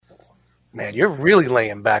Man, you're really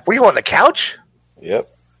laying back. Were you on the couch? Yep.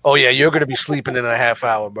 Oh, yeah, you're going to be sleeping in a half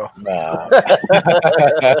hour, bro. Nah.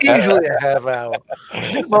 Easily a half hour.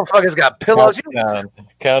 These motherfuckers got pillows.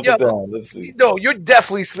 Count it down. Let's see. No, you're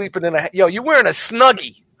definitely sleeping in a... Yo, you're wearing a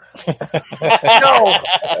Snuggie. No,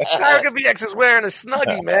 Tiger BX is wearing a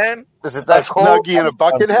Snuggie, man. Is it that cold? Snuggie and a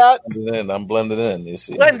bucket hat? I'm blending in. You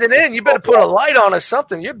see, Blending in. You better put a light on or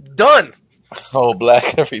something. You're done. Oh,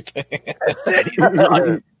 black everything.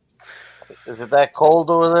 Is it that cold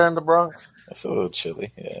over there in the Bronx? It's a little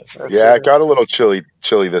chilly. Yeah, it got a little chilly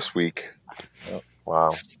this week. Yep. Wow.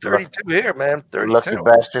 It's 32 here, man. 32. Lucky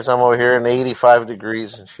bastards. I'm over here in 85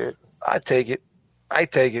 degrees and shit. I take it.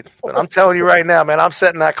 But I'm telling you right now, man, I'm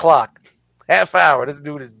setting that clock. Half hour. This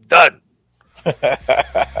dude is done. There's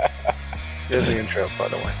the intro, by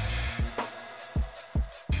the way.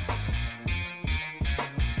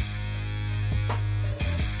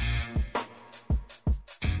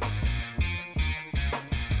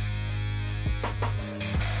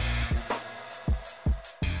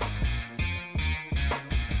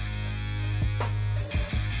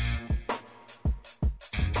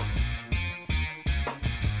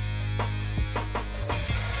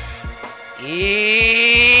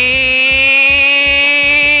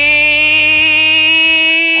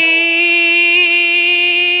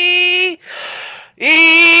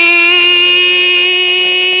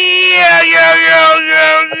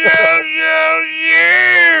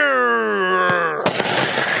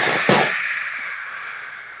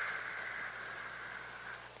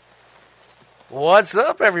 What's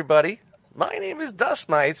up, everybody? My name is Dust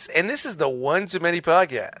Mites, and this is the One Too Many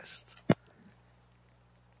podcast.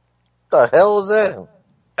 The hell is that?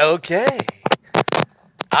 Okay.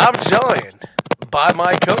 I'm joined by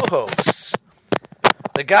my co-hosts.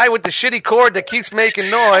 The guy with the shitty cord that keeps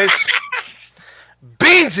making noise,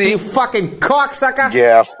 Beansy. You fucking cocksucker.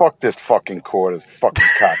 Yeah, fuck this fucking cord. It's fucking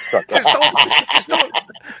cocksucker.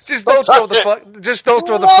 Just don't throw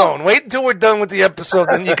the phone. Wait until we're done with the episode,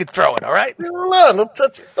 then you can throw it, all right? No, don't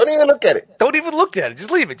touch it. Don't even look at it. Don't even look at it.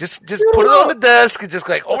 Just leave it. Just put it on the desk and just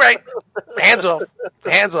like, all right, hands off.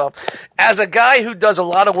 Hands off. As a guy who does a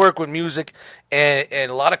lot of work with music and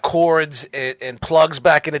a lot of chords and plugs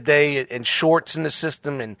back in the day and shorts in the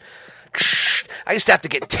system, and I used to have to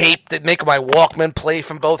get tape that make my Walkman play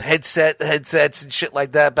from both headsets and shit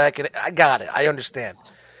like that back in it. I got it. I understand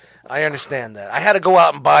that. I had to go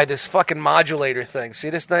out and buy this fucking modulator thing. See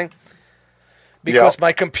this thing? Because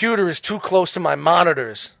my computer is too close to my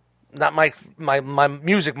monitors. Not my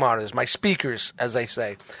music monitors, my speakers, as they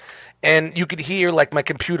say. And you could hear like my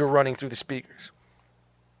computer running through the speakers.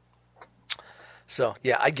 So,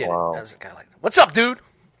 yeah, I get it. As a guy like that. What's up, dude?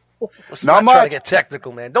 Let's not try to get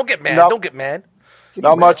technical, man. Don't get mad. Nope. Don't get mad.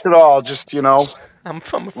 Not much at all. Just, I'm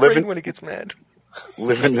afraid when he gets mad.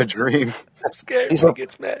 Living the dream. I'm scared when he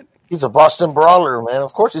gets mad. He's a Boston brawler, man.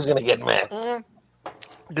 Of course he's going to get mad.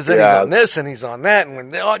 Because then he's on this and he's on that. And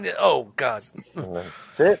when oh, God.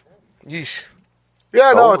 That's it. Yeesh.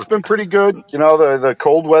 Yeah, no, it's been pretty good. You know, the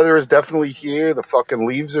cold weather is definitely here. The fucking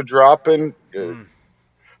leaves are dropping. The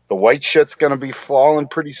white shit's going to be falling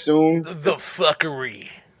pretty soon. The fuckery.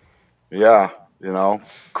 Yeah, you know,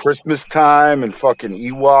 Christmas time and fucking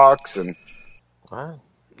Ewoks and,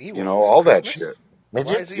 all that shit.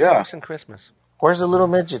 Midgets? Ewoks and Christmas? Where's the little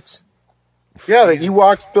midgets? Yeah, the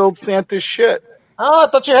Ewoks build Santa's shit. Oh, I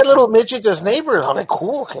thought you had little midgets as neighbors. Oh, they're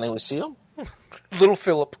cool. Can we see them? Little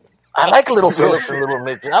Philip. I like little Philip and little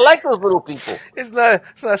midgets. I like those little people. It's not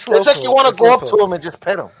slow. It's like you want to go up to them and just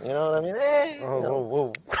pet them. You know what I mean? Hey,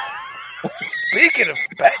 whoa. Speaking of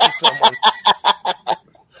petting someone.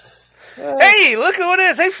 Hey, look who it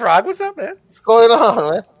is. Hey, Frog, what's up, man? What's going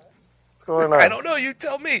on, man? What's going on? I don't know. You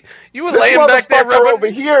tell me. You were This laying back there rubbing. over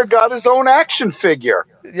here got his own action figure.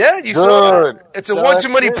 Yeah, you saw that. It's a One Too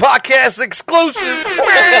Many podcast exclusive.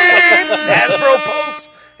 Hasbro Pulse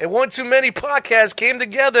and One Too Many podcast came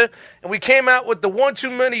together, and we came out with the One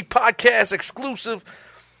Too Many podcast exclusive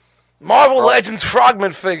Marvel Legends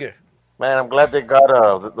Frogman figure. Man, I'm glad they got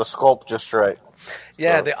the sculpt just right.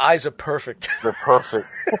 Yeah, the eyes are perfect. They're perfect.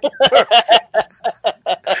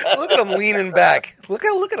 Look at him leaning back. Look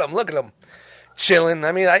at him. Chilling.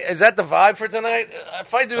 I mean, is that the vibe for tonight?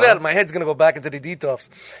 If I do that, my head's going to go back into the detox.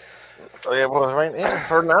 Oh, yeah, well,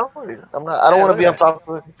 for now, I'm not. I don't want to be on top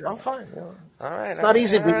of it. I'm fine. You know. All right. It's not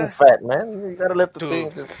easy being fat, man. You got to let the thing,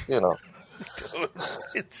 Dude,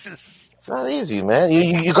 it's just... It's not easy, man.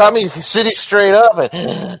 You got me sitting straight up, and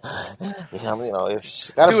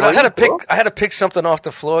it's got to. Dude, I had to pick something off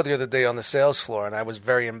the floor the other day on the sales floor, and I was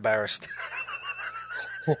very embarrassed.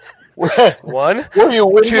 1,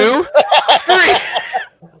 2, 3.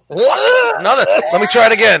 Another. Let me try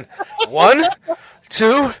it again. 1,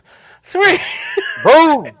 2, 3.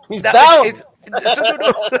 Boom! He's No, down.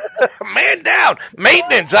 Man down.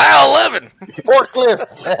 Maintenance. Aisle 11. Forklift.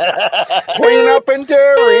 Clean up and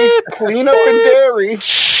dairy. Clean up and dairy.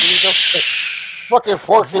 Fucking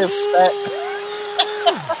forklift stat.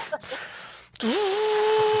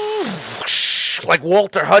 Like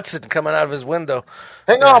Walter Hudson coming out of his window.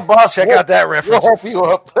 Hang on, boss. Check out that reference. We'll help you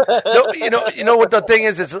up. No, you know what the thing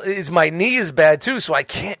is my knee is bad too, so I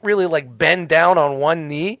can't really like bend down on one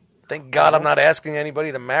knee. Thank God I'm not asking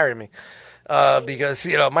anybody to marry me, because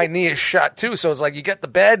my knee is shot too. So it's like you got the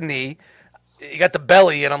bad knee, you got the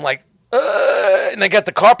belly, and I'm like, and I got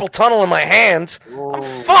the carpal tunnel in my hands. Ooh.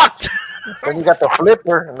 I'm fucked. Then you got the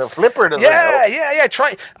flipper, and the flipper doesn't help. Yeah.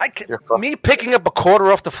 Me picking up a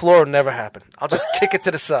quarter off the floor never happened. I'll just kick it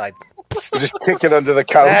to the side. Just kick it under the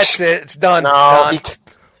couch. That's it. It's done. No, Done.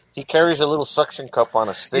 he carries a little suction cup on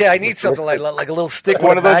a stick. Yeah, I need something like a little stick with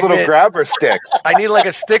One a of those magnet. little grabber sticks. I need like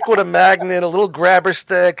a stick with a magnet, a little grabber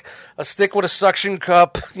stick, a stick with a suction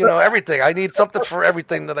cup, everything. I need something for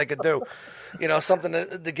everything that I could do. Something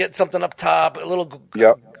to get something up top, a little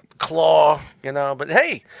Yep. claw, But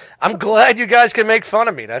hey, I'm glad you guys can make fun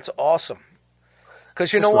of me. That's awesome.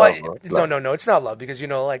 Because you know what? No, it's not love. Because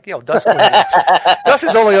Dust, Dust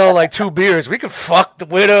is only on like 2 beers. We could fuck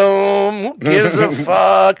with him. Who gives a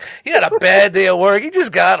fuck? He had a bad day at work. He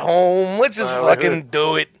just got home. Let's just fucking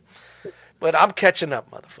do it. But I'm catching up,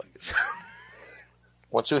 motherfuckers.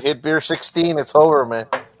 Once you hit beer 16, it's over, man.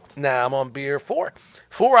 Nah, I'm on beer 4.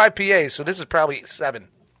 4 IPAs, so this is probably 7.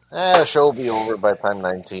 The show will be over by the time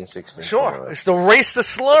 19, 16. Sure. It's the race to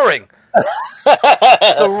slurring.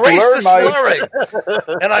 It's the race to slurring.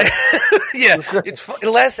 And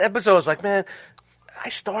the last episode I was like, man, I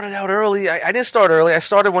started out early. I didn't start early. I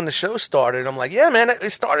started when the show started. And I'm like, yeah, man,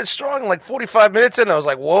 it started strong, like 45 minutes in. I was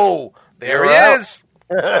like, whoa, there he is.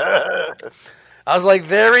 I was like,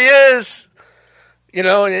 there he is.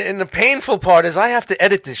 And the painful part is I have to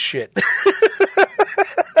edit this shit.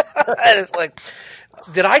 And it's like,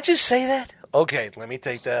 did I just say that? Okay, let me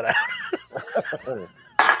take that out.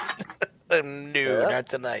 No, not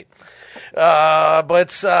tonight.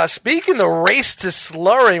 But speaking of race to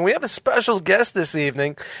slurring, we have a special guest this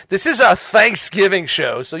evening. This is our Thanksgiving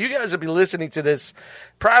show, so you guys will be listening to this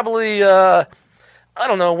probably, I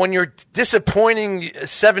don't know, when you're disappointing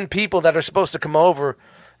 7 people that are supposed to come over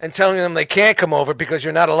and telling them they can't come over because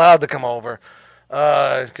you're not allowed to come over.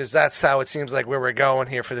 Because that's how it seems like where we're going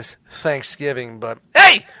here for this Thanksgiving. But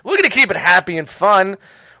hey, we're going to keep it happy and fun.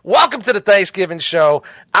 Welcome to the Thanksgiving show.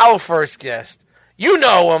 Our first guest. You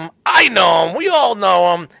know him. I know him. We all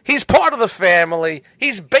know him. He's part of the family.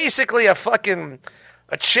 He's basically a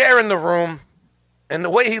chair in the room. And the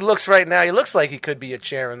way he looks right now, he looks like he could be a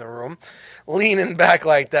chair in the room. Leaning back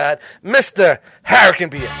like that. Mr. Hurricane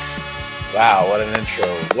BX. Wow, what an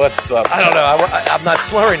intro. What's up? I don't know. I'm not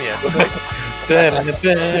slurring yet. So. Whatever.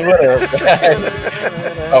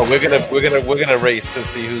 Oh, we're gonna race to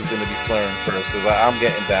see who's gonna be slurring first. Cause I'm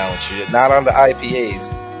getting down with you. Not on the IPAs,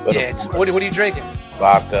 but what are you drinking?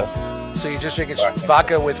 Vodka. So you're just drinking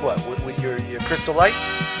vodka with what? With your Crystal Light?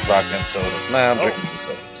 Vodka and soda. Nah, I'm drinking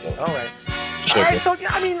soda. All right. Sugar. All right. So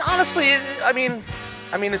I mean, honestly,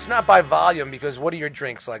 it's not by volume because what are your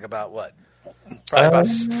drinks like? About what? Probably about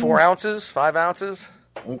 4 ounces, 5 ounces.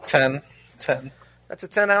 10. That's a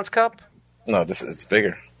 10-ounce cup. No, it's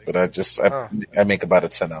bigger, but I make about a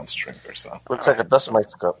 10-ounce drink or so. Looks like a Dust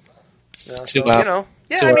Mites cup. Yeah, 2 so, ounces.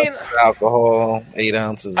 Alcohol, 8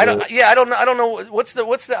 ounces. I don't know. What's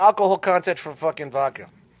the alcohol content for fucking vodka?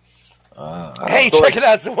 Hey, check it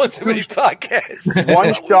out. It's the One Too Many podcast.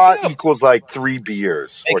 1 shot equals like 3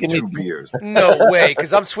 beers or 2 beers. No way,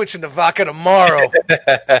 because I'm switching to vodka tomorrow.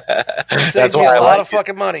 That's why a lot of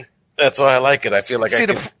fucking money. That's why I like it. I feel like I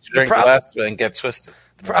can drink less and get twisted.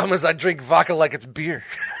 The problem is I drink vodka like it's beer.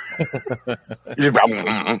 I'm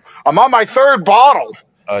on my 3rd bottle.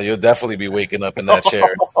 You'll definitely be waking up in that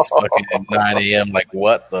chair. It's fucking at 9 a.m. Like,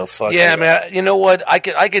 what the fuck? Yeah, man. You know what? I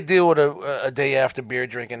could deal with a day after beer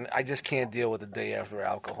drinking. I just can't deal with a day after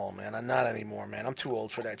alcohol, man. I'm not anymore, man. I'm too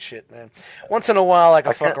old for that shit, man. Once in a while, I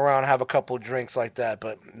can fuck around and have a couple of drinks like that,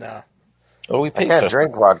 but nah. Oh, I can't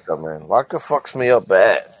drink vodka, man. Vodka fucks me up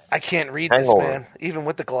bad. I can't read this, man. Even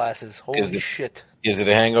with the glasses. Holy shit. Gives it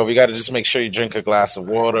a hangover. You got to just make sure you drink a glass of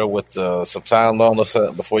water with some Tylenol or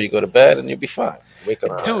something before you go to bed, and you'll be fine. Wake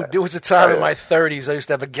up. Dude, there was a time in my 30s I used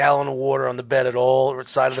to have a gallon of water on the bed at all,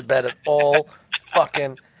 side of the bed at all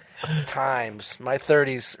fucking times. My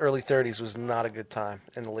 30s, early 30s was not a good time.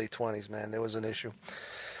 In the late 20s, man, there was an issue.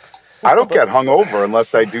 I don't get hungover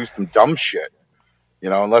unless I do some dumb shit. You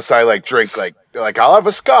know, unless I like drink like I'll have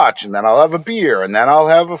a scotch and then I'll have a beer and then I'll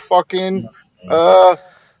have a fucking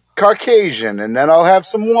Caucasian and then I'll have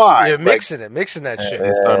some wine. You're mixing that shit.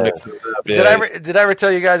 Mixing it up. Yeah. Did I ever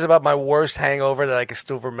tell you guys about my worst hangover that I can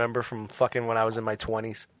still remember from fucking when I was in my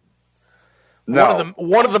 20s? No.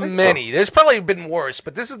 One of the many. There's probably been worse,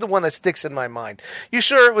 but this is the one that sticks in my mind. You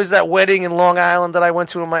sure it was that wedding in Long Island that I went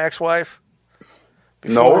to with my ex-wife?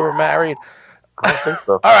 Before we were married? I don't think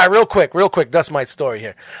so. All right, real quick. That's my story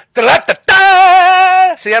here.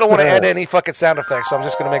 Da-da-da-da! See, I don't want to add any fucking sound effects, so I'm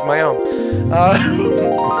just going to make my own.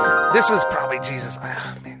 This was probably,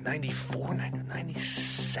 94,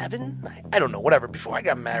 97? I don't know, whatever, before I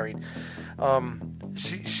got married.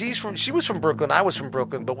 She was from Brooklyn, I was from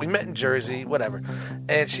Brooklyn, but we met in Jersey, whatever.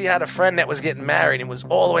 And she had a friend that was getting married and was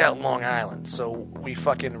all the way out in Long Island. So we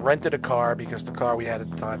fucking rented a car because the car we had at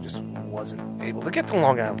the time just wasn't able to get to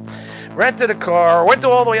Long Island. Rented a car, went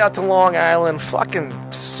all the way out to Long Island, fucking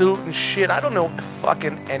suit and shit. I don't know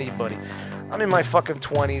fucking anybody. I'm in my fucking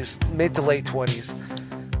 20s, mid to late 20s.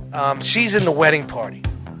 She's in the wedding party.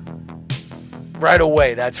 Right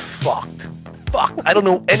away, that's fucked. I don't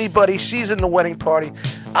know anybody. She's in the wedding party.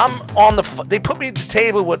 I'm on they put me at the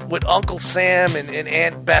table with Uncle Sam and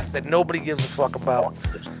Aunt Beth that nobody gives a fuck about.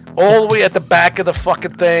 All the way at the back of the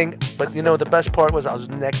fucking thing. But you know, the best part was I was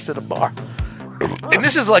next to the bar. And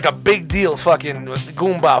this is like a big deal fucking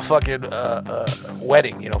Goomba fucking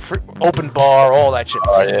wedding, you know, open bar, all that shit.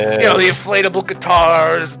 Oh, yeah. You know, the inflatable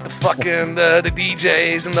guitars, the fucking the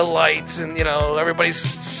DJs and the lights, and you know, everybody's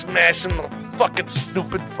smashing the fucking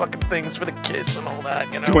stupid fucking things for the kiss and all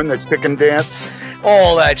that, you know. Doing the chicken dance.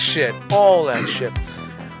 All that shit.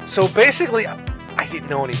 So basically, I didn't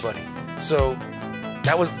know anybody. So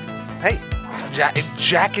that was, hey,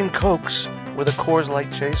 Jack and Cokes with a Coors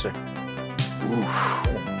Light chaser.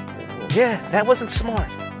 Oof. Yeah, that wasn't smart.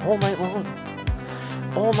 All night long.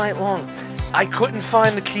 I couldn't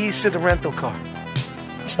find the keys to the rental car.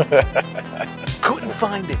 Couldn't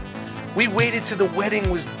find it. We waited till the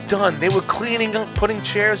wedding was done. They were cleaning up, putting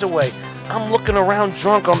chairs away. I'm looking around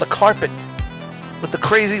drunk on the carpet with the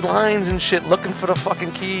crazy lines and shit, looking for the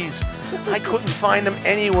fucking keys. I couldn't find them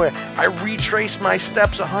anywhere. I retraced my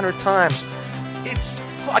steps 100 times. It's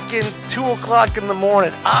fucking 2 o'clock in the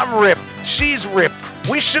morning. I'm ripped. She's ripped.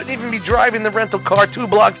 We shouldn't even be driving the rental car 2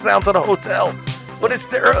 blocks down to the hotel. But it's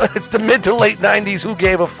the mid to late 90s. Who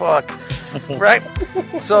gave a fuck? Right?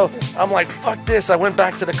 So I'm like, fuck this. I went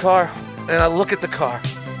back to the car and I look at the car.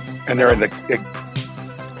 And they're in the...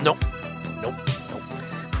 Nope.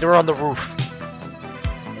 They're on the roof.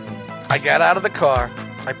 I got out of the car.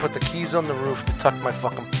 I put the keys on the roof to tuck my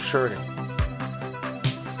fucking shirt in.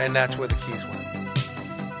 And that's where the keys went.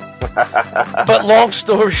 But long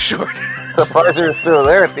story short... Surprised you're still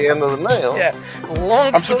there at the end of the night. Huh? Yeah.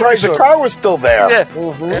 I'm surprised the car was still there. Yeah.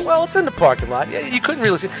 Mm-hmm. Well, it's in the parking lot. Yeah, you couldn't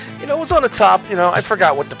really see. You know, it was on the top. You know, I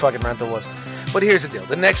forgot what the fucking rental was. But here's the deal.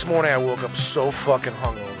 The next morning, I woke up so fucking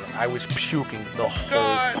hungover. I was puking the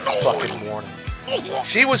whole fucking morning.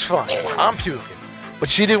 She was fine. I'm puking. But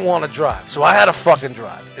she didn't want to drive. So I had to fucking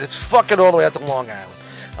drive. And it's fucking all the way out to Long Island.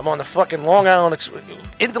 I'm on the fucking Long Island,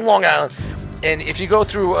 into Long Island. And if you go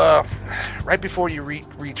through, right before you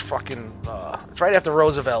reach fucking, it's right after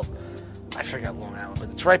Roosevelt. I forgot Long Island,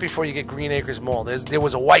 but it's right before you get Green Acres Mall. There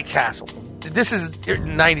was a White Castle. This is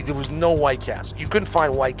 90s. There was no White Castle. You couldn't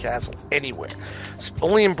find White Castle anywhere. It's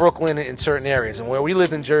only in Brooklyn in certain areas. And where we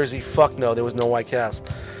lived in Jersey, fuck no, there was no White Castle.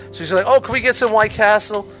 So she's like, oh, can we get some White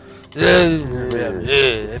Castle?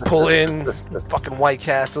 Pull in, fucking White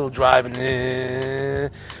Castle, driving.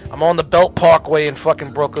 I'm on the Belt Parkway in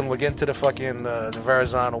fucking Brooklyn. We're getting to the fucking the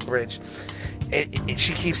Verrazano Bridge. And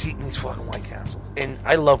she keeps eating these fucking White Castles. And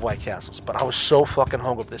I love White Castles, but I was so fucking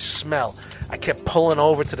hungry. The smell. I kept pulling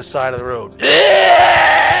over to the side of the road.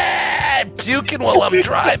 Puking while I'm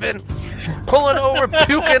driving. Pulling over,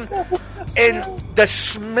 puking. And the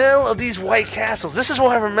smell of these White Castles. This is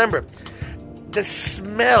what I remember. The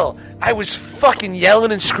smell. I was fucking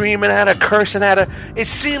yelling and screaming at her, cursing at her. It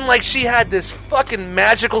seemed like she had this fucking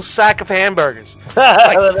magical sack of hamburgers.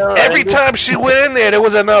 Like, every time she went in there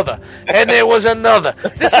was another. And there was another.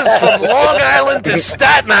 This is from Long Island to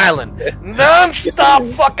Staten Island. Non-stop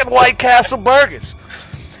fucking White Castle burgers.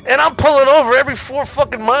 And I'm pulling over every 4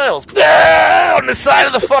 fucking miles. On the side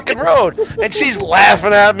of the fucking road. And she's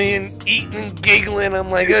laughing at me and eating and giggling. I'm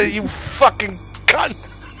like, you fucking cunt.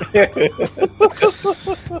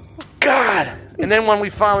 God. And then when we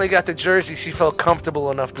finally got to Jersey, she felt comfortable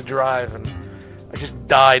enough to drive, and I just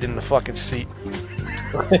died in the fucking seat.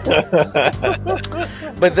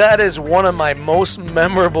 But that is one of my most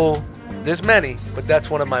memorable. There's many, but that's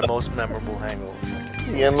one of my most memorable hangovers.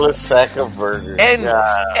 The endless sack of burgers. And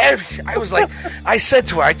God. I was like, I said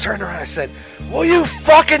to her, I turned around, I said, "Will you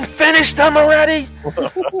fucking finish them already?"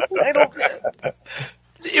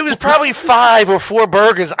 It was probably 5 or 4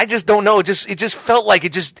 burgers. I just don't know. It just felt like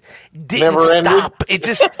it just didn't Never ended? stop. It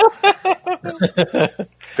just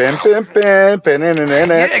Yeah,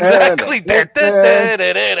 exactly.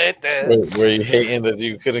 Were you hating that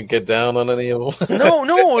you couldn't get down on any of them? No,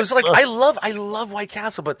 it was like I love White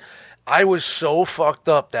Castle, but I was so fucked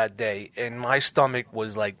up that day, and my stomach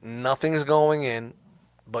was like nothing's going in,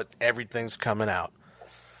 but everything's coming out.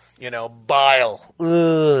 You know, bile.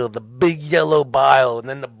 Ugh, the big yellow bile, and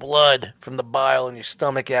then the blood from the bile and your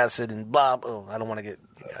stomach acid and blah. Oh, I don't want to get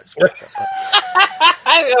you guys fucked up,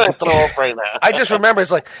 I'm gonna throw up right now. I just remember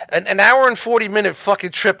it's like an hour and 40-minute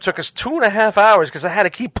fucking trip took us 2.5 hours because I had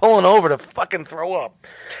to keep pulling over to fucking throw up.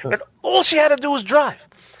 And all she had to do was drive.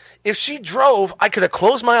 If she drove, I could have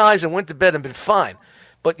closed my eyes and went to bed and been fine.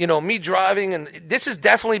 But, you know, me driving, and this is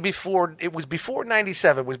definitely before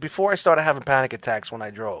 97. It was before I started having panic attacks when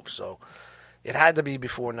I drove. So it had to be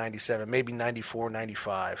before 97, maybe 94,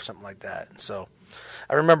 95, something like that. So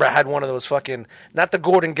I remember I had one of those fucking, not the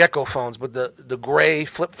Gordon Gekko phones, but the gray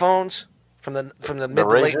flip phones from the mid to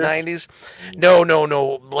late 90s. No,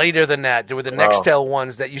 later than that. There were the Nextel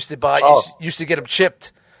ones that used to get them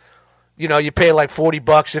chipped. You know, you pay like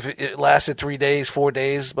 $40 if it lasted 3 days, 4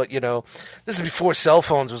 days. But, you know, this is before cell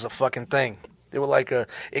phones was a fucking thing. They were like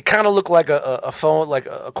it kind of looked like a phone, like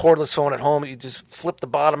a cordless phone at home. You just flip the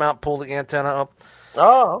bottom out, pull the antenna up.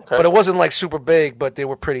 Oh, okay. But it wasn't like super big, but they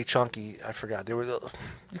were pretty chunky. I forgot. You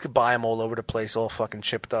could buy them all over the place, all fucking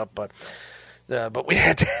chipped up. But we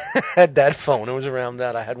had that phone. It was around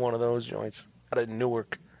that. I had one of those joints out of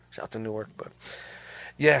Newark. Shout out to Newark. But,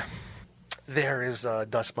 yeah. There is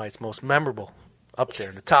Dust Mite's most memorable up there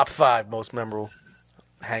in the top 5 most memorable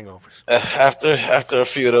hangovers. After a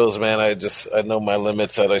few of those, man, I know my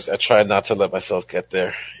limits. I try not to let myself get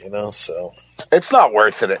there, you know. So it's not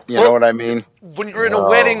worth it. You know what I mean? When you're in a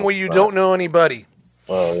wedding where you don't know anybody.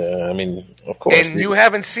 Well, yeah, I mean, of course. And you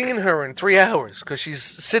haven't seen her in 3 hours because she's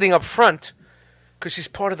sitting up front because she's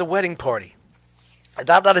part of the wedding party. And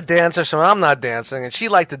I'm not a dancer, so I'm not dancing. And she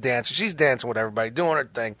liked to dance. So she's dancing with everybody, doing her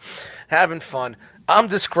thing, having fun. I'm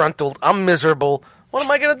disgruntled. I'm miserable. What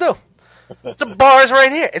am I going to do? The bar's right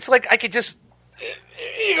here. It's like I could just... Here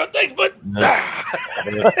you go. Thanks, bud.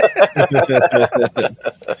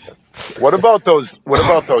 What about those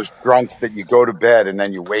drunks that you go to bed and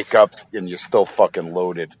then you wake up and you're still fucking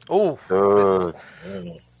loaded? Ooh.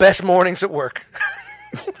 Best mornings at work.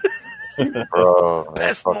 Bro,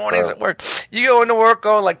 Best mornings at work. You go into work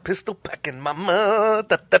going like pistol pecking mama.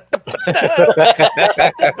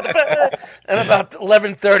 And about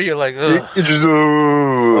 11:30 you're like, ugh. You just,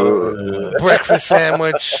 Breakfast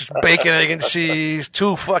sandwich, bacon, egg, and cheese,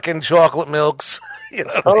 2 fucking chocolate milks. You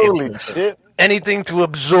know what I mean? holy shit. Anything to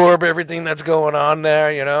absorb everything that's going on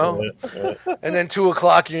there, you know? And then 2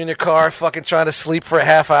 o'clock you're in your car fucking trying to sleep for a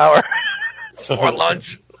half hour or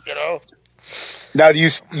lunch, you know? now, do you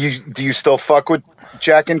still fuck with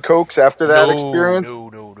Jack and Cokes after that experience?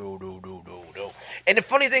 No. And the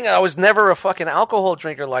funny thing, I was never a fucking alcohol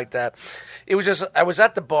drinker like that. It was just, I was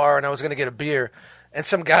at the bar and I was going to get a beer, and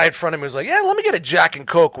some guy in front of me was like, yeah, let me get a Jack and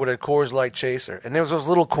Coke with a Coors Light chaser. And there was those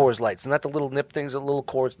little Coors Lights, not the little nip things, the little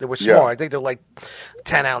Coors. They were small. Yeah. I think they're like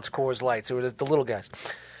 10-ounce Coors Lights. They were the little guys.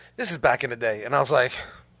 This is back in the day. And I was like,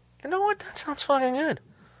 you know what? That sounds fucking good.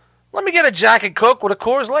 Let me get a Jack and Coke with a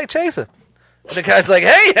Coors Light chaser. And the guy's like,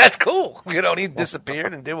 hey, that's cool. You know, and he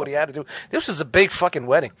disappeared and did what he had to do. This was a big fucking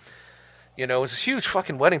wedding. You know, it was a huge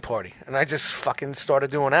fucking wedding party. And I just fucking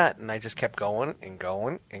started doing that. And I just kept going and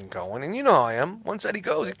going and going. And you know how I am. Once Eddie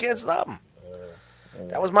goes, you can't stop him.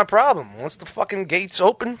 That was my problem. Once the fucking gates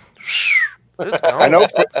open, it's gone.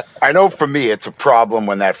 I know for me, it's a problem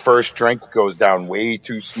when that first drink goes down way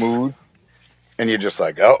too smooth. And you're just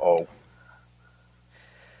like, uh-oh.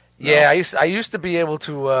 Yeah, I used to be able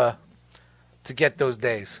to get those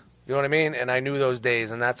days. You know what I mean? And I knew those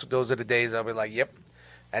days. And those are the days I'll be like, yep.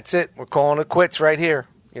 That's it. We're calling it quits right here.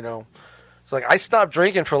 You know, it's like I stopped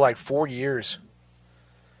drinking for like 4 years.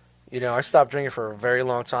 You know, I stopped drinking for a very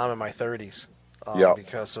long time in my 30s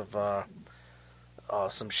because of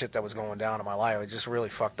some shit that was going down in my life. It just really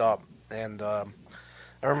fucked up. And I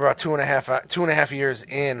remember about two and a half years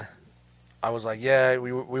in, I was like, yeah,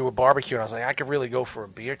 we were barbecuing. I was like, I could really go for a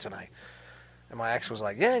beer tonight. And my ex was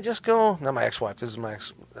like, yeah, just go. Not my ex-wife. This is my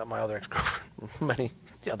other ex-girlfriend.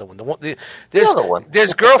 The other one.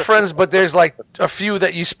 There's girlfriends, but there's like a few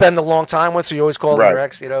that you spend a long time with, so you always call them your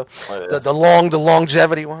ex, you know, the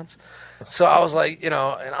longevity ones. So I was like, you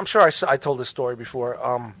know, and I'm sure I told this story before.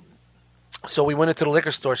 So we went into the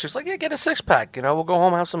liquor store. She's like, "Yeah, get a 6-pack. You know, we'll go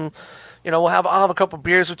home, have some. You know, I'll have a couple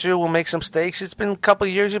beers with you. We'll make some steaks. It's been a couple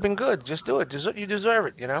of years. You've been good. Just do it. You deserve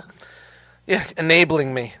it. You know." Yeah,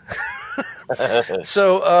 enabling me.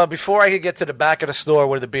 So before I could get to the back of the store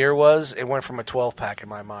where the beer was, it went from a 12-pack in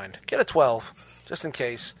my mind. Get a 12, just in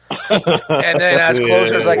case. And then as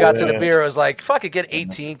closer as I got to the beer, I was like, "Fuck it, get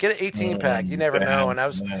 18. Get an 18-pack. You never know."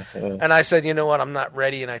 And I said, "You know what? I'm not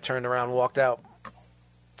ready." And I turned around and walked out.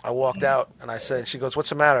 I walked out, and I said, she goes, "What's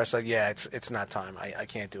the matter?" I said, "Yeah, it's not time. I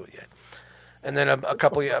can't do it yet." And then a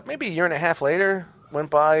couple of, maybe a year and a half later went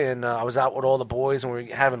by, and I was out with all the boys, and we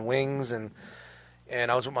were having wings, and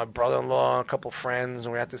I was with my brother-in-law and a couple of friends,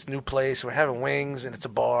 and we're at this new place, and we're having wings, and it's a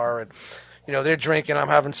bar, and, you know, they're drinking, I'm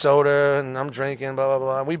having soda, and I'm drinking, blah, blah,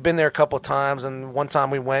 blah. And we've been there a couple of times, and one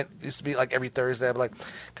time we went, it used to be like every Thursday, I'd be like,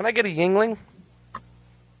 "Can I get a Yingling?"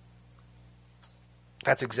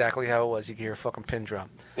 That's exactly how it was. You could hear a fucking pin drop.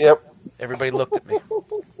 Yep. Everybody looked at me.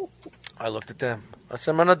 I looked at them. I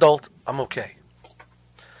said, "I'm an adult. I'm okay."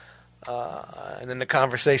 And then the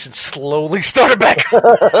conversation slowly started back.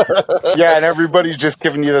 Yeah, and everybody's just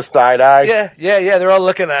giving you the side eye. Yeah. They're all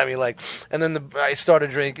looking at me like. And then I started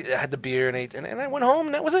drinking. I had the beer and ate, and I went home.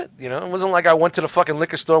 And that was it. You know, it wasn't like I went to the fucking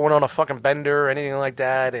liquor store, went on a fucking bender or anything like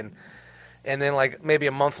that. And then like maybe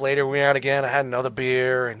a month later, we were out again. I had another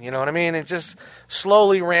beer, and you know what I mean. It just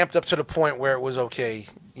slowly ramped up to the point where it was okay.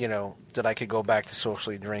 You know, that I could go back to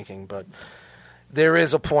socially drinking, but there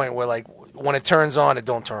is a point where, like, when it turns on, it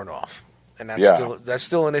don't turn off, and that's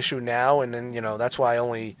still an issue now. And then, you know, that's why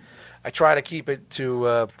I try to keep it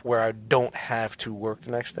to where I don't have to work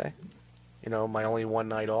the next day. You know, my only one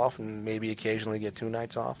night off, and maybe occasionally get 2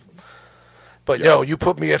 nights off. But yo, you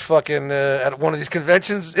put me at fucking at one of these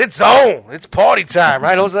conventions, it's on. It's party time,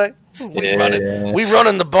 right, Jose? We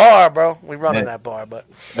running the bar, bro. We running that bar, but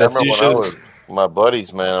I remember when I was my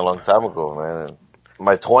buddies, man, a long time ago, man. And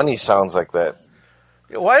my 20s sounds like that.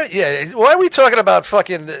 Why are we talking about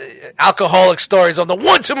fucking alcoholic stories on the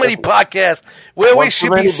One Too Many podcast where we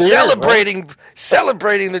should be celebrating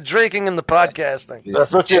the drinking and the podcasting?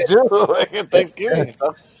 That's what you do at Thanksgiving.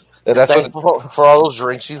 That's for all those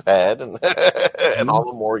drinks you had and all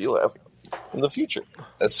the more you'll have in the future.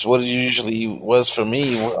 That's what it usually was for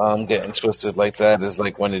me. Getting twisted like that is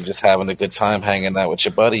like when you're just having a good time hanging out with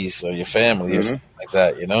your buddies or your family or something like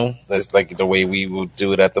that, you know? That's like the way we would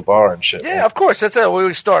do it at the bar and shit. Yeah, right? Of course. That's how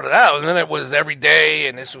we started out. And then it was every day,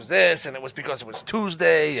 and this was this, and it was because it was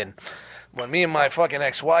Tuesday. And when me and my fucking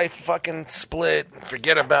ex-wife fucking split,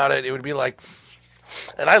 forget about it, it would be like...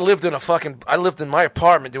 And I lived in my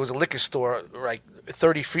apartment. There was a liquor store like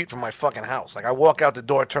 30 feet from my fucking house. Like I walk out the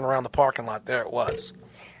door, turn around the parking lot, there it was.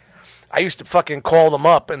 I used to fucking call them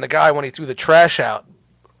up, and the guy, when he threw the trash out,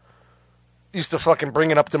 used to fucking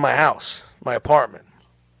bring it up to my house, my apartment,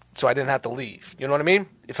 so I didn't have to leave. You know what I mean?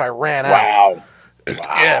 If I ran out. Wow.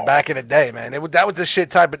 Yeah, back in the day, man. That was the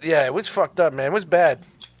shit type, but yeah, it was fucked up, man. It was bad.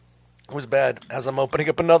 It was bad. As I'm opening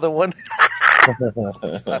up another one.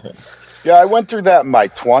 Yeah, I went through that in my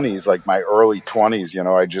 20s, like my early 20s. You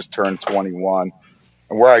know, I just turned 21.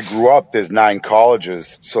 And where I grew up, there's 9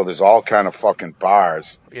 colleges, so there's all kind of fucking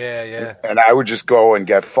bars. Yeah. And I would just go and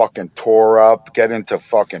get fucking tore up, get into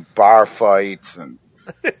fucking bar fights, and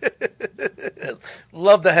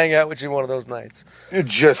love to hang out with you one of those nights. you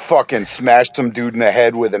just fucking smash some dude in the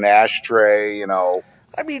head with an ashtray, you know.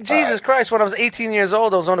 I mean, Jesus Christ, when I was 18 years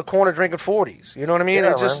old, I was on the corner drinking 40s. You know what I mean?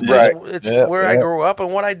 Yeah, It's just it's Yeah, where I grew up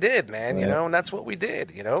and what I did, man, you know, and that's what we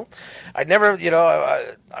did, you know. I never, you know,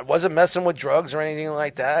 I wasn't messing with drugs or anything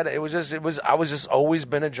like that. I was just always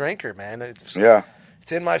been a drinker, man. It's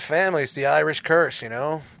in my family. It's the Irish curse, you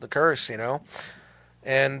know, the curse, you know.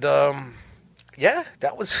 And, yeah,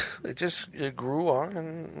 it grew on,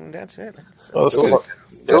 and that's it. Oh, that's good.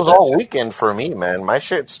 It was all weekend for me, man. My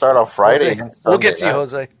shit started off Friday. Jose, we'll get to you,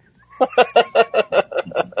 Jose.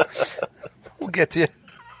 We'll get to you.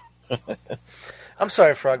 I'm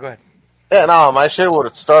sorry, Frog. Go ahead. Yeah, no, my shit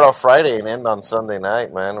would start off Friday and end on Sunday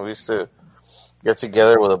night, man. We used to get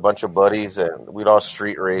together with a bunch of buddies, and we'd all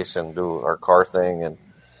street race and do our car thing. And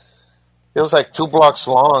it was like 2 blocks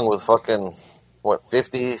long with fucking,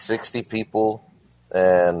 50, 60 people.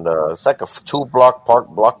 And it's like a 2-block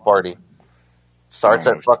block party. Starts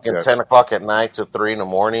at fucking 10 o'clock at night to 3 in the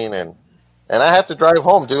morning. And I had to drive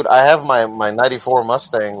home, dude. I have my 94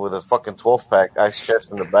 Mustang with a fucking 12-pack ice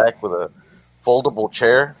chest in the back with a foldable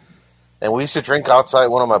chair. And we used to drink outside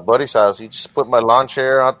one of my buddy's house. He just put my lawn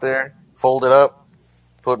chair out there, fold it up,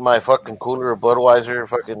 put my fucking cooler of Budweiser,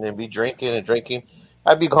 fucking, and be drinking and drinking.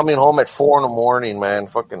 I'd be coming home at 4 in the morning, man,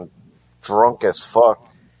 fucking drunk as fuck.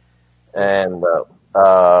 And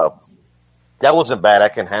That wasn't bad. I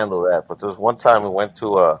can handle that. But there's one time we went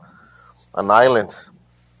to an island,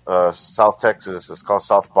 South Texas. It's called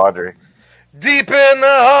South Padre. Deep in the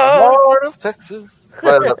heart of Texas.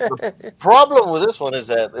 But the problem with this one is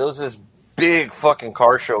that there was this big fucking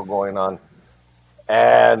car show going on.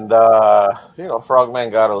 And, Frogman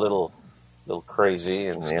got a little crazy.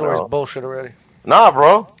 And, story's bullshit already. Nah,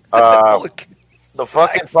 bro. The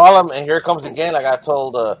fucking problem, and here it comes again. Like I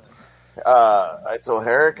told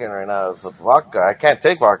Hurricane right now, it's with vodka. I can't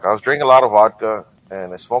take vodka. I was drinking a lot of vodka,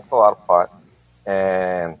 and I smoked a lot of pot.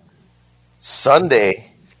 And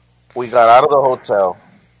Sunday, we got out of the hotel,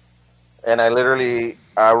 and I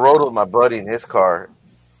rode with my buddy in his car.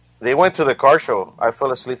 They went to the car show. I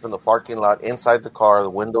fell asleep in the parking lot, inside the car, the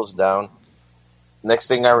windows down. Next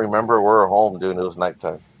thing I remember, we were home, dude. It was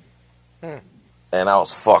nighttime. And I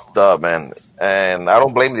was fucked up, man. And I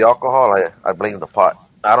don't blame the alcohol. I blame the pot.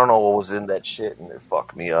 I don't know what was in that shit, and it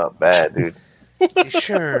fucked me up bad, dude.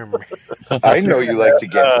 Sure. I know you like to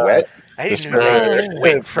get wet. I didn't know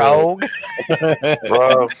wet frog.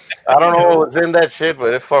 Bro, I don't know what was in that shit,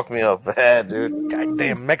 but it fucked me up bad, dude.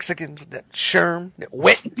 Goddamn Mexicans with that sherm, that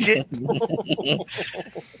wet shit. All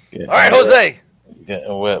right, Jose.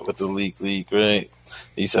 Getting wet with the leak, right?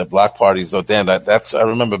 He said block parties. Oh, damn, that's. I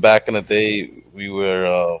remember back in the day, we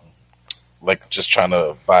were just trying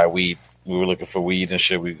to buy weed. We were looking for weed and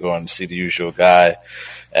shit. We go and see the usual guy,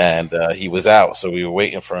 and he was out, so we were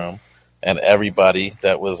waiting for him. And everybody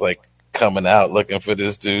that was like coming out looking for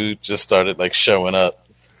this dude just started like showing up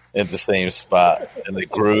in the same spot, and they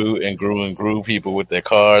grew and grew and grew people with their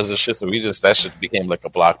cars and shit. So that shit became like a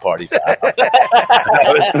block party.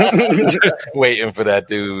 Waiting for that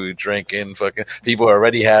dude, drinking, fucking. People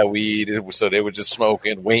already had weed, so they were just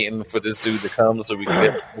smoking, waiting for this dude to come so we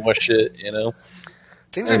could get more shit.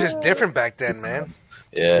 Things were just different back then, man.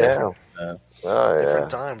 Yeah.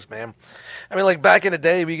 Different times, man. I mean, like back in the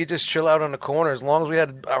day, we could just chill out on the corner as long as we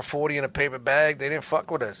had our 40 in a paper bag. They didn't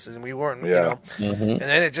fuck with us, and we weren't, Mm-hmm. And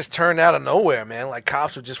then it just turned out of nowhere, man. Like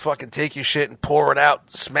cops would just fucking take your shit and pour it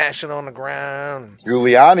out, smash it on the ground.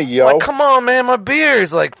 Giuliani, yo. Like, come on, man, my beer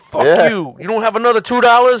is like, fuck you. You don't have another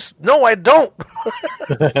 $2? No, I don't.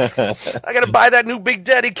 I gotta buy that new Big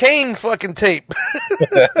Daddy Kane fucking tape.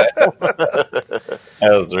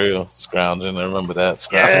 That was real scrounging. I remember that.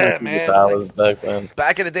 Yeah, man. $3 back then.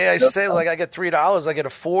 Back in the day, I used to say, like, I get $3, I get a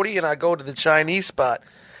 40, and I go to the Chinese spot,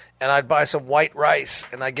 and I'd buy some white rice,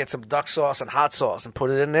 and I'd get some duck sauce and hot sauce and put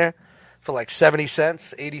it in there for like 70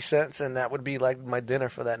 cents, 80 cents, and that would be like my dinner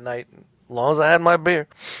for that night, as long as I had my beer.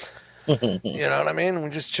 You know what I mean? We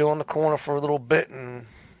just chill in the corner for a little bit, and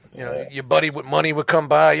your buddy with money would come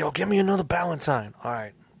by. Yo, give me another Ballantine. All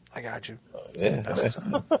right, I got you. Yeah.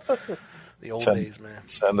 The old days, man.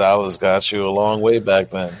 $10 got you a long way back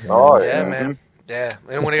then. Oh, Yeah, man. Yeah.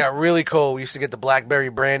 And when it got really cold, we used to get the blackberry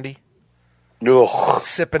brandy. Ugh.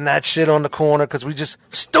 Sipping that shit on the corner because we just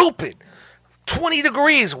stupid. 20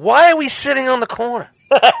 degrees. Why are we sitting on the corner?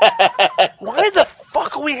 Why the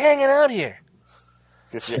fuck are we hanging out here?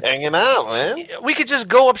 Because you're hanging out, man. We could just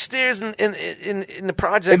go upstairs in the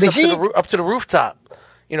projects up to the rooftop.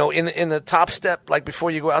 In the top step, like before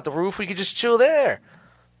you go out the roof, we could just chill there.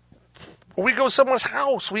 Or we go to someone's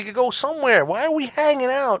house. We could go somewhere. Why are we hanging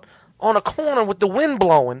out on a corner with the wind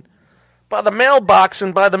blowing by the mailbox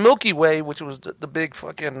and by the Milky Way, which was the big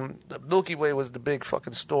fucking... The Milky Way was the big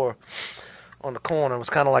fucking store on the corner. It was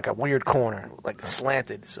kind of like a weird corner, like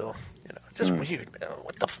slanted. So, it's just weird.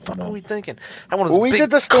 What the fuck are we thinking? I want those big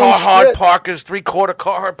Carhartt Parkers, 3/4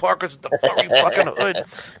 Carhartt Parkers with the furry fucking hood.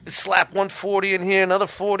 Just slap 140 in here, another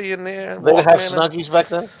 40 in there. They didn't have Snuggies back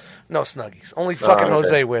then? No Snuggies. Only fucking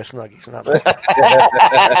Jose wears Snuggies.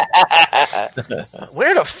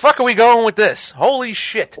 Where the fuck are we going with this? Holy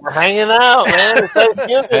shit. We're hanging out, man. It's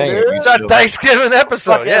Thanksgiving, dude. It's our Thanksgiving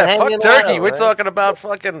episode. Fucking Fuck turkey. out, We're man. talking about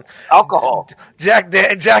fucking alcohol. Jack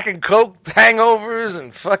and Coke hangovers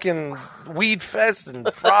and fucking Weed Fest and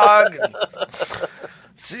Frog. And...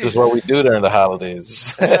 This is what we do during the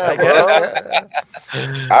holidays. I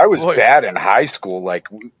guess. I was bad in high school. Like,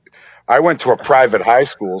 I went to a private high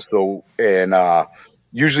school, and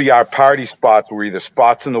usually our party spots were either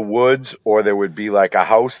spots in the woods or there would be like a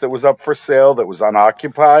house that was up for sale that was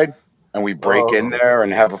unoccupied, and we'd break in there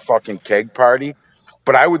and have a fucking keg party.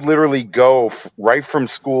 But I would literally go right from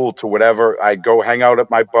school to whatever. I'd go hang out at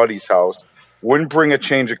my buddy's house. Wouldn't bring a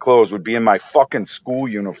change of clothes. Would be in my fucking school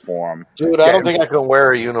uniform. Dude, I don't think I could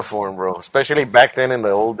wear a uniform, bro. Especially back then in the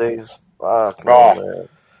old days. Fuck, man.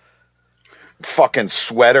 Fucking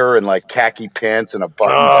sweater and like khaki pants and a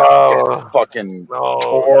button down, fucking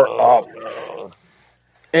tore up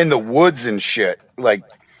in the woods and shit. Like,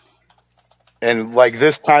 And like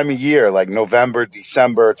this time of year, like November,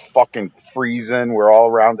 December, it's fucking freezing. We're all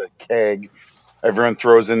around a keg. Everyone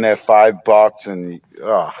throws in their $5 and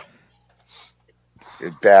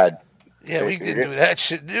it's bad. Yeah, we didn't do that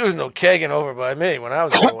shit. There was no kegging over by me when I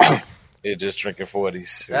was growing up. You're just drinking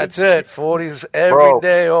 40s. That's it. 40s every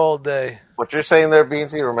day, all day. What you're saying there,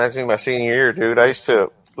 Beansy, reminds me of my senior year, dude. I used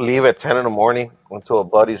to leave at 10 in the morning, went to a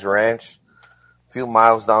buddy's ranch, a few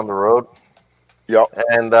miles down the road. Yep.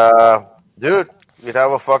 And, dude, you'd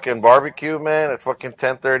have a fucking barbecue, man, at fucking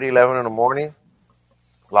 10:30, 11 in the morning.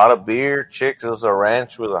 A lot of beer, chicks. It was a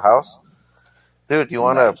ranch with a house. Dude, you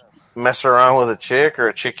want to mess around with a chick or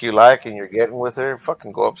a chick you like and you're getting with her?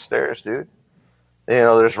 Fucking go upstairs, dude. You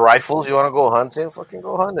know, there's rifles. You want to go hunting? Fucking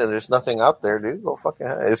go hunting. There's nothing out there, dude. Go fucking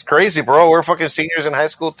hunt. It's crazy, bro. We're fucking seniors in high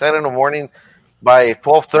school, 10 in the morning. By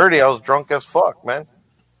 12:30, I was drunk as fuck, man.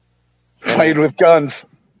 Playing with guns.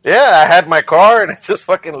 Yeah, I had my car and I just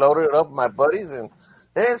fucking loaded it up with my buddies and,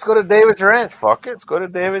 hey, let's go to David's Ranch. Fuck it. Let's go to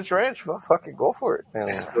David's Ranch. Fucking go for it. You know?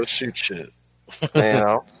 Just go shoot shit. You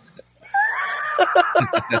know?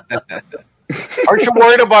 Aren't you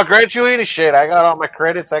worried about graduating? Shit, I got all my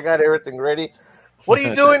credits. I got everything ready. What are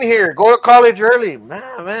you doing here? Go to college early.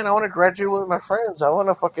 Nah, man, I want to graduate with my friends. I want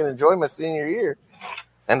to fucking enjoy my senior year.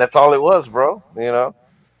 And that's all it was, bro. You know?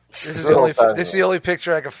 This is the only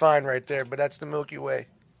picture I can find right there, but that's the Milky Way.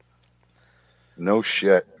 No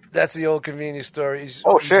shit. That's the old convenience store. He's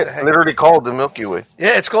shit. It's literally called the Milky Way.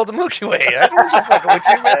 Yeah, it's called the Milky Way. That's what's fucking with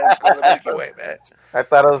you, man. It's called the Milky Way, man. I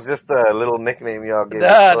thought it was just a little nickname y'all gave.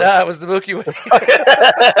 Nah, it was the Milky Way.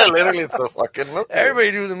 Literally, it's a fucking Milky Way.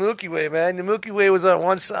 Everybody knew the Milky Way, man. The Milky Way was on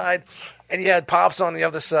one side, and you had Pops on the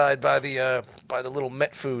other side by the little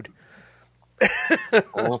Met food.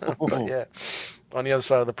 But yeah, on the other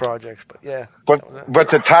side of the projects. But yeah. But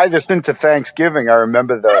to tie this into Thanksgiving, I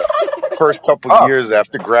remember the first couple of years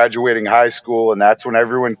after graduating high school, and that's when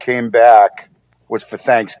everyone came back, was for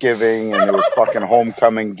Thanksgiving, and there was fucking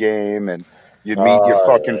homecoming game, and you'd meet your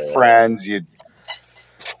fucking friends, you'd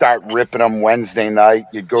start ripping them Wednesday night,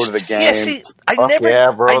 you'd go to the game. Yeah, see,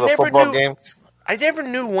 the football games. I never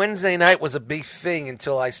knew Wednesday night was a big thing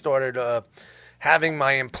until I started having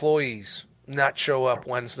my employees not show up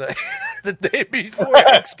Wednesday, the day before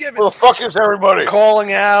Thanksgiving. Well, the fuck is everybody?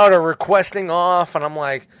 Calling out or requesting off, and I'm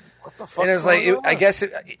like, what the fuck? And it was like,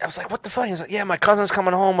 I was like, what the fuck? He was like, yeah, my cousin's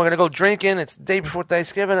coming home. We're gonna go drinking. It's the day before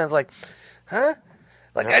Thanksgiving. I was like, huh?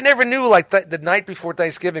 Like I never knew like the night before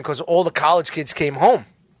Thanksgiving because all the college kids came home.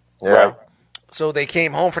 Yeah. Right? So they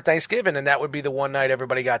came home for Thanksgiving, and that would be the one night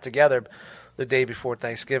everybody got together the day before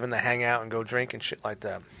Thanksgiving to hang out and go drink and shit like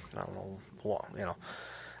that. I don't know. Well, you know,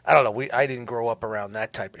 I don't know. I didn't grow up around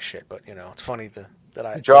that type of shit, but you know, it's funny that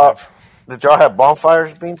I. Did y'all have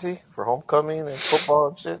bonfires, Beansy, for homecoming and football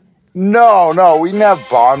and shit? No, we didn't have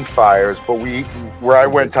bonfires, but where I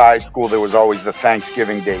went to high school, there was always the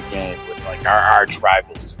Thanksgiving Day game with like our arch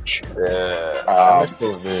rivals and shit. Yeah, I miss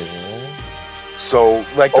those days, man. So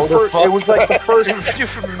like it was like the first.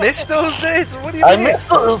 You missed those days? What do you I mean? missed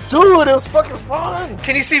those, dude. It was fucking fun.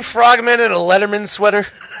 Can you see Frogman in a Letterman sweater?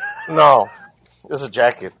 No, it was a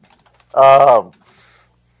jacket.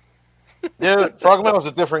 Dude, Frogman was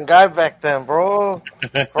a different guy back then, bro.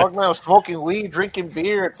 Frogman was smoking weed, drinking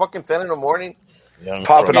beer at fucking 10 in the morning.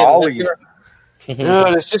 Popping ollies. Dude,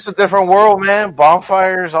 it's just a different world, man.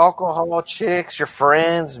 Bonfires, alcohol, chicks, your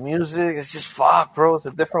friends, music. It's just fuck, bro. It's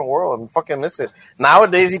a different world. I fucking miss it.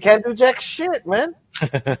 Nowadays, you can't do jack shit, man.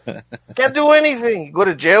 You can't do anything. You go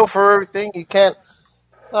to jail for everything. You can't.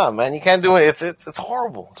 No, man, you can't do it. It's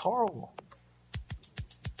horrible. It's horrible.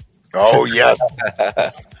 Oh, yes.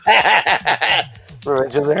 Why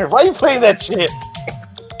are you playing that shit?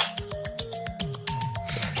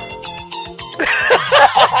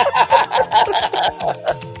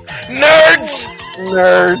 Nerds!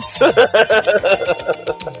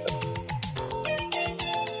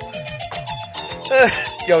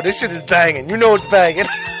 Yo, this shit is banging. You know it's banging.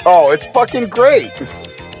 Oh, it's fucking great.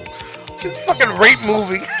 It's a fucking rape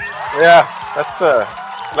movie. Yeah, that's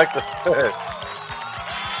like the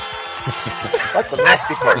that's the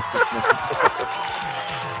nasty part.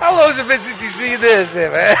 How long has it been since you see this,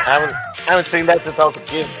 man? I haven't seen that since I was a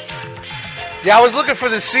kid. Yeah, I was looking for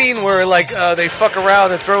the scene where like they fuck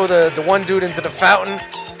around and throw the one dude into the fountain.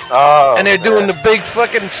 Oh, and they're doing the big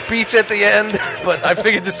fucking speech at the end. But I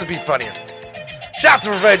figured this would be funnier. Shout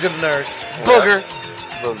to Revenge of the Nerds. Booger.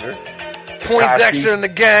 Poindexter and the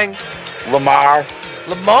gang. Lamar.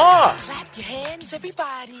 Clap your hands,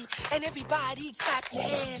 everybody, and everybody clap your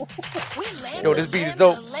hands. We land Yo, this beat is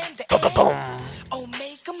dope. boom. Oh,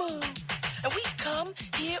 make a move. And we've come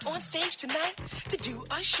here on stage tonight to do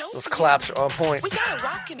a show. Those for you. claps are on point. We got a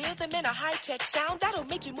rockin' rhythm and a high-tech sound that'll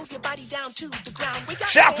make you move your body down to the ground. We got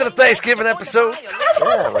Shout out to the Thanksgiving episode.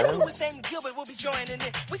 Yeah, man. Lewis and Gilbert will be joining in.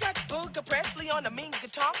 We got Booger Presley on the mean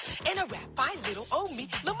guitar and a rap by little old me,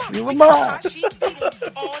 Lamar. We got Kashi beating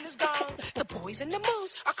on his gong. The boys and the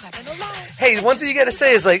moves are clapping along. Hey, one thing you gotta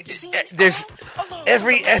say is, like, there's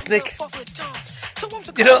every ethnic,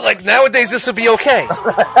 you know, like, nowadays this would be okay.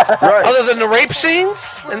 Right. Other than the rape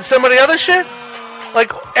scenes and some of the other shit,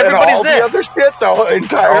 like, And everybody's all there. the other shit, the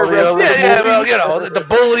entire rest of the Yeah, movie. well, you know, the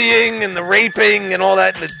bullying and the raping and all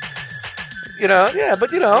that. You know, yeah,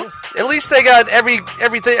 but, you know, at least they got everything,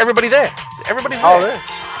 everybody there. Everybody's there. All there.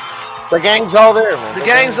 The gang's all there, man. The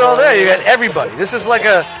gang's all there. You got everybody. This is like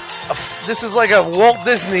a Walt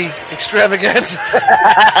Disney extravaganza.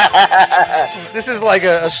 This is like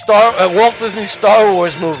a Walt Disney Star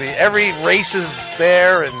Wars movie. Every race is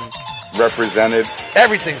there and Represented.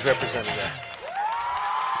 everything's represented there.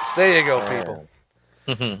 There you go,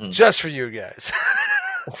 people. Just for you guys.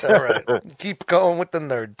 All right. Keep going with the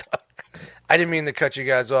nerd talk. I didn't mean to cut you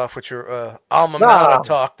guys off with your alma mater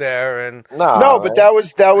talk there. And No, but that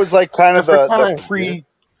was like kind of the times, pre.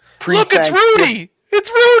 look, it's Rudy. It's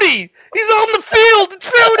Rudy. He's on the field.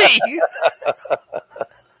 It's Rudy.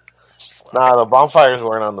 Nah, the bonfires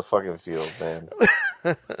weren't on the fucking field, man.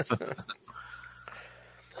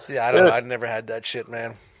 See, I don't know. I've never had that shit,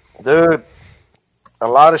 man. Dude, a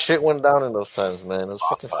lot of shit went down in those times, man. It was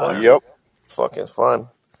fucking fun. Yep. Fucking fun.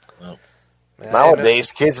 Man,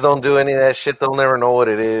 Nowadays, kids don't do any of that shit. They'll never know what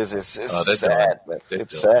it is. It's they're sad. doing it. They're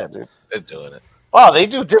It's doing sad, dude. They're doing it. Oh, they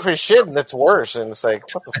do different shit, and it's worse. And it's like,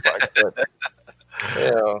 what the fuck? But,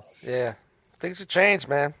 you know. Yeah. Things have changed,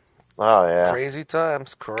 man. Oh, yeah. Crazy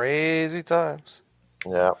times. Crazy times.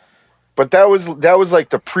 Yeah. But that was like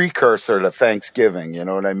the precursor to Thanksgiving. You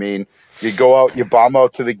know what I mean? You go out, you bomb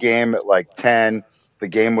out to the game at like 10. The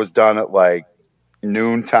game was done at like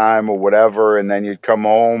noontime or whatever, and then you'd come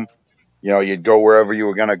home. You know, you'd go wherever you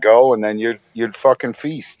were gonna go, and then you'd fucking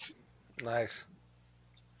feast. Nice.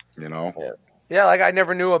 You know. Yeah, like I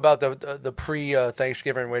never knew about the pre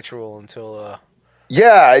Thanksgiving ritual until.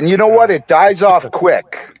 Yeah, and you know what? It dies off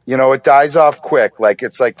quick. You know, it dies off quick. Like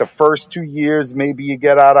it's like the first 2 years, maybe you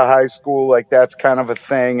get out of high school, like that's kind of a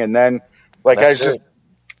thing, and then like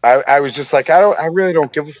I was just like I really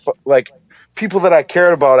don't give a fuck. Like people that I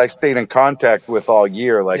cared about, I stayed in contact with all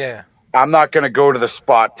year. Like Yeah. I'm not gonna go to the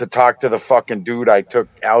spot to talk to the fucking dude I took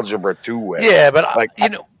algebra 2 with. Yeah, but Like, you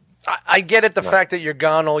know, I get it. The fact that you're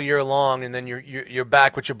gone all year long, and then you're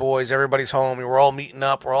back with your boys. Everybody's home. We're all meeting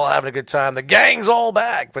up. We're all having a good time. The gang's all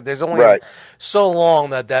back. But there's only Right. so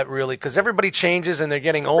long that really, because everybody changes and they're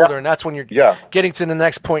getting older, and that's when you're getting to the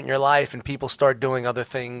next point in your life, and people start doing other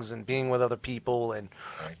things and being with other people. And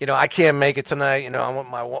you know, I can't make it tonight. You know, I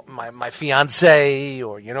want my fiance,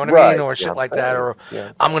 or you know what I mean, or shit like that, or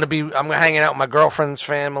I'm gonna hanging out with my girlfriend's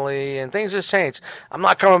family, and things just change. I'm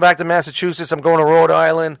not coming back to Massachusetts. I'm going to Rhode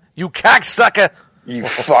Island. You cocksucker! You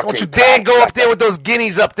fucking. Don't you dare go up there with those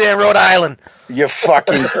guineas up there in Rhode Island. You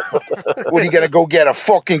fucking. What are you gonna go get a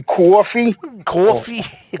fucking coffee? Coffee.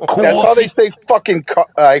 That's how they say fucking.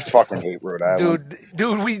 I fucking hate Rhode Island.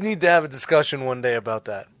 Dude, we need to have a discussion one day about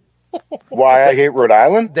that. Why I hate Rhode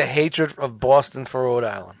Island? The hatred of Boston for Rhode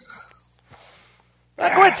Island. Go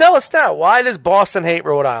ahead, tell us now. Why does Boston hate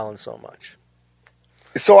Rhode Island so much?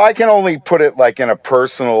 So I can only put it like in a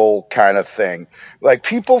personal kind of thing. Like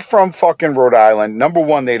people from fucking Rhode Island, number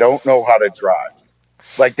one, they don't know how to drive.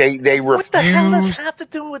 Like they refuse. What the hell does that have to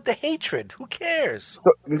do with the hatred? Who cares?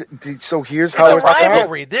 So here's It's how a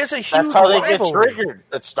rivalry. There's a huge That's how they rivalry. get triggered.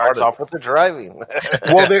 It starts off with the driving.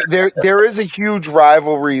 Well, there is a huge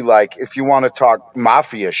rivalry. Like if you want to talk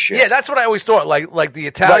mafia shit. Yeah, that's what I always thought. Like the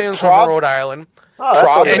Italians from Rhode Island,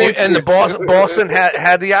 Providence and the is- Boston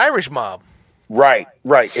had the Irish mob. Right,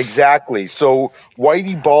 exactly. So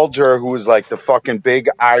Whitey Bulger, who was like the fucking big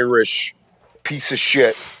Irish piece of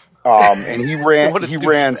shit, and he ran What a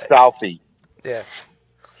Southie. Yeah.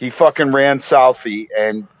 He fucking ran Southie,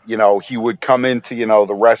 and you know he would come into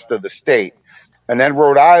the rest of the state, and then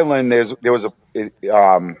Rhode Island. There was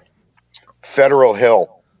a Federal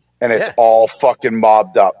Hill, and it's all fucking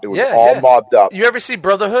mobbed up. It was all mobbed up. You ever see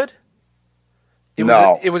Brotherhood?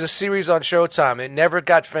 No. It was a series on Showtime. It never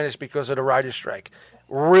got finished because of the writer's strike.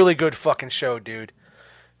 Really good fucking show, dude.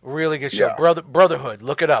 Really good show. Yeah. Brotherhood.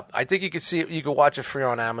 Look it up. I think you could see it. You could watch it free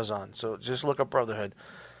on Amazon. So just look up Brotherhood.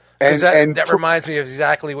 And That reminds me of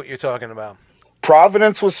exactly what you're talking about.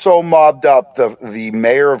 Providence was so mobbed up. The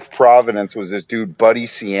mayor of Providence was this dude, Buddy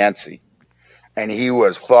Cianci. and he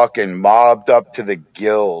was fucking mobbed up to the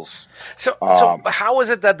gills. So how is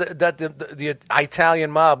it that the Italian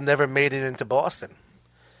mob never made it into Boston?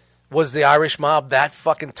 Was the Irish mob that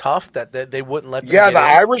fucking tough that they wouldn't let them Yeah, get the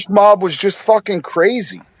in? Irish mob was just fucking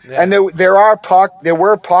crazy. Yeah. And there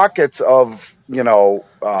were pockets of, you know,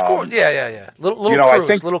 Of course. Yeah. Little you know, I crews,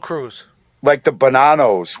 think- little crews. like the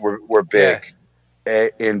Bonanos were big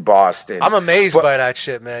in Boston. I'm amazed by that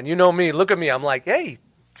shit, man. You know me. Look at me. I'm like, hey,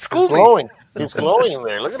 school me. glowing. It's glowing in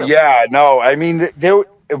there. Look at him. Yeah, no, I mean,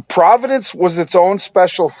 Providence was its own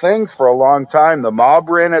special thing for a long time. The mob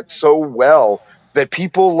ran it so well that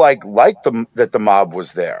people liked that the mob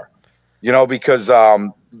was there, you know, because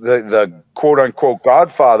the quote unquote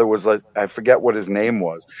Godfather was like, I forget what his name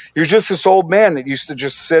was. He was just this old man that used to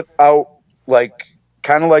just sit out, like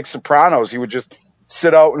kind of like Sopranos. He would just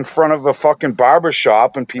sit out in front of a fucking barber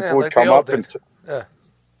shop, and people would like come they all up and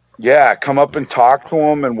did. come up and talk to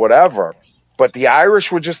him and whatever. But the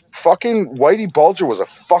Irish were just fucking. Whitey Bulger was a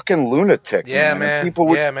fucking lunatic. Yeah, And man. people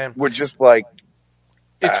man. were just like,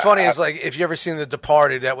 It's funny. It's like if you ever seen The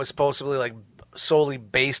Departed, that was supposedly like solely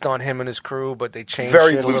based on him and his crew, but they changed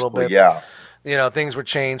very it a little loosely, bit. yeah. You know, things were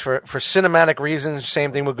changed for cinematic reasons.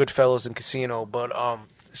 Same thing with Goodfellas and Casino. But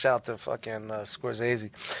shout out to fucking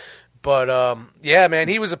Scorsese. But yeah, man,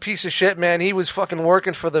 he was a piece of shit, man. He was fucking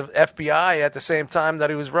working for the FBI at the same time that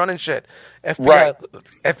he was running shit.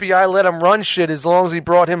 FBI let him run shit as long as he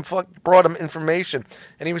brought him information,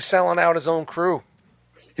 and he was selling out his own crew.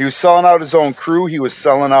 He was selling out his own crew. He was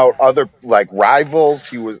selling out other like rivals.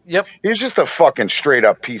 He was just a fucking straight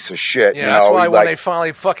up piece of shit. Yeah, you that's know? why when they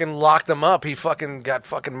finally fucking locked him up, he fucking got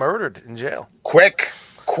fucking murdered in jail. Quick.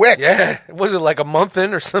 Yeah, was it like a month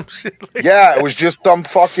in or some shit? Yeah, it was just some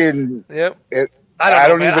fucking. Yep. I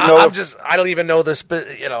don't even know. I don't even know this,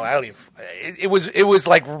 but you know, I don't even. It was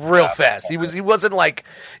like real fast. He wasn't like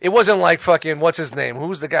fucking what's his name?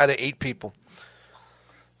 Who's the guy that ate people?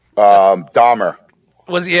 Dahmer.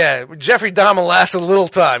 Jeffrey Dahmer lasted a little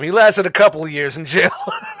time. He lasted a couple of years in jail.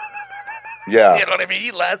 Yeah. You know what I mean?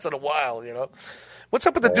 He lasted a while, you know. What's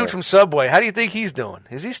up with the dude from Subway? How do you think he's doing?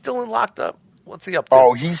 Is he still locked up? What's he up to?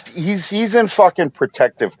 Oh, he's in fucking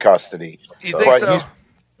protective custody. You think so?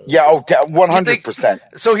 100%.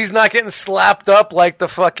 So he's not getting slapped up like the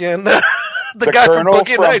fucking the guy from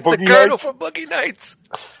Boogie Nights, the colonel from Boogie Nights.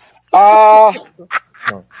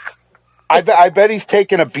 I bet he's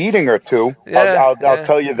taking a beating or two. Yeah, I'll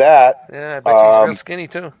tell you that. Yeah, I bet he's real skinny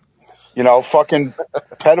too. You know, fucking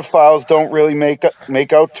pedophiles don't really make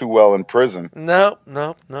out too well in prison. No.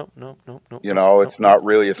 You know, it's not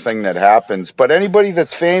really a thing that happens. But anybody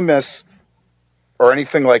that's famous or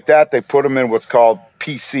anything like that, they put them in what's called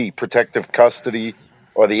PC, protective custody,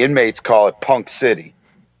 or the inmates call it Punk City.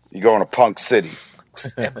 You go into Punk City.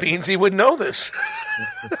 Yeah, Beansy would know this.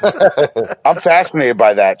 I'm fascinated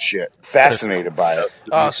by that shit. Fascinated by it.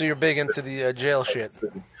 Oh, so you're big into the jail shit.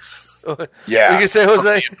 Yeah. You can say,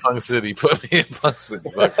 Jose? Punk City. Put me in Punk City.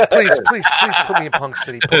 please put me in Punk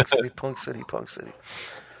City. Punk City.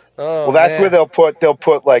 Oh, well, that's man. where they'll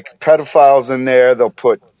put like pedophiles in there. They'll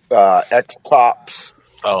put ex-cops.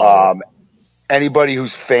 Anybody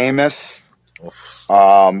who's famous.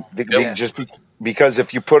 Because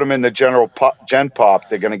if you put them in the Gen Pop,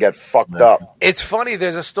 they're going to get fucked up. It's funny.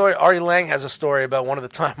 There's a story. Ari Lang has a story about one of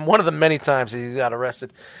the many times he got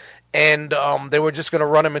arrested. And they were just going to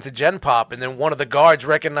run him into Gen Pop, and then one of the guards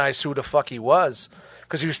recognized who the fuck he was,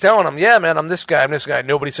 because he was telling him, "Yeah, man, I'm this guy.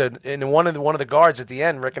 Nobody said, and one of the guards at the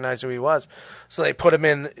end recognized who he was, so they put him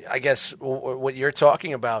in, I guess, what you're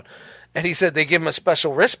talking about. And he said they give him a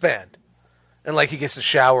special wristband, and like he gets to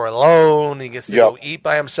shower alone, he gets to go eat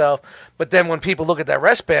by himself. But then when people look at that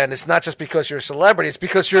wristband, it's not just because you're a celebrity; it's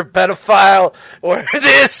because you're a pedophile or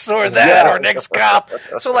this or that or an ex-cop.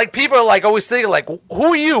 So like people are like always thinking like, "Who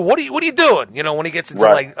are you? What are you doing?" You know, when he gets into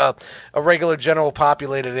like a regular general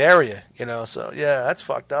populated area. You know, so yeah, that's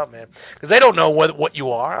fucked up, man. Because they don't know what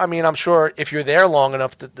you are. I mean, I'm sure if you're there long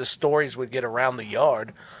enough, the stories would get around the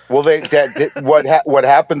yard. Well, what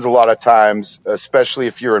happens a lot of times, especially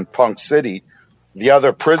if you're in Punk City, the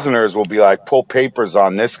other prisoners will be like, pull papers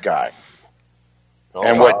on this guy.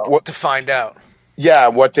 And what to find out. Yeah,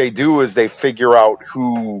 what they do is they figure out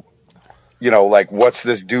who, you know, like what's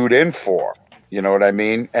this dude in for? You know what I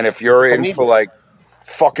mean? And if you're in for like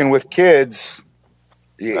fucking with kids,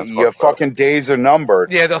 your fucking days are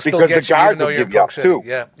numbered. Yeah, they'll still because get the guards you will even though give you're you in up Punk City. too.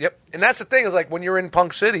 Yeah, yep. And that's the thing is like when you're in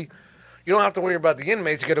Punk City, you don't have to worry about the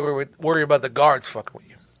inmates. You got to worry about the guards fucking with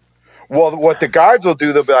you. Well, what the guards will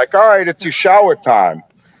do, they'll be like, all right, it's your shower time.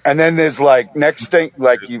 And then there's like next thing,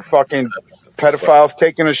 like you fucking pedophile's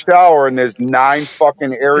taking a shower and there's 9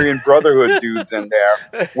 fucking Aryan Brotherhood dudes in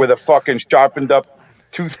there with a fucking sharpened up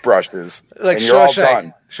toothbrushes. Like and you're all Shawshank.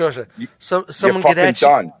 done. Shawshank. You're Someone get fucking at you.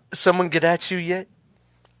 done. Someone get at you yet?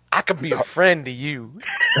 I could be a friend to you.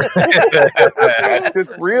 That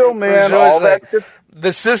shit's real, man. For All sure, that shit.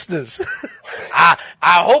 The sisters. I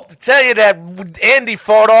hope to tell you that Andy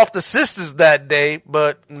fought off the sisters that day,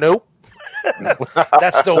 but nope.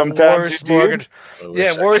 That's the Sometimes worst you Morgan. do.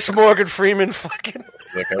 Yeah, worst Morgan Freeman fucking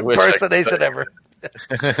Like, I wish I could impersonation say. ever.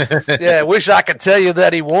 Yeah, I wish I could tell you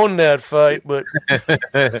that he won that fight, but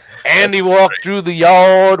Andy walked through the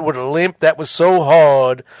yard with a limp that was so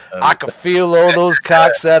hard I could feel all those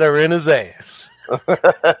cocks that are in his ass.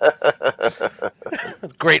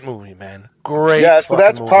 Great movie, man. Great. Yeah, so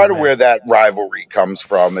that's fucking part movie, of where that rivalry comes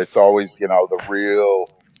from. It's always,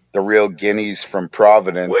 the real guineas from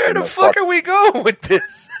Providence. Where and the fuck are we going with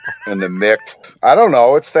this? and the mixed. I don't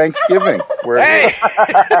know. It's Thanksgiving. Hey,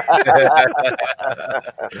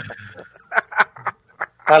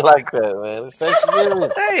 I like that, man. It's Thanksgiving.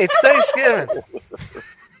 hey, it's Thanksgiving.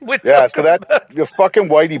 What's yeah. up, So that the fucking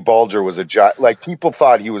Whitey Bulger was a giant. Like people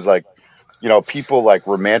thought he was like, people like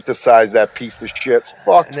romanticize that piece of shit.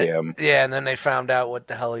 Fuck and then, him. yeah, and then they found out what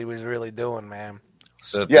the hell he was really doing, man.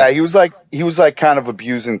 So Yeah, he was like kind of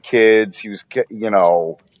abusing kids. He was,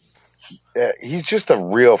 he's just a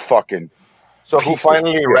real fucking. So who piece of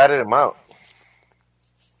finally shit. ratted him out?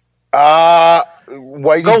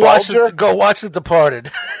 Whitey Go Bulger. watch The Departed.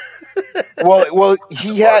 Well,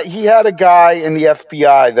 he had a guy in the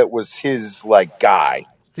FBI that was his like guy.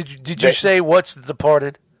 Did you say what's The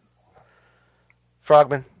Departed?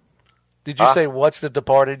 Frogman? Did you say what's The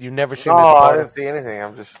Departed? You've never seen No, The I Departed? didn't see anything.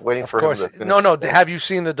 I'm just waiting Of for course. him to finish. No. Have you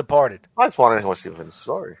seen The Departed? I just wanted to see the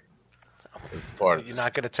story. part of You're this.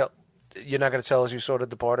 not gonna tell. You're not gonna tell us you saw The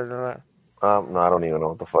Departed or not? No, I don't even know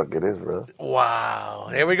what the fuck it is, bro. Wow.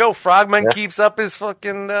 Here we go. Frogman keeps up his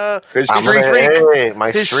fucking His I'm streak. gonna- my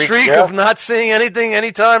his streak, streak yeah. of not seeing anything,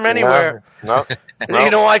 anytime, anywhere. No, You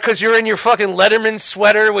know why? Because you're in your fucking Letterman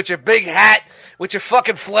sweater with your big hat, with your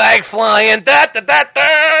fucking flag flying, like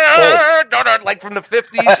from the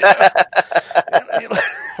 50s.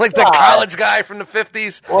 Like the college guy from the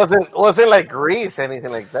 50s. wasn't like Grease, anything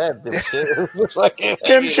like that. Shit. It was just like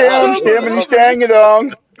Shim sham, shimmy shang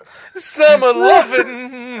dong. Summer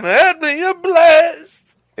loving had me a blast.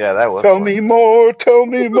 yeah, that was. Tell fun. me more. Tell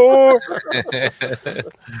me more.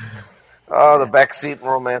 Oh, the backseat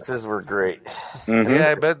romances were great. Mm-hmm.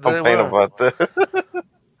 Yeah, I bet they Complain were. about that.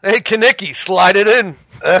 Hey, Kanicki, slide it in.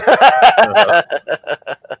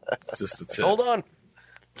 Just a tip. Hold on.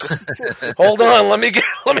 Hold on. Let me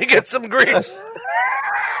get some grease.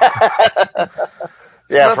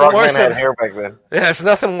 Yeah, nothing Frogman worse had than- hair back then. Yeah, it's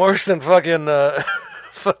nothing worse than fucking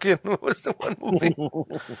what was the one movie?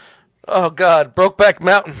 Oh God, Brokeback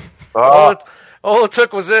Mountain. All it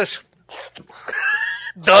took was this.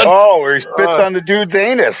 Done. Oh, where he spits on the dude's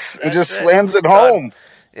anus and just it. slams it Done. home.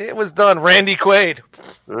 It was done. Randy Quaid.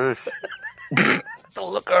 Oof. The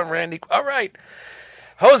look on Randy. All right,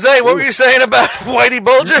 Jose, what were you saying about Whitey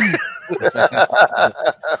Bulger?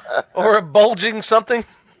 Or a bulging something?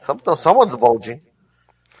 Someone's bulging.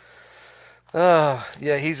 Yeah,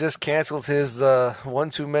 he just canceled his One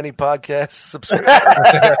Too Many podcast subscription.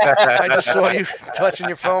 I just saw you touching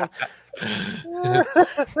your phone.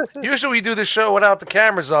 Usually we do the show without the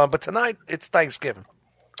cameras on, but tonight it's Thanksgiving.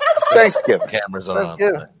 Thanksgiving. Cameras are on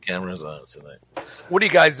good. tonight. Cameras on tonight. What are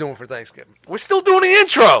you guys doing for Thanksgiving? We're still doing the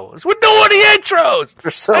intros. We're doing the intros. We're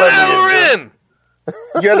still An in the hour intro. in.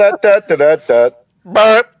 Yeah, that.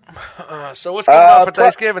 But so what's going on for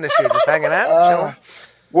Thanksgiving this year? Just hanging out, chilling.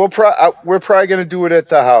 We're probably going to do it at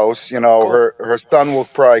the house. Her son will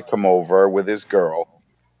probably come over with his girl.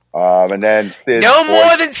 And then Sid, No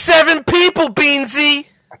more than 7 people, Beansy.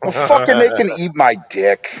 well, fucking they can eat my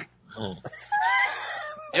dick.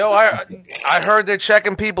 Yo, I heard they're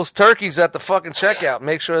checking people's turkeys at the fucking checkout.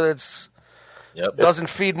 Make sure that Yep. doesn't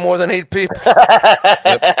feed more than 8 people.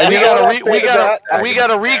 And We you know what got I'll say to we got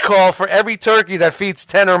a recall for every turkey that feeds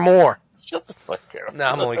 10 or more. Shut the fuck up. No,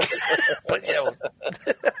 I'm only kidding. But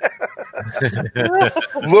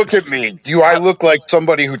that? Look at me. Do I look like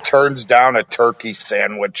somebody who turns down a turkey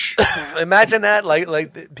sandwich? imagine that.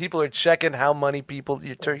 Like people are checking how many people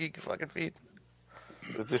your turkey can fucking feed.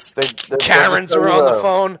 Karens are on the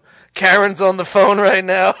phone. Karen's on the phone right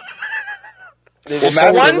now. Well,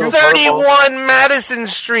 Madison- 131 Madison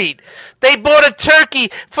Street. They bought a turkey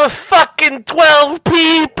for fucking 12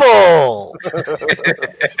 people.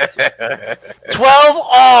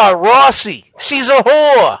 12R Rossi. She's a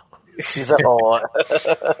whore. She's at all.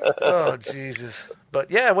 Oh Jesus! But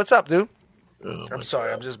yeah, what's up, dude? I'm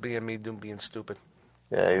sorry. I'm just being me, being stupid.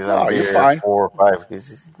 Yeah, he's No, on you're beer fine. 4 or 5.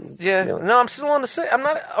 He's Yeah, chilling. no, I'm still on the 6. I'm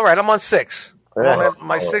not. All right, I'm on 6. I'm on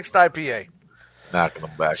my 6th IPA. Knocking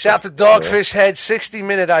them back. Shout to Dogfish Head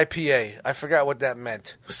 60-minute IPA. I forgot what that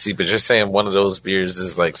meant. See, but you're saying one of those beers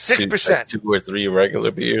is like 6%. 2 or 3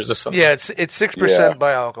 regular beers or something. Yeah, it's 6% Yeah.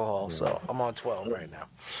 by alcohol, so I'm on 12 right now.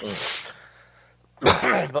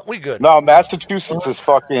 But we good. No, Massachusetts is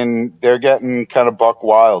fucking. They're getting kind of buck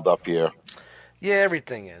wild up here. Yeah,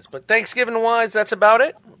 everything is. But Thanksgiving-wise, that's about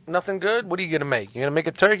it? Nothing good? What are you going to make? You're going to make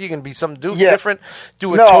a turkey? You're going to be something different?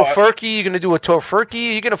 Do a tofurkey? You're going to do a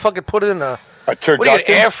tofurkey? You're going to fucking put it in a turducken. What are you going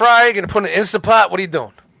to air fry? You're going to put it in an Instapot? What are you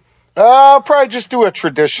doing? I'll probably just do a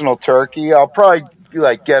traditional turkey. I'll probably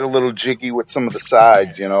like get a little jiggy with some of the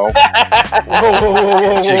sides, you know.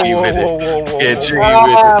 Whoa. Jiggy with it. Yeah, jiggy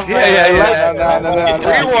with it. Yeah. No.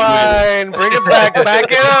 Rewind. Bring it back. Back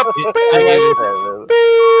it up.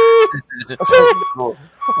 Cool.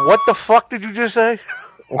 What the fuck did you just say?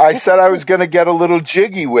 I said I was gonna get a little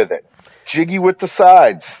jiggy with it. Jiggy with the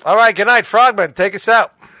sides. All right. Good night, Frogman. Take us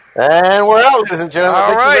out. And we're out, ladies and gentlemen.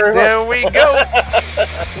 All Thank you right. very There much. we go.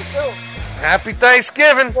 Happy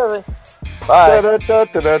Thanksgiving. Bye.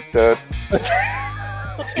 Da-da-da-da-da.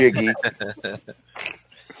 Jiggy.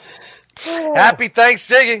 Happy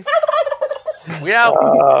Thanksgiving. We out.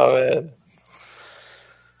 Oh, man.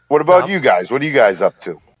 What about you guys? What are you guys up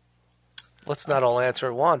to? Let's not all answer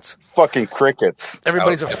at once. Fucking crickets.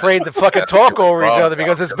 Everybody's afraid to fucking talk over each other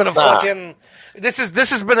because it's been a fucking. This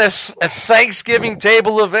has been a Thanksgiving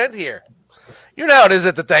table event here. You know how it is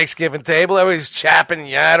at the Thanksgiving table. Everybody's chapping and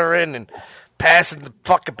yattering and passing the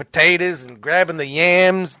fucking potatoes and grabbing the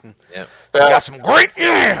yams. And Yeah. we got some great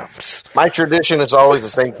yams. My tradition is always the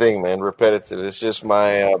same thing, man. Repetitive. It's just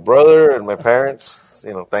my brother and my parents.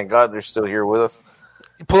 You know, thank God they're still here with us.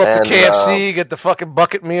 You pull up And, the KFC, get the fucking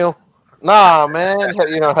bucket meal. Nah, man.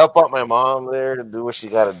 You know, help out my mom there, do what she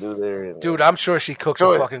got to do there. And, Dude, I'm sure she cooks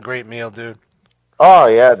Enjoy a it. fucking great meal, dude. Oh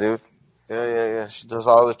yeah, dude. Yeah. She does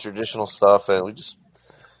all the traditional stuff, and we just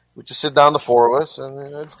sit down, the 4 of us, and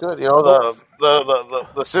it's good. You know,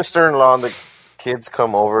 the sister-in-law and the kids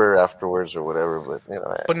come over afterwards or whatever, but you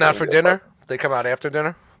know. But not for dinner. They come out after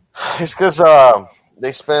dinner. It's because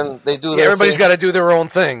they do. Yeah, everybody's got to do their own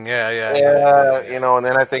thing. Yeah. You know, and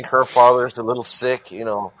then I think her father's a little sick, you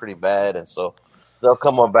know, pretty bad, and so they'll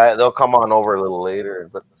come on over a little later.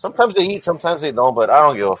 But sometimes they eat, sometimes they don't. But I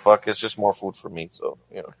don't give a fuck. It's just more food for me. So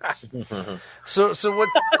you know. So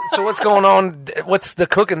what's going on? What's the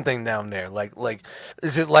cooking thing down there? Like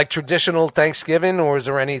is it like traditional Thanksgiving, or is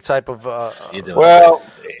there any type of Well,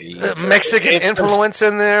 Mexican influence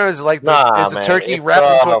in there? Is like Nah, is the man, turkey it's,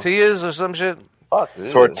 wrapped in tortillas or some shit? fuck,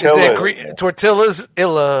 dude. Tortillas. Is there tortillas?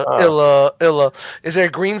 Illa. Is there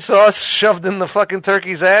green sauce shoved in the fucking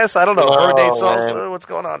turkey's ass? I don't know. No, Verde sauce. man. What's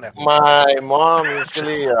going on there? My mom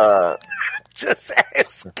usually. Just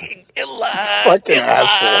asking. Illa. Fucking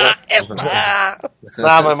asshole. Illa.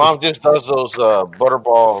 Nah, my mom just does those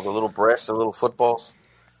butterball, the little breasts, the little footballs.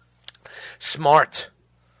 Smart.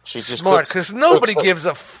 She just Smart, cooks- because nobody cooks- gives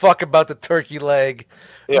a fuck about the turkey leg.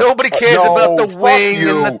 Yeah. Nobody cares No, about the fuck wing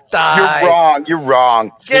you. and the thigh. You're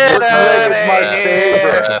wrong. Get Turkey out leg is of my here.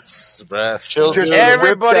 favorite. Breast. She'll Just do-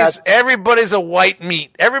 Everybody's a white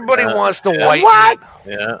meat. Everybody wants the white What?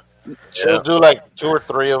 meat. Yeah. She'll do like 2 or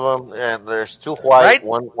 3 of them, and there's 2 white, Right?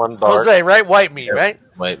 one dark. Jose, right? White meat, right?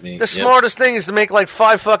 Might be. The smartest thing is to make like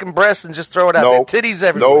 5 fucking breasts and just throw it out Nope. there. Titties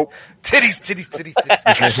everywhere. Nope. Titties.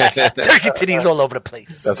 Turkey titties all over the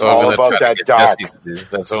place. That's all what I'm about gonna try that to get dog. Jesse to do.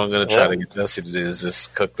 That's what I'm gonna try to get Jesse to do is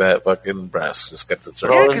just cook that fucking breast. Just get the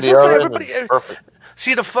turkey. Yeah, Throw it in 'cause the that's what oven everybody- and perfect.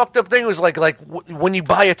 See, the fucked up thing was like when you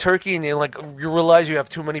buy a turkey and you realize you have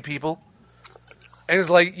too many people. And it's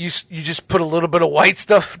like you just put a little bit of white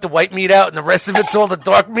stuff, the white meat out, and the rest of it's all the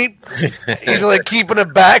dark meat. He's like keeping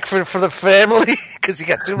it back for the family because you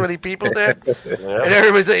got too many people there. And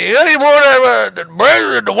everybody's like, "You got any more of the bread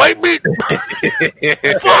and the white meat?"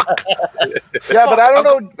 Fuck, Yeah, but I don't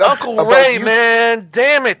know Uncle about Ray, you. man,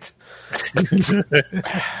 damn it!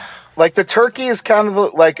 Like the turkey is kind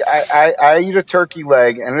of like I eat a turkey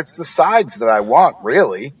leg, and it's the sides that I want,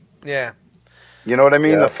 really. Yeah. You know what I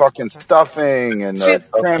mean? Yeah. The fucking stuffing and See, the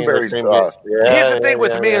cranberry Cream- sauce. Yeah, Here's the yeah, thing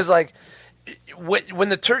with yeah, me yeah. is like when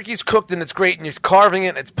the turkey's cooked and it's great and you're carving it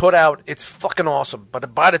and it's put out, it's fucking awesome.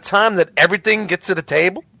 But by the time that everything gets to the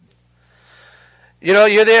table, you know,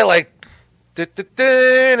 you're there like, Mashed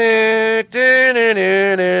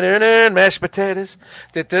potatoes,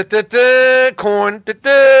 corn,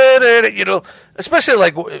 you know, especially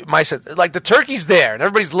like like the turkey's there and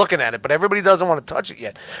everybody's looking at it, but everybody doesn't want to touch it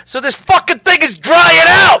yet. So this fucking thing is drying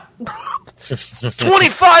out.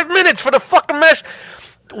 25 minutes for the fucking mash.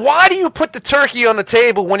 Why do you put the turkey on the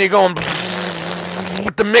table when you're going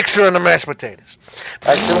with the mixer and the mashed potatoes?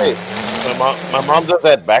 Actually, my mom does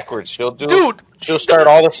that backwards. She'll start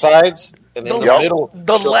all the sides. And in the middle,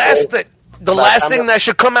 the last thing that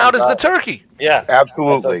should come out is the turkey. Yeah,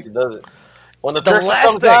 absolutely. She does it. When the turkey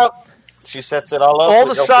comes out, she sets it all up. All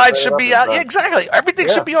the sides should be out. Yeah, exactly. Everything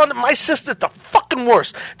should be on. My sister's the fucking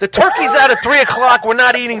worst. The turkey's out at 3:00. We're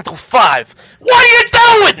not eating till 5. What are you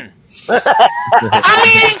doing? I'm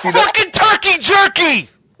eating fucking turkey jerky.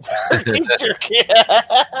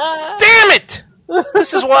 Damn it!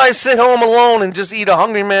 This is why I sit home alone and just eat a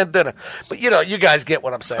hungry man dinner. But you guys get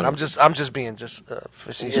what I'm saying. I'm just being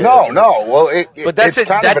facetious. No. Well, but that's it.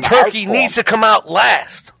 That turkey needs to come out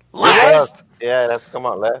last. Last. Yeah, that's come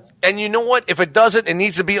out last. And you know what? If it doesn't, it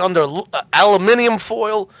needs to be under aluminum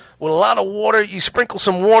foil with a lot of water. You sprinkle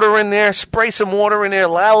some water in there, spray some water in there,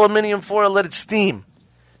 aluminum foil, let it steam.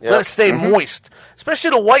 Yep. Let it stay moist.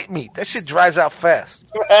 Especially the white meat. That shit dries out fast.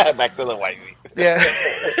 Back to the white meat. Yeah.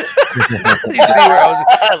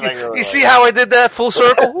 You see how I did that? Full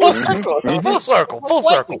circle? Full circle. Full circle. Full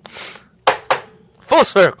circle. Full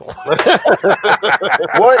circle.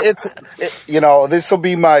 Well, this will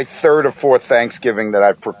be my third or fourth Thanksgiving that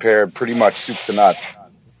I've prepared pretty much soup to nuts.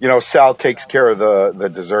 Sal takes care of the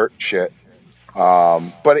dessert shit.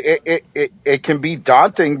 But it can be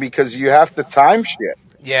daunting because you have to time shit.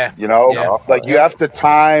 Yeah. You have to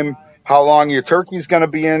time how long your turkey's going to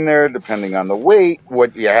be in there, depending on the weight,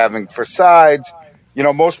 what you're having for sides.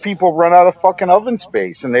 Most people run out of fucking oven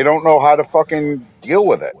space and they don't know how to fucking deal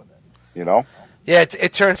with it. Yeah,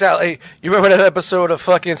 it turns out. Hey, you remember that episode of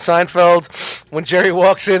fucking Seinfeld when Jerry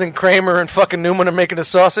walks in and Kramer and fucking Newman are making a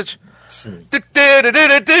sausage? Sausage hanging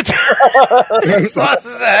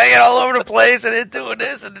all over the place and they're doing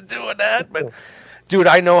this and they're doing that. But, dude,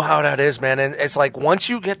 I know how that is, man. And it's like once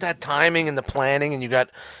you get that timing and the planning and you got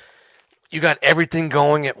everything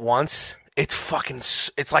going at once, it's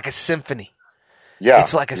like a symphony. Yeah.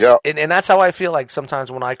 It's like and that's how I feel like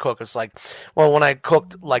sometimes when I cook. It's like, when I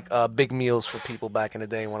cooked like big meals for people back in the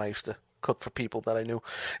day when I used to cook for people that I knew,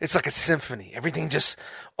 it's like a symphony. Everything just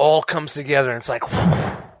all comes together and it's like,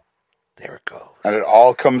 whew, there it goes. And it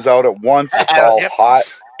all comes out at once. It's all hot.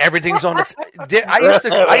 Everything's on its.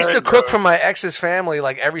 I used to cook for my ex's family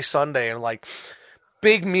like every Sunday and like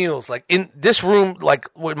big meals. Like in this room, like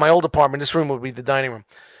with my old apartment, this room would be the dining room.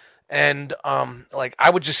 And, like, I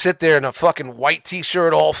would just sit there in a fucking white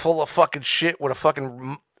T-shirt all full of fucking shit with a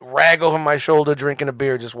fucking rag over my shoulder, drinking a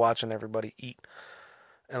beer, just watching everybody eat.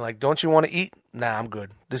 And, like, don't you want to eat? Nah, I'm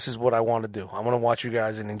good. This is what I want to do. I want to watch you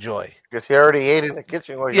guys and enjoy. Because you already ate in the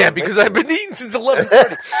kitchen. Because I've been eating since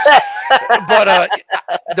 11:30. But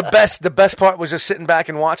the best part was just sitting back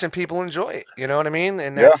and watching people enjoy it. You know what I mean?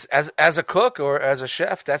 And that's, as a cook or as a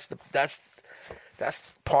chef, that's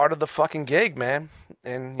part of the fucking gig, man.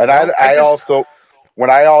 And I also, when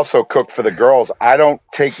I also cook for the girls, I don't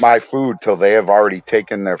take my food till they have already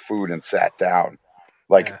taken their food and sat down.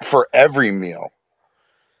 For every meal.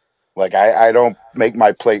 Like I don't make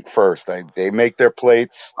my plate first. They make their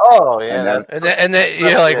plates. Oh yeah. And then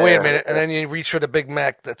you're like, wait a minute, and then you reach for the Big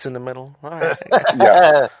Mac that's in the middle. All right.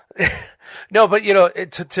 Yeah. No, but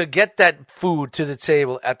to get that food to the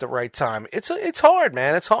table at the right time, it's hard,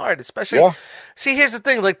 man. It's hard, especially. Yeah. See, here's the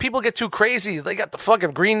thing: like people get too crazy. They got the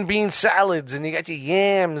fucking green bean salads, and you got your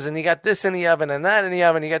yams, and you got this in the oven and that in the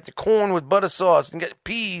oven. You got the corn with butter sauce, and you got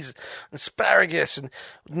peas, and asparagus, and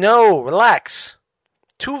no, relax.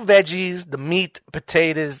 2 veggies, the meat,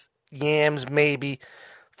 potatoes, yams, maybe.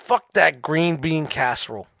 Fuck that green bean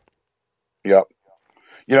casserole. Yep.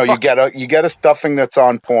 You get a stuffing that's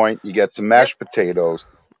on point. You get some mashed potatoes.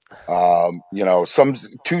 Some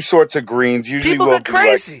 2 sorts of greens. Usually people get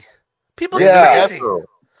crazy. People get crazy.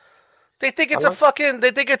 They think it's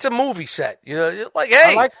They think it's a movie set. Like,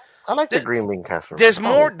 hey, I like the green bean casserole.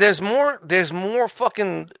 There's more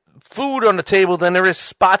fucking food on the table than there is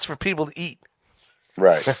spots for people to eat.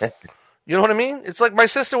 Right. You know what I mean? It's like my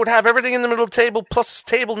sister would have everything in the middle of the table plus a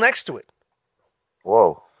table next to it.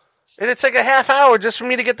 Whoa. And it'd take a half hour just for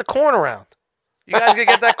me to get the corn around. You guys gonna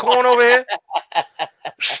get that corn over here?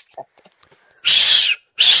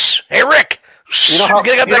 Hey, Rick. You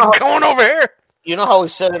get that corn over here? You know how we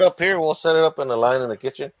set it up here? We'll set it up in the line in the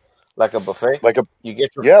kitchen. Like a buffet? Like a you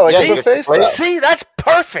get your like a buffet style. See, that's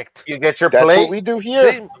perfect. You get your That's plate. what we do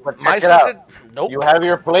here. See, But check my it sister, out. nope. You have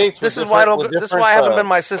your plates. This with is why I different- don't. with This is why I haven't different, been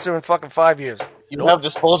my sister in fucking 5 years. You have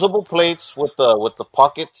disposable plates with the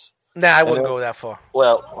pockets. Nah, I wouldn't then- go that far.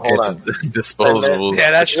 Well, hold on. Disposable.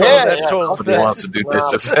 Yeah, that's true. Yeah, that's yeah. true. Nobody wants to do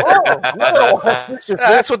dishes.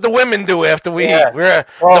 That's what the women do after we Yeah. eat. The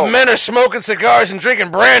Oh. men are smoking cigars and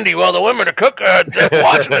drinking brandy while the women are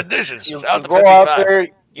washing the dishes. You Out the go out 55. there,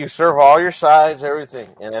 you serve all your sides, everything,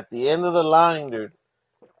 and at the end of the line, dude,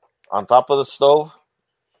 on top of the stove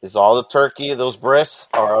is all the turkey. Those breasts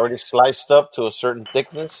are already sliced up to a certain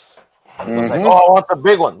thickness. It's like, oh, I want the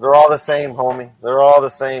big one. They're all the same, homie. They're all the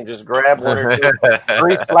same. Just grab one or two,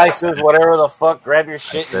 3 slices, whatever the fuck. Grab your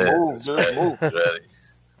shit and move, dude. Move. Ready.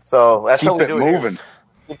 So that's Keep how we it do it here. moving.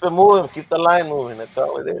 Keep it moving. Keep the line moving. That's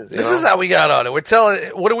all it is. This is how we got on it. We're telling,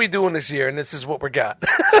 what are we doing this year? And this is what we got.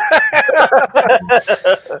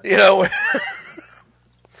 You know,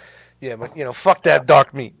 yeah, but fuck that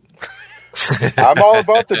dark meat. I'm all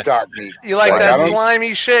about the dark meat. You like I that don't-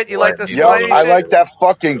 slimy shit? You like the Yo, slimy I shit? like that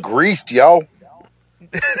fucking greased, yo.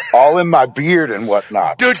 All in my beard and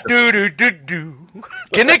whatnot. Do do do do do.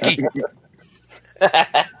 Kaniki.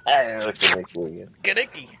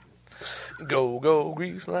 Kaniki. Go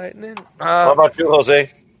grease lightning. What about you,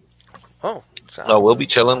 Jose? Oh, We'll be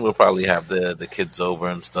chilling. We'll probably have the kids over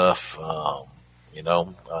and stuff.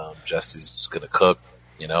 Jesse's gonna cook.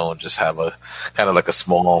 And just have a kind of like a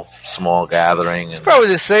small gathering. And probably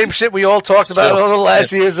the same shit we all talked about on the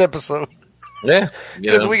last year's episode. yeah,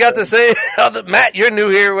 Because we got the same. Matt, you're new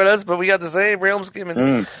here with us, but we got the same realm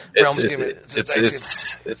skimming.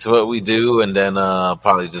 It's what we do, and then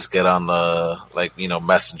probably just get on the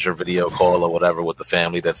messenger video call or whatever with the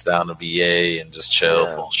family that's down in VA and just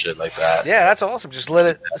chill, bullshit like that. Yeah, that's awesome. Just let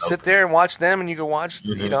it sit there and watch them, and you can watch.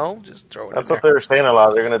 Just throw it. That's in what they were saying a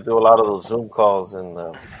lot. They're going to do a lot of those Zoom calls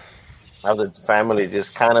and have the family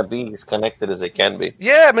just kind of be as connected as they can be.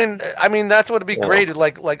 Yeah, I mean that's what would be great.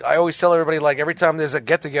 Like I always tell everybody, like every time there's a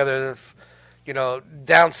get together,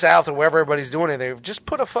 down south or wherever everybody's doing it, they just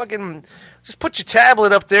put your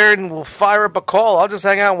tablet up there and we'll fire up a call. I'll just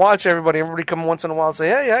hang out and watch everybody. Everybody come once in a while and say,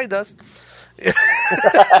 hey, yeah, he does. Yeah,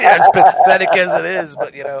 as pathetic as it is,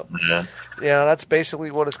 but that's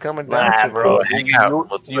basically what it's coming down to, bro. Hang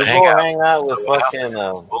out. You go hang out with fucking.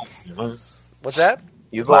 What's that?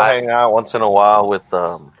 You go hang out once in a while with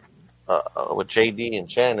JD and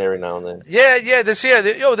Chan every now and then. Yeah, this year.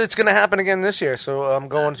 It's going to happen again this year. So I'm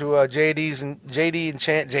going to JD's and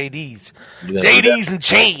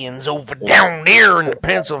Chan's over down there in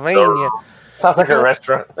Pennsylvania. Sounds like a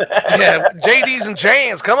restaurant. Yeah, JD's and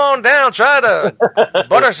Chan's. Come on down. Try the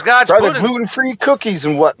butterscotch Try the pudding. gluten-free cookies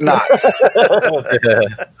and whatnot.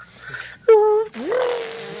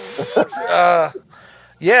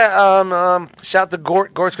 Shout to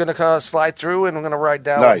Gort. Gort's going to slide through, and we're going to ride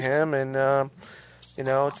down with him. And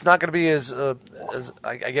it's not going to be as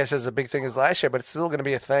I guess as a big thing as last year, but it's still going to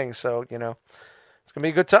be a thing. So it's going to be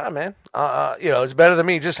a good time, man. It's better than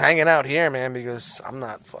me just hanging out here, man, because I'm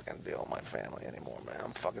not fucking dealing with my family anymore, man.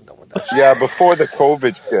 I'm fucking done with that. Yeah, before the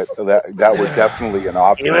COVID shit, that was definitely an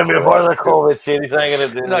option. Even before the COVID shit, he's not going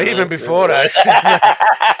to do No, even before that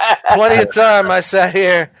shit. Plenty of time I sat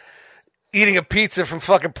here eating a pizza from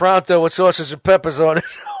fucking Pronto with sausage and peppers on it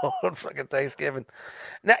on fucking Thanksgiving.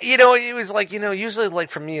 Now, it was like, usually like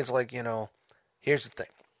for me, it's like, here's the thing.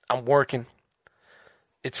 I'm working.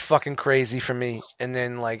 It's fucking crazy for me. And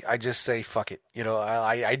then like, I just say, fuck it.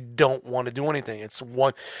 I don't want to do anything. It's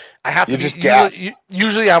one, I have to just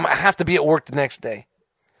usually I have to be at work the next day.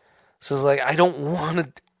 So it's like, I don't want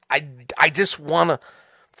to, I just want to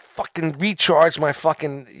fucking recharge my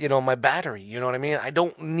fucking, my battery. You know what I mean? I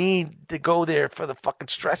don't need to go there for the fucking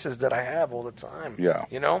stresses that I have all the time. Yeah.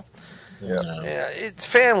 Yeah, it's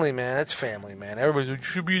family, man. It's family, man. Everybody's like, you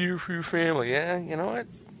should be there for your family. Yeah, you know what?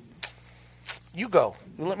 You go.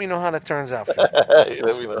 You let me know how that turns out for you.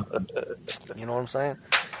 Let me know. You know what I'm saying?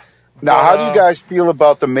 Now, how do you guys feel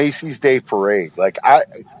about the Macy's Day Parade? Like,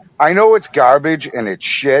 I know it's garbage and it's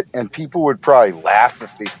shit, and people would probably laugh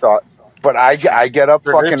if they thought, but I get up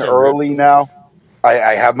fucking early now.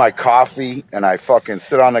 I have my coffee and I fucking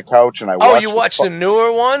sit on the couch and I watch. Oh, you watch the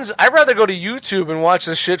newer ones? I'd rather go to YouTube and watch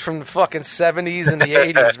the shit from the fucking 70s and the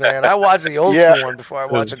 80s, man. I watch the old school one before I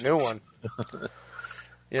watch a new one.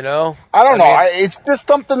 I don't know. It's just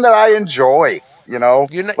something that I enjoy.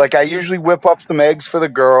 I usually whip up some eggs for the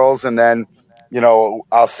girls, and then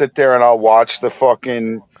I'll sit there and I'll watch the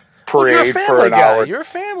fucking parade for an hour. You're a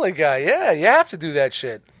family guy. Yeah, you have to do that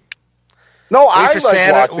shit. No, I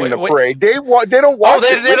like watching the parade. They don't watch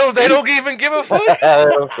it. They don't even give a fuck?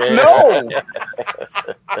 No.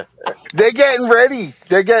 they're getting ready.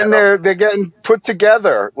 They're getting put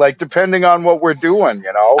together, like depending on what we're doing,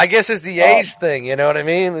 I guess it's the age thing, you know what I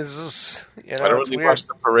mean? It's just, I don't really watch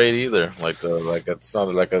the parade either. Like it's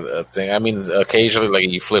not like a thing. I mean, occasionally, like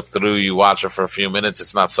you flip through, you watch it for a few minutes.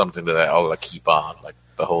 It's not something that I'll like keep on like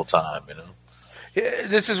the whole time, Yeah,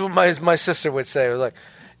 this is what my sister would say. It was like,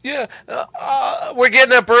 yeah, we're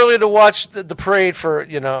getting up early to watch the parade for,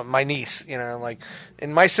 my niece,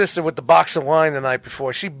 and my sister with the box of wine the night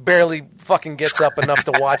before, she barely fucking gets up enough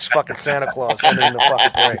to watch fucking Santa Claus entering the fucking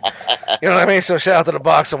parade. You know what I mean? So shout out to the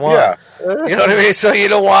box of wine. Yeah. You know what I mean? So you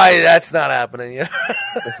know why that's not happening.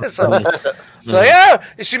 So yeah,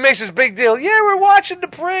 she makes this big deal. Yeah, we're watching the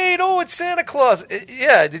parade. Oh, it's Santa Claus.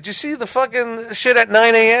 Yeah, did you see the fucking shit at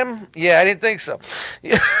 9 a.m.? Yeah, I didn't think so.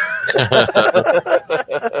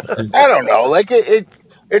 I don't know. Like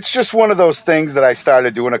it's just one of those things that I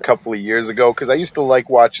started doing a couple of years ago because I used to like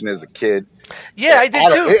watching as a kid. Yeah, I did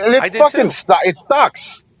too. And it fucking it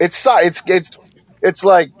sucks. It's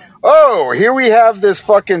like, oh, here we have this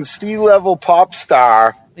fucking C-level pop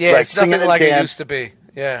star. Yeah, like, it's nothing like it used to be.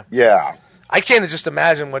 Yeah. Yeah. I can't just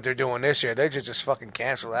imagine what they're doing this year. They just fucking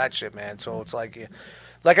cancel that shit, man. So it's like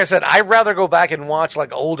I said, I'd rather go back and watch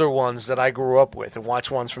like older ones that I grew up with and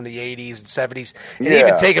watch ones from the 80s and 70s and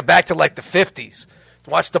even take it back to like the 50s.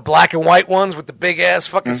 Watch the black and white ones with the big ass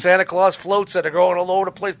fucking Santa Claus floats that are going all over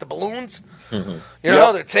the place, the balloons. Mm-hmm. You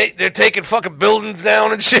know, they're taking fucking buildings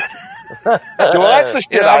down and shit. Well, that's the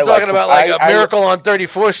shit I'm talking about like a Miracle on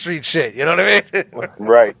 34th Street shit. You know what I mean?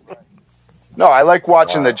 Right. No, I like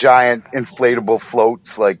watching the giant inflatable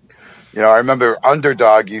floats. Like, I remember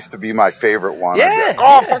Underdog used to be my favorite one. Yeah.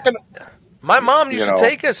 Fucking. My mom used to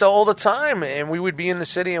take us all the time, and we would be in the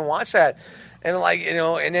city and watch that. And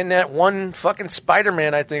and then that one fucking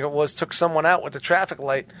Spider-Man, I think it was, took someone out with the traffic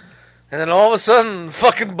light. And then all of a sudden,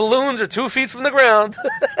 fucking balloons are 2 feet from the ground.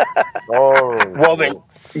 Well,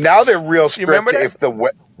 now they're real strict. You remember that?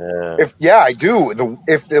 I do.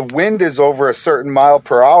 If the wind is over a certain mile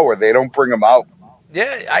per hour, they don't bring them out.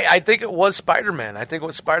 Yeah, I think it was Spider-Man.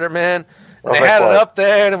 And they had it up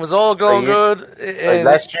there, and it was all going good. And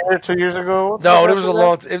last year, 2 years ago? No, it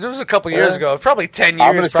was a couple years ago. Probably 10 years.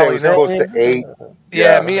 I'm going to say it was close to 8.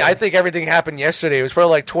 Yeah, I think everything happened yesterday. It was probably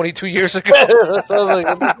like 22 years ago.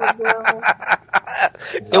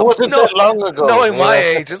 It wasn't that long ago. Knowing my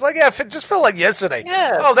age, it's like, it just felt like yesterday.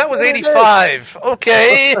 Yeah, oh, that was 85.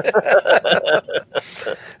 Okay.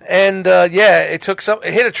 And it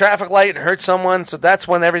hit a traffic light and hurt someone. So that's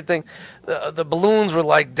when everything, the balloons were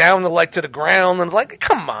like down to the ground, and it's like,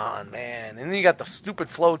 come on, man. And then you got the stupid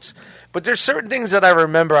floats. But there's certain things that I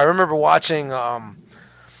remember. I remember watching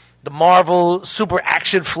the Marvel Super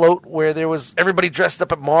Action Float, where there was everybody dressed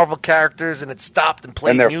up as Marvel characters, and it stopped and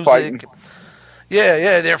played music. Fighting.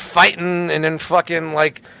 Yeah, they're fighting, and then fucking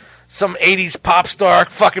like some 80s pop star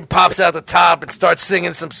fucking pops out the top and starts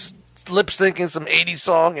singing lip syncing some 80s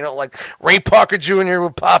song, like Ray Parker Jr.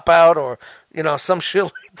 would pop out, or some shit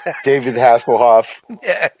like that. David Hasselhoff.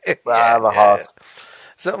 Yeah.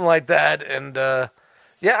 Something like that, and I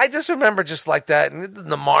just remember just like that, and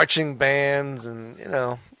the marching bands, and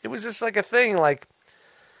it was just like a thing, like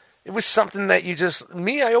it was something that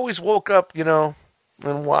I always woke up,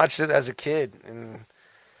 and watched it as a kid, and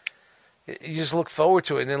you just look forward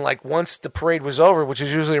to it. And then, like, once the parade was over, which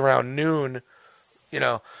is usually around noon,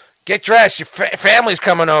 get dressed, your family's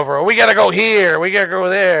coming over, or we gotta go here, we gotta go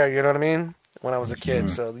there, you know what I mean? When I was a kid,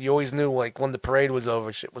 so you always knew, like, when the parade was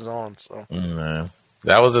over, shit was on, so.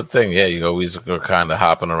 That was a thing, yeah. You always were kind of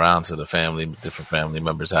hopping around to different family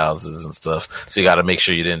members' houses and stuff. So you got to make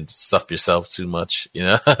sure you didn't stuff yourself too much, you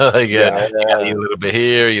know. You got to eat a little bit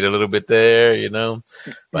here, eat a little bit there, you know.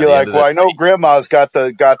 You're like, well, I know Grandma's got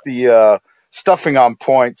the stuffing on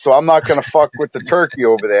point, so I'm not going to fuck with the turkey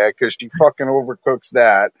over there because she fucking overcooks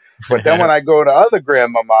that. But then when I go to other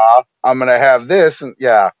grandmama, I'm going to have this, and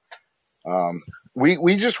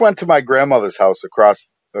we just went to my grandmother's house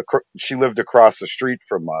she lived across the street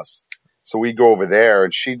from us. So we go over there,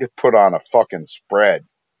 and she'd put on a fucking spread.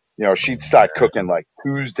 She'd start cooking like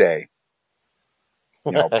Tuesday,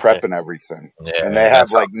 prepping everything. Yeah, and they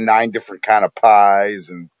have like 9 different kind of pies.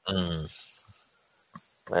 And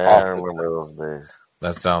I remember those days.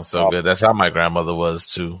 That sounds so good. That's how my grandmother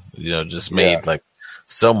was too. Just made like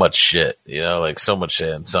so much shit, like so much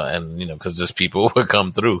shit. And because just people would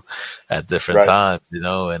come through at different times,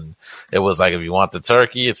 and it was like, if you want the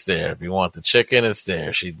turkey, it's there. If you want the chicken, it's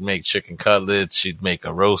there. She'd make chicken cutlets. She'd make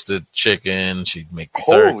a roasted chicken. She'd make the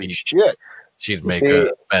turkey. Holy shit. She'd make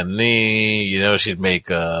a penne, she'd make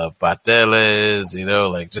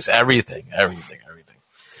pateles, like just everything.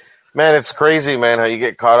 Man, it's crazy, man, how you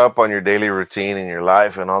get caught up on your daily routine in your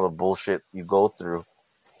life and all the bullshit you go through.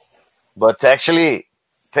 But to actually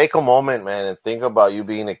take a moment, man, and think about you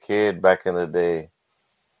being a kid back in the day,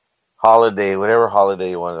 holiday, whatever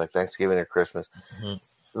holiday you wanted, like Thanksgiving or Christmas,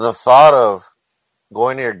 the thought of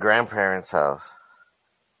going to your grandparents' house.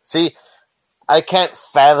 See, I can't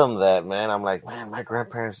fathom that, man. I'm like, man, my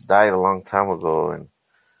grandparents died a long time ago, and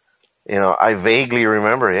I vaguely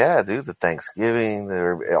remember, yeah, dude, the Thanksgiving,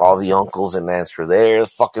 all the uncles and aunts were there,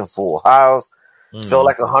 fucking full house. Felt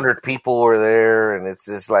like 100 people were there, and it's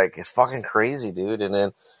just like, it's fucking crazy, dude. And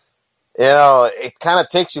then, it kind of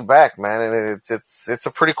takes you back, man, and it's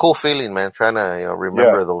a pretty cool feeling, man, trying to,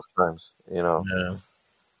 remember those times,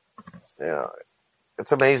 Yeah.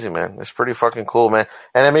 It's amazing, man. It's pretty fucking cool, man.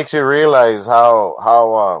 And it makes you realize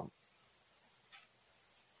how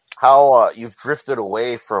you've drifted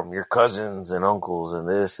away from your cousins and uncles and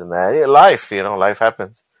this and that. Yeah, life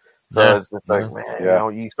happens. So it's just like,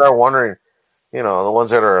 man, you start wondering, the ones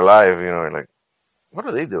that are alive, like, what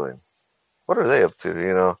are they doing? What are they up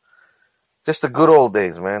to? Just the good old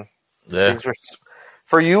days, man. Yeah.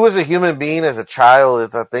 For you as a human being, as a child,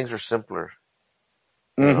 it's that things are simpler.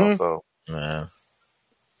 So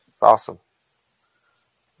it's awesome.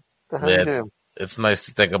 What the hell you doing? It's nice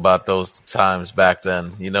to think about those times back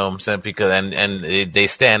then, you know what I'm saying? Because they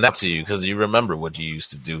stand up to you because you remember what you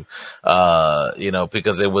used to do,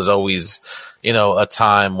 because it was always, a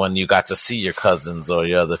time when you got to see your cousins or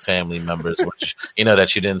your other family members, which,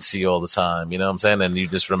 that you didn't see all the time, you know what I'm saying? And you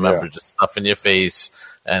just remember just stuff in your face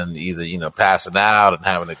and either, passing out and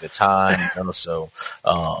having a good time, so,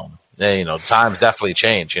 times definitely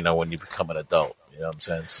change, when you become an adult. You know what I'm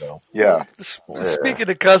saying? So yeah. Speaking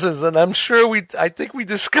of cousins, and I'm sure I think we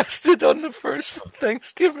discussed it on the first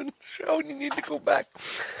Thanksgiving show, and you need to go back.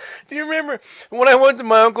 Do you remember when I went to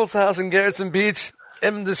my uncle's house in Garrison Beach,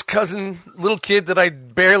 and this cousin, little kid that I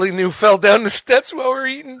barely knew, fell down the steps while we were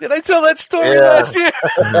eating? Did I tell that story last year?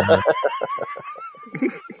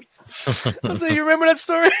 So you remember that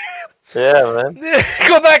story? Yeah, man.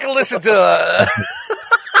 Go back and listen to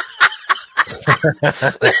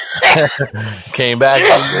Came back.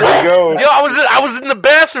 There you go. Yo, I was in the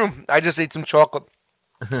bathroom. I just ate some chocolate.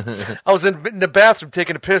 I was in the bathroom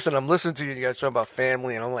taking a piss, and I'm listening to you guys talking about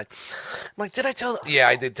family, and I'm like, did I tell? Yeah,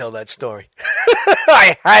 I did tell that story.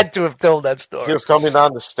 I had to have told that story. He was coming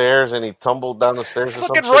down the stairs, and he tumbled down the stairs.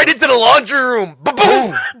 Fucking right into the laundry room.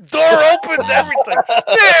 Boom! Door opened. Everything.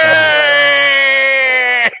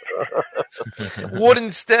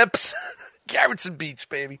 Wooden steps. Garrison Beach,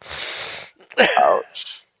 baby.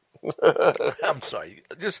 Ouch. I'm sorry.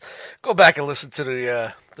 Just go back and listen to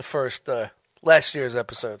the first last year's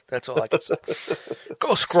episode. That's all I can say.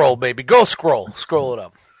 Go scroll, baby. Go scroll. Scroll it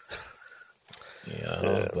up.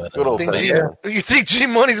 Yeah, but good old you think G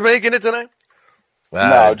Money's making it tonight? No,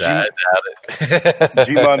 I doubt it.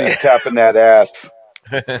 G Money's tapping that ass.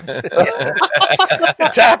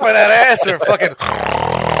 Tapping that ass or fucking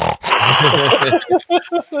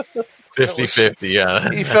 50-50,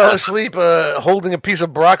 yeah. He fell asleep holding a piece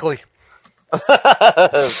of broccoli.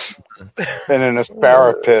 And an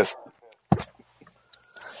asparagus.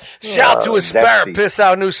 Shout to Asparapiss,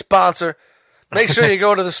 our new sponsor. Make sure you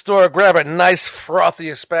go to the store, grab a nice frothy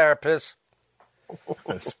Asparapiss.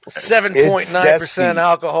 7.9%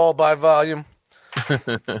 alcohol by volume.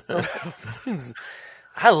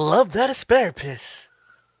 I love that Asparapiss.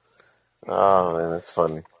 Oh, man, that's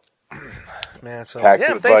funny. Man, so Packed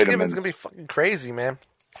yeah, with Thanksgiving's vitamins. gonna be fucking crazy, man.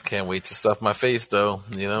 Can't wait to stuff my face, though.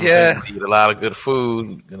 You know what Yeah. I'm saying? Eat a lot of good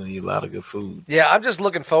food. Gonna eat a lot of good food. Yeah, I'm just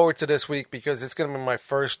looking forward to this week because it's gonna be my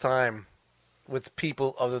first time with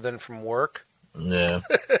people other than from work. Yeah.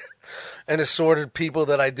 And assorted people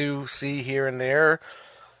that I do see here and there.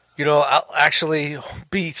 I'll actually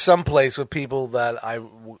be someplace with people that I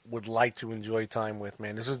would like to enjoy time with,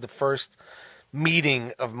 man. This is the first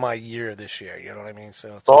meeting of my year this year, you know what I mean?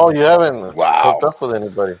 So it's You haven't hooked up with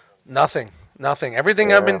anybody? Nothing.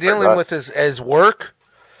 Everything I've been dealing with is work.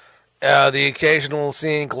 The occasional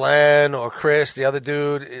seeing Glenn or Chris, the other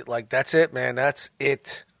dude. That's it, man. That's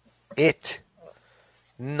it.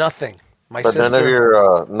 Nothing. My But sister.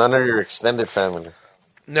 none of your extended family.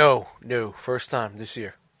 No. First time this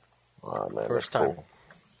year. Oh, man, First that's time. cool.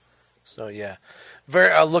 So yeah,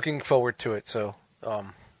 very looking forward to it. So,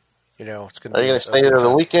 it's gonna. Are you gonna stay there the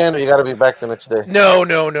weekend, or you got to be back the next day? No.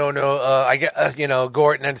 I get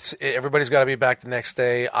Gordon and everybody's got to be back the next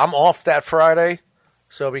day. I'm off that Friday,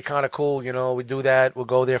 so it'll be kind of cool. We do that. We'll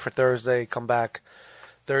go there for Thursday, come back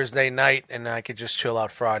Thursday night, and I could just chill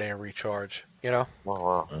out Friday and recharge. Oh,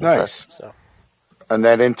 wow. Nice. So. And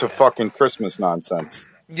then into fucking Christmas nonsense.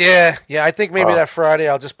 Yeah. I think maybe Oh. that Friday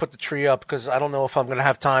I'll just put the tree up because I don't know if I'm going to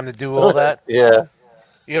have time to do all that. Yeah.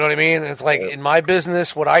 You know what I mean? It's like in my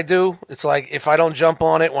business, what I do, it's like if I don't jump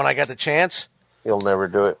on it when I get the chance, He'll never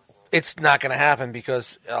do it. it's not going to happen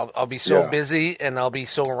because I'll be so busy and I'll be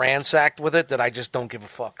so ransacked with it that I just don't give a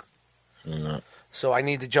fuck. So I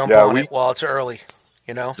need to jump on it while it's early,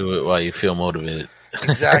 you know? Do it while you feel motivated.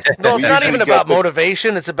 Exactly. No, it's not even about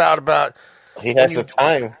motivation. It's about He has the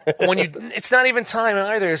time. it's not even time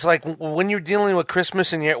either. It's like when you're dealing with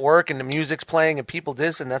Christmas and you're at work and the music's playing and people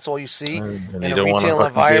this and that's all you see. And And you a don't wanna retail fucking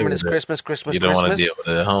environment deal is with it. Christmas. You don't want to deal with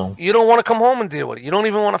it at home. You don't want to come home and deal with it. You don't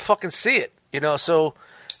even want to fucking see it. You know, so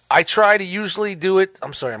I try to usually do it.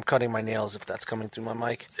 I'm sorry, I'm cutting my nails if that's coming through my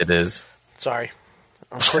mic. It is. Sorry.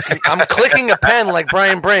 I'm clicking a pen like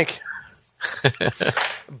Brian Brink.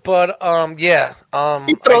 But yeah.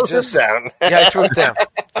 He throws it down. Yeah, I threw it down.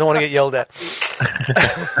 Don't want to get yelled at.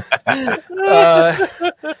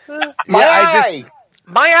 My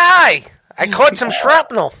eye. I caught some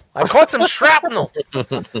shrapnel.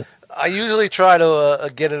 I usually try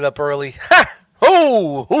to get it up early.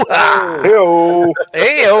 Oh, Hey-oh.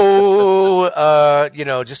 Heyo. You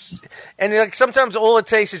know, just and like sometimes all it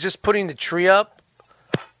takes is just putting the tree up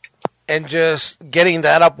and just getting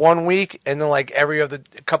that up one week, and then like every other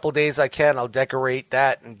couple of days I can, I'll decorate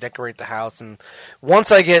that and decorate the house. And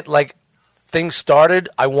once I get like things started,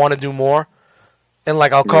 I want to do more. And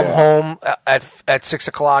like I'll come home at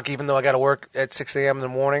 6:00, even though I got to work at 6 a.m. in the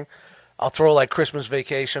morning. I'll throw like Christmas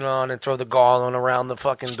Vacation on and throw the garland around the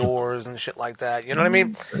fucking doors and shit like that. You know what I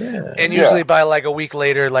mean? Yeah. And usually by like a week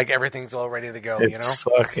later, like everything's all ready to go. It's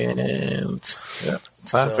fucking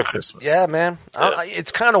time for Christmas. Yeah, man.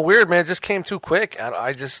 It's kind of weird, man. It just came too quick.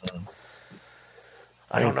 I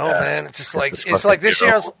don't know, man. It's just like this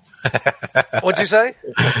year. What'd you say?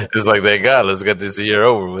 It's like they got. Let's get this year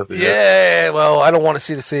over with. Yeah. Well, I don't want to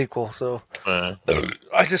see the sequel, so I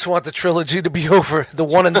just want the trilogy to be over, the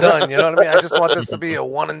one and done. You know what I mean? I just want this to be a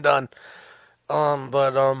one and done.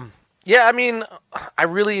 Yeah. I mean, I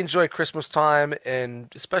really enjoy Christmas time,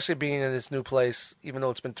 and especially being in this new place, even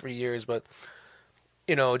though it's been 3 years, but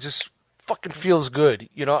you know, it just fucking feels good.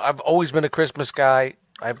 You know, I've always been a Christmas guy.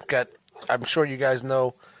 I'm sure you guys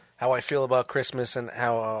know how I feel about Christmas and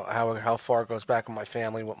how far it goes back with my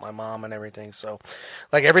family, with my mom and everything. So,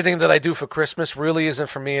 like everything that I do for Christmas really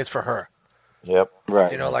isn't for me; it's for her. Yep.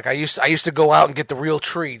 Right. You know, like I used to go out and get the real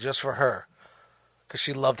tree just for her, because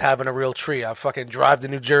she loved having a real tree. I fucking drive to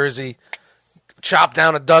New Jersey, chop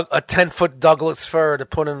down a 10-foot Douglas fir to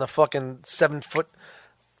put in the fucking 7-foot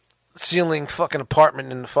ceiling fucking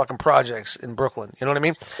apartment in the fucking projects in Brooklyn. You know what I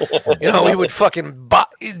mean? You know, we would fucking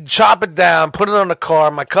chop it down, put it on the car.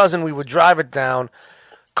 My cousin, we would drive it down.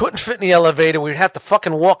 Couldn't fit in the elevator. We'd have to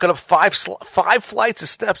fucking walk it up five flights of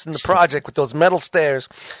steps in the project with those metal stairs,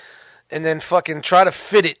 and then fucking try to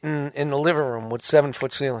fit it in the living room with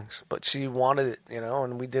 7-foot ceilings. But she wanted it, you know,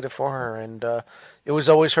 and we did it for her, and it was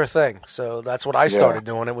always her thing. So that's what I started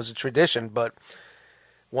doing. It was a tradition. But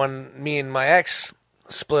when me and my ex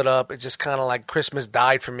split up, it just kind of like Christmas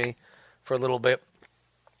died for me for a little bit.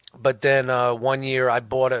 But then 1 year I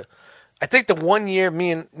think the 1 year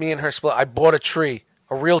me and her split, I bought a tree,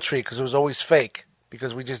 a real tree, because it was always fake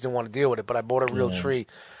because we just didn't want to deal with it. But I bought a real tree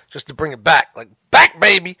just to bring it back, like back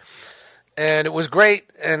baby, and it was great.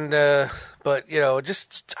 And but you know, I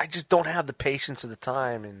just don't have the patience or the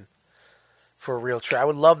time and for a real tree. I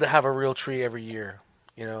would love to have a real tree every year,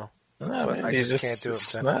 you know. No, But man, I you just can't do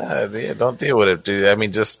it. don't deal with it, dude. I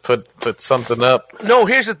mean, just put something up. No,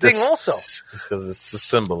 here's the thing. Also, because it's the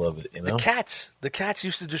symbol of it, you know. the cats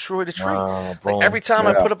used to destroy the tree. Oh, Like every time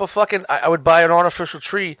I put up a fucking, I would buy an artificial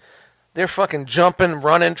tree. They're fucking jumping,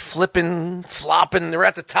 running, flipping, flopping. They're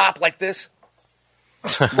at the top like this.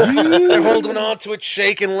 They're holding on to it,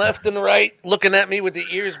 shaking left and right, looking at me with the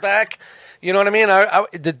ears back. You know what I mean?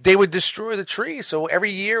 They would destroy the tree. So every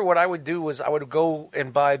year, what I would do was I would go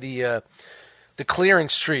and buy the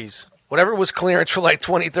clearance trees, whatever was clearance for like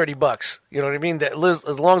 $20-$30. You know what I mean? That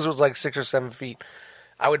as long as it was like 6 or 7 feet,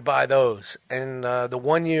 I would buy those. And the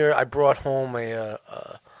 1 year I brought home a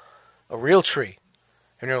real tree,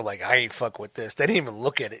 and they were like, "I ain't fuck with this." They didn't even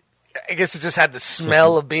look at it. I guess it just had the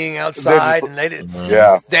smell of being outside, and they didn't.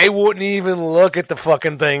 Yeah. They wouldn't even look at the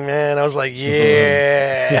fucking thing, man. I was like,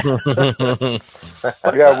 yeah. Yeah,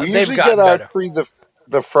 we usually get our better. tree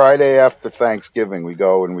the Friday after Thanksgiving. We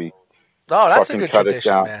go and we Oh, that's a fucking good cut it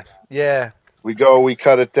tradition, down. man. Yeah. we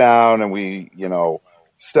cut it down, and we,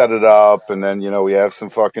 set it up, and then, we have some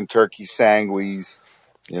fucking turkey sanguis,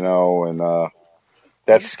 and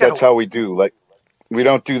that's how we do. Like, we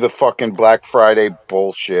don't do the fucking Black Friday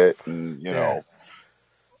bullshit, and Yeah.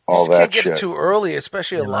 all You that can't get shit. it too early,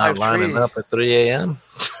 especially a You're live not lining tree. up at 3 a.m.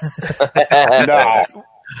 No.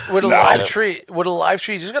 With a No. live tree,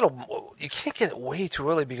 you just gotta. You can't get it way too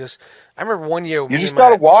early because I remember one year You just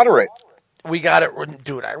gotta water it. we got it,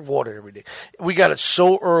 dude. I water it every day. We got it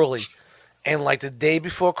so early, and like the day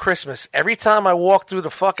before Christmas, every time I walk through the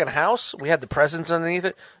fucking house, we had the presents underneath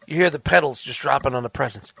it. You hear the petals just dropping on the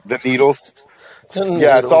presents. The needles.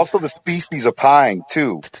 Yeah, it's also the species of pine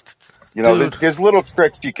too. You know, Dude. there's little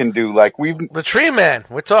tricks you can do. Like The tree man.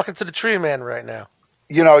 We're talking to the tree man right now.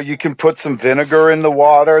 you know, you can put some vinegar in the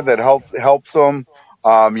water that helps them.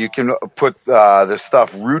 You can put this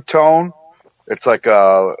stuff Rootone. It's like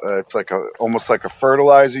almost like a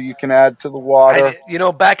fertilizer you can add to the water.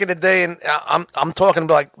 Back in the day, and I'm talking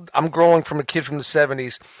about like I'm growing from a kid from the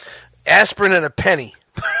 '70s. Aspirin and a penny.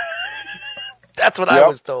 That's what I Yep.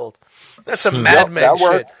 was told. That's some Mad Men that shit.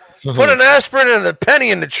 worked. Put an aspirin and a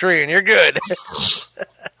penny in the tree, and you're good.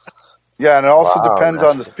 Yeah, and it also Wow, depends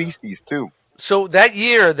that's- on the species too. So that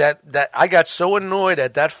year that I got so annoyed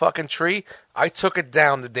at that fucking tree, I took it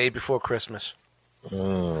down the day before Christmas.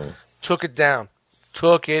 Took it down.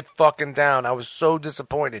 Took it fucking down. I was so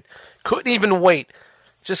disappointed. Couldn't even wait.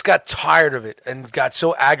 Just got tired of it and got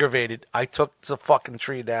so aggravated. I took the fucking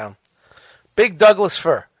tree down. Big Douglas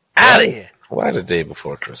fir. Out of here. Why the day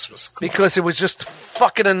before Christmas? Come on. Because it was just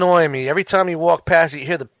fucking annoying me. Every time you walk past it, you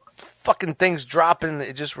hear the fucking things dropping.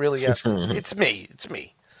 It just really it's me. It's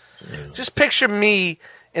me. Just picture me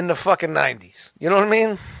in the fucking 90s. You know what I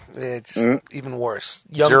mean? It's even worse.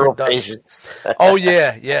 Younger Zero Doug. patience. Oh,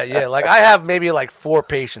 yeah. Like, I have maybe like 4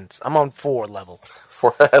 patients. I'm on 4 level.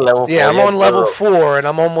 For level 4. Yeah, I'm on level zero. 4, and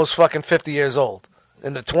I'm almost fucking 50 years old.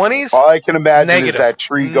 In the 20s? All I can imagine is Negative. that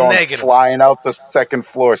tree going Negative. flying out the second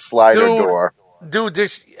floor slider Dude. door.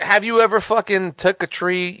 Dude, have you ever fucking took a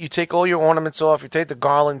tree, you take all your ornaments off, you take the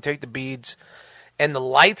garland, take the beads, and the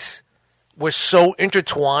lights were so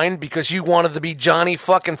intertwined because you wanted to be Johnny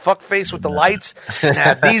fucking fuckface with the lights and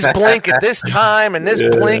have these blink at this time and this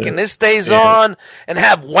blink and this stays on and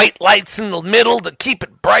have white lights in the middle to keep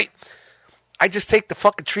it bright. I just take the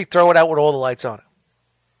fucking tree, throw it out with all the lights on it.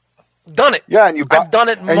 Done it. Yeah, and you buy, I've done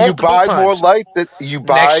it and you multiple buy times. more lights. You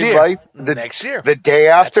buy Next year. lights Next year. the day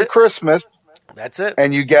after it. Christmas, That's it.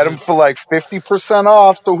 and you get them for like 50%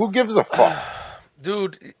 off. So who gives a fuck?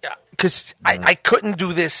 Dude, because I couldn't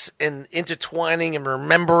do this and intertwining and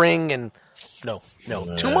remembering and no,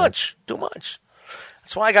 too much.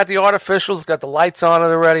 That's why I got the artificials, got the lights on it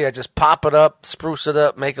already. I just pop it up, spruce it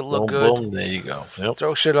up, make it look good. Boom, there you go. Yep.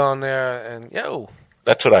 Throw shit on there, and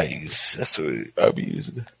That's what I use. That's what I'll be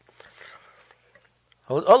using.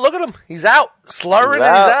 oh, look at him, he's out, slurring He's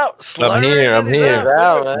and he's out. out. Slurring here, and I'm he's here.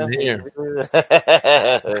 out. Wow, I'm here.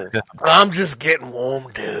 man. I'm just getting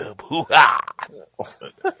warmed up. Hoo-ha.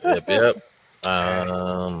 Yep.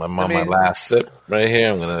 I'm on my mean- last sip right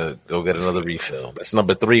here. I'm gonna go get another refill. That's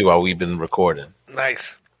number 3 while we've been recording.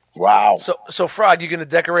 Nice. Wow. So Frog, you gonna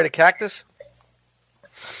decorate a cactus?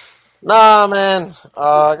 Nah, man.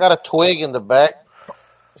 I got a twig in the back.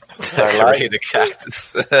 Decorate a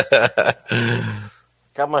cactus.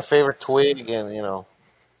 Got my favorite twig and,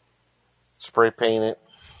 spray paint it.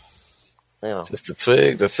 Just a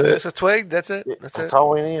twig. That's it. Just a twig. That's it. That's That's it. all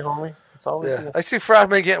we need, homie. That's all we Yeah, need. I see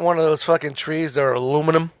Frogman getting one of those fucking trees that are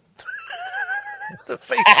aluminum. The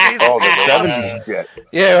fake trees. Oh, the 70s shit.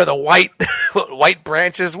 Yeah, or the white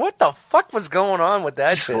branches. What the fuck was going on with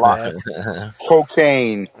that shit, man?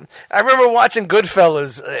 Cocaine. I remember watching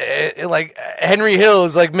Goodfellas, like Henry Hill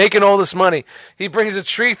is like making all this money. He brings a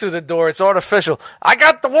tree through the door. It's artificial. I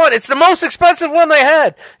got the one. It's the most expensive one they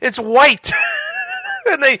had. It's white.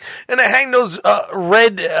 And they hang those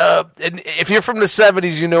red. And if you're from the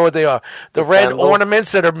 '70s, you know what they are. The red candle.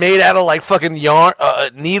 ornaments that are made out of like fucking yarn,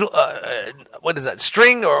 needle. What is that?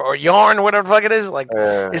 String or yarn, whatever the fuck it is. Like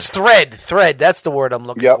it's thread. Thread. That's the word I'm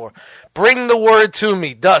looking Yep. for. Bring the word to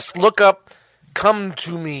me. Dust. Look up. Come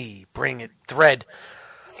to me. Bring it. Thread.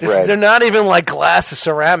 Thread. They're not even like glass or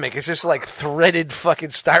ceramic. It's just like threaded fucking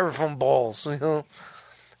styrofoam balls.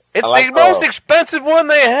 It's like the most expensive one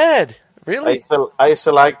they had. Really? I used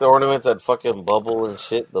to like the ornaments that fucking bubble and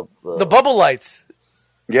shit. The bubble lights.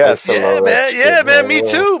 Yes. I Yeah, love that man. shit, Yeah, man. Me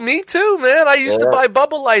yeah. too. Me too, man. I used to Yeah. buy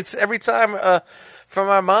bubble lights every time from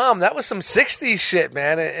my mom. That was some '60s shit,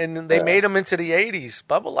 man. And they made them into the '80s.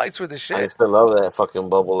 Bubble lights were the I shit. used to love that fucking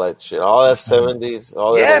bubble light shit. All that 70s.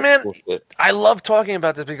 All that Yeah, old man. school shit. I love talking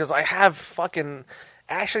about this because I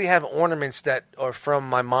actually have ornaments that are from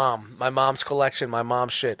my mom's collection, my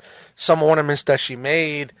mom's shit. Some ornaments that she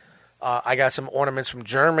made. I got some ornaments from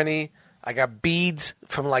Germany. I got beads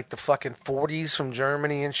from like the fucking 40s from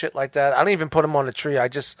Germany and shit like that. I don't even put them on the tree. I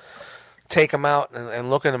just take them out and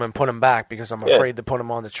look at them and put them back because I'm afraid to put them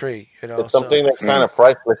on the tree. You know, it's something that's kind of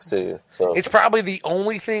priceless to you. So it's probably the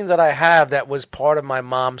only thing that I have that was part of my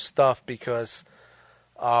mom's stuff because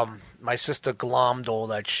my sister glommed all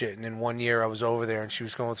that shit. And in one year I was over there and she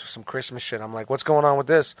was going through some Christmas shit. I'm like, what's going on with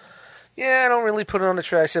this? Yeah, I don't really put it on the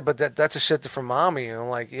tray. I said, but that's a shit from mommy. And I'm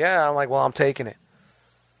like, yeah. I'm like, well, I'm taking it.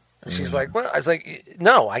 And she's like, what? I was like,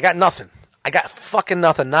 no, I got nothing. I got fucking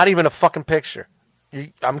nothing. Not even a fucking picture.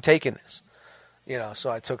 I'm taking this. You know, so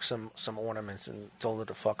I took some ornaments and told her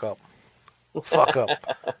to fuck up. Fuck up.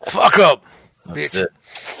 Fuck up. That's bitch. it.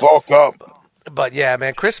 Fuck up. But yeah,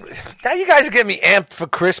 man, Christmas. Now you guys are getting me amped for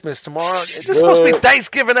Christmas tomorrow. Is this supposed to be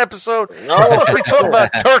Thanksgiving episode? No. We're supposed to be talking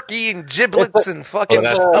about turkey and giblets and fucking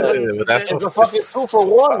That's it's a fucking 2 for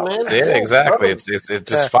 1, man. Yeah, exactly. It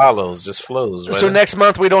just follows, just flows. Right? So next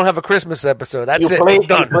month we don't have a Christmas episode. That's it.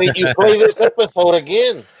 Done. You play this episode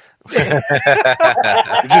again.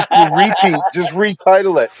 Just repeat. Just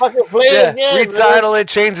retitle it. Fucking play it again. Retitle it,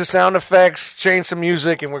 change the sound effects, change some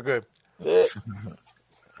music, and we're good. Man.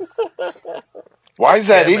 Why is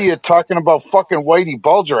that idiot talking about fucking Whitey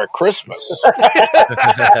Bulger at Christmas?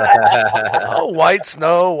 Oh, white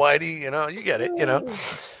snow, whitey, you know, you get it, you know.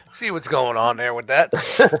 See what's going on there with that.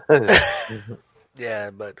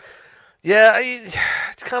 Yeah, but yeah,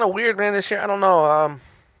 it's kind of weird, man. This year, I don't know.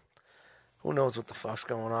 Who knows what the fuck's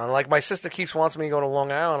going on? Like my sister wants me to go to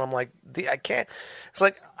Long Island. I'm like, I can't. It's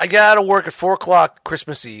like I gotta work at 4:00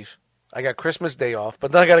 Christmas Eve. I got Christmas Day off,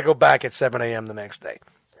 but then I gotta go back at 7 a.m. the next day.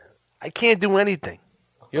 I can't do anything.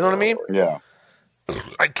 You know what I mean? Yeah.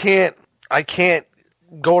 I can't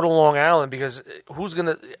go to Long Island because who's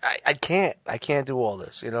gonna? I can't do all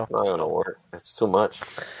this. You know, It's not gonna work. It's too much.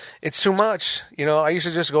 It's too much. You know, I used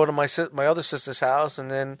to just go to my other sister's house, and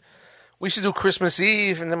then we used to do Christmas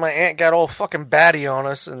Eve, and then my aunt got all fucking batty on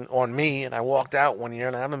us and on me, and I walked out one year,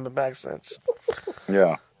 and I haven't been back since.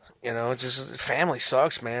 Yeah. You know, it's just family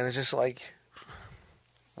sucks, man. It's just like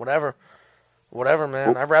whatever,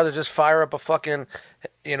 man. I'd rather just fire up a fucking,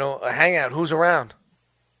 you know, a hangout. Who's around?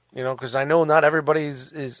 You know, because I know not everybody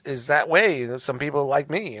is that way. Some people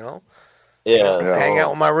like me, you know. Yeah. Hang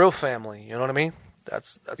out with my real family. You know what I mean?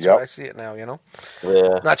 That's how I see it now. You know.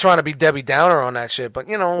 Yeah. Not trying to be Debbie Downer on that shit, but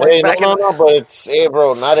you know, Hey, like no, but it's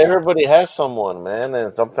bro. Not everybody has someone, man,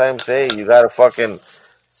 and sometimes you gotta fucking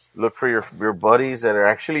look for your buddies that are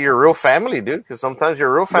actually your real family, dude. Because sometimes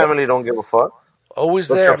your real family don't give a fuck. always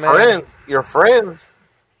But there, man. your friends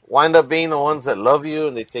wind up being the ones that love you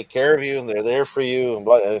and they take care of you and they're there for you and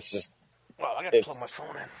blah. And it's just, Well, I gotta plug my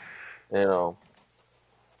phone in. you know,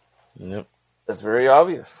 Yep. it's very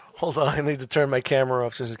obvious. Hold on, I need to turn my camera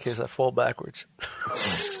off just in case I fall backwards.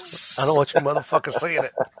 I don't want you motherfuckers seeing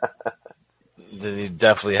it. Then you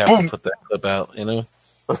definitely have to put that clip out, you know?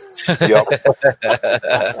 Yep. Look at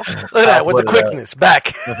that with the quickness.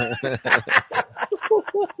 Back.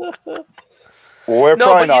 Well, we're No,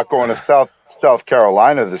 probably but not going to South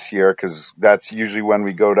Carolina this year because that's usually when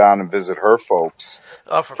we go down and visit her folks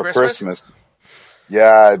Oh, for Christmas?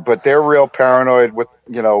 Yeah, but they're real paranoid with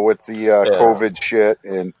the COVID shit,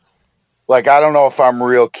 and like I don't know if I'm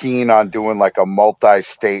real keen on doing like a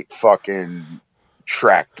multi-state fucking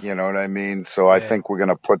trek. You know what I mean? So I think we're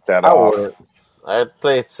gonna put that off. I'd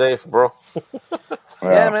play it safe, bro.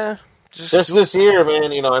 Yeah, man. Just this year,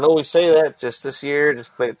 man. You know, I know we say that. Just this year,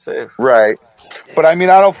 just play it safe. Right. But I mean,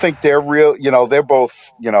 I don't think they're real. You know, they're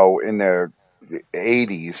both in their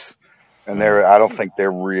 80s, and I don't think they're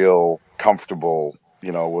real comfortable.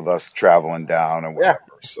 With us traveling down and whatever.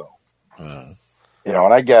 Yeah. So, and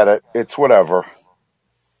I get it. It's whatever.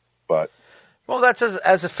 But well, that's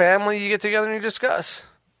as a family, you get together and you discuss.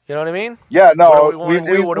 You know what I mean? Yeah. No, we've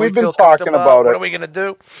been talking about it. What are we gonna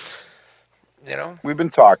do? We've been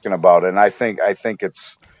talking about it, and I think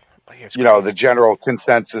it's the general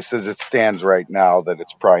consensus as it stands right now that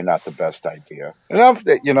it's probably not the best idea. And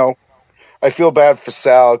I feel bad for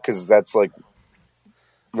Sal because that's like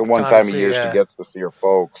the one time a year she gets to see her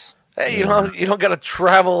folks. Hey, you don't got to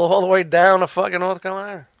travel all the way down to fucking North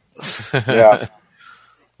Carolina.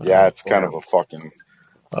 Yeah, it's kind of a fucking.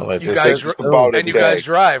 Like you guys, you guys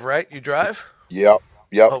drive, right? You drive? Yep.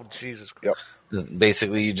 Oh Jesus Christ! Yep.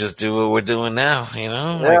 Basically, you just do what we're doing now. You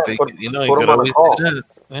put could always do that.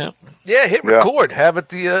 Yeah. Yeah, hit record. Have it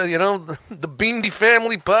the the Beandy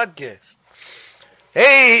Family podcast.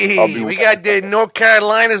 Hey, we got the North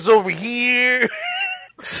Carolinas over here.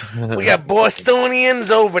 We got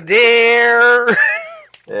Bostonians over there.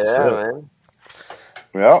 Yeah, man.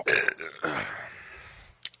 Yeah.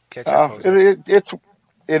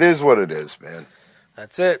 It is what it is, man.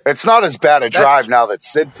 That's it. It's not as bad a drive now that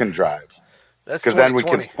Sid can drive. That's because then we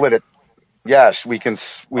can split it. Yes, we can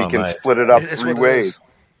nice. split it up It is 3 what it ways.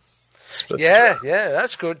 Yeah,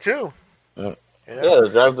 that's good too. Yeah, the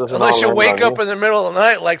drive doesn't Unless all you end wake on up in the middle of the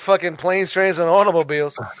night like fucking planes, trains, and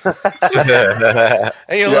automobiles, and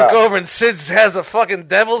you Yeah. look over and Sid has a fucking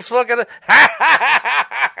devil's fucking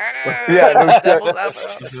Yeah,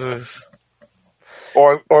 devil's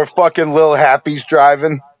or fucking Lil Happy's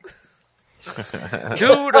driving. do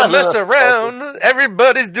the mess around.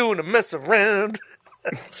 Everybody's doing a mess around.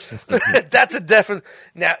 That's a definite.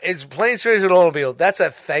 Now, it's Planes, Trains, and Automobile. That's a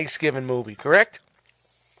Thanksgiving movie, correct?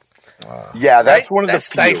 Yeah, that's Right? one of the That's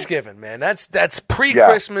few. Thanksgiving, man. That's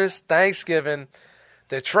pre-Christmas, Thanksgiving.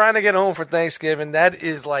 They're trying to get home for Thanksgiving. That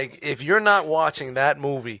is like, if you're not watching that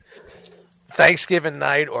movie Thanksgiving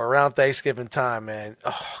night or around Thanksgiving time, man.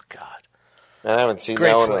 Oh God, I haven't seen Great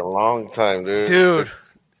that one in flick. a long time, dude. dude,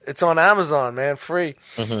 it's on Amazon, man, free.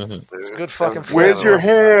 It's a good fucking flick. Where's your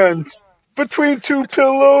hand? Between 2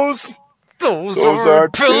 pillows. Those Those are are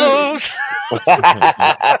pillows.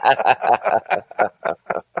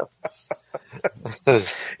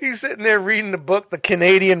 He's sitting there reading the book, The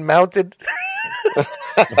Canadian Mounted.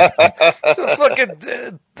 It's a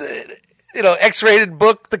fucking, X-rated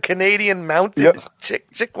book, The Canadian Mounted. Yep.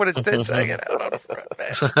 Chick with a tits hanging out on the front,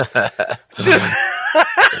 man.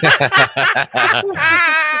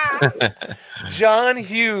 John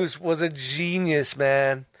Hughes was a genius,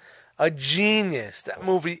 man. A genius. That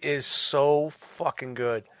movie is so fucking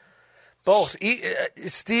good. Both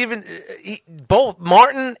both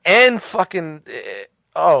Martin and fucking it's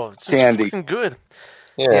just Candy. fucking good.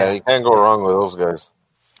 Yeah, you can't go wrong with those guys.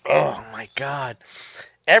 Oh my God,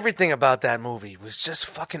 everything about that movie was just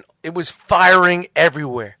fucking. It was firing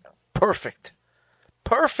everywhere. Perfect.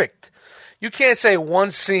 You can't say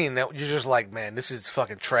one scene that you're just like, man, this is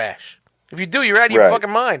fucking trash. If you do, you're out of your Right. fucking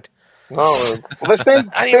mind. No, Well, the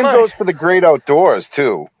same I didn't mind. goes for the great outdoors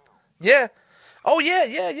too. Yeah. Oh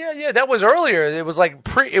yeah. That was earlier. It was like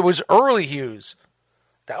it was early Hughes.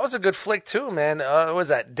 That was a good flick too, man. What was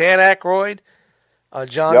that? Dan Aykroyd,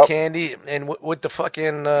 John Yep. Candy, and with the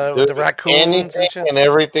fucking with the raccoons and anything shit. and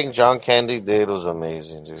everything John Candy did was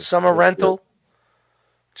amazing, dude. Summer Rental.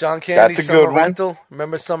 John Candy, That's a Summer good one. Rental.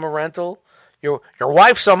 Remember Summer Rental? Your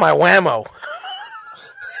wife's on my whammo.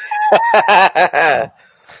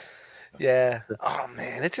 Yeah. Oh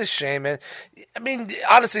man, it's a shame, man. I mean,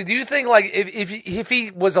 honestly, do you think like if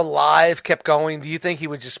he was alive, kept going, do you think he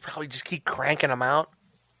would probably just keep cranking them out?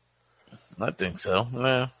 I think so.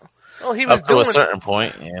 Yeah. Well, he was Up to doing. a certain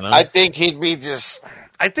point, you know. I think he'd be just.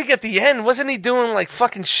 I think at the end, wasn't he doing like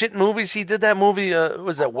fucking shit movies? He did that movie.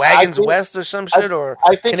 Was it Wagons think- West or some shit, or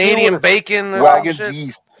I think he Canadian would've- Bacon, or Wagons some shit?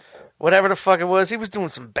 East. Whatever the fuck it was. He was doing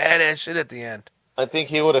some badass shit at the end. I think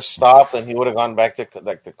he would have stopped and he would have gone back to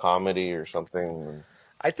like the comedy or something.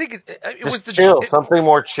 I think it was Just chill, it- something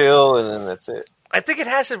more chill, and then that's it. I think it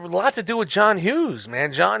has a lot to do with John Hughes,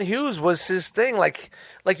 man. John Hughes was his thing. Like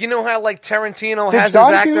you know how like Tarantino Did has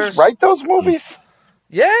John his actors. Hughes write those movies?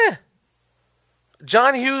 Yeah.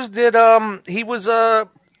 John Hughes did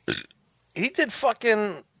he did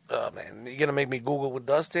fucking man, you gonna make me Google with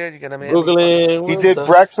dust here? You gonna make Googling. He did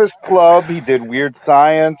Breakfast Club. He did Weird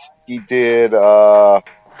Science. He did.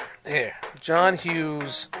 Here, John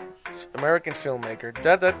Hughes, American filmmaker.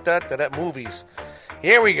 Movies.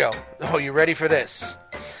 Here we go. Oh, you ready for this?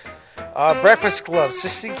 Breakfast Club,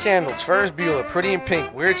 16 Candles, Ferris Bueller, Pretty in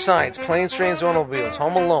Pink, Weird Science, Planes, Trains, Automobiles,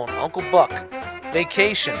 Home Alone, Uncle Buck,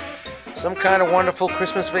 Vacation, Some Kind of Wonderful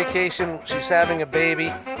Christmas Vacation, She's Having a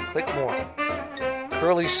Baby, click more.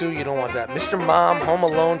 Curly Sue, you don't want that. Mr. Mom, Home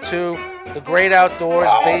Alone 2, The Great Outdoors,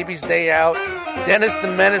 Baby's Day Out, Dennis the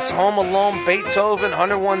Menace, Home Alone, Beethoven,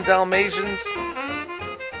 101 Dalmatians.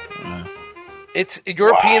 It's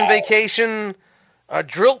European Vacation.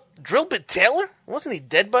 Drillbit Taylor? Wasn't he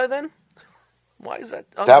dead by then? Why is that?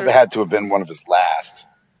 That had to have been one of his last.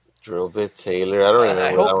 Drillbit Taylor. I don't remember.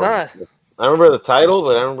 I hope that not. one. I remember the title,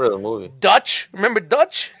 but I remember the movie. Dutch? Remember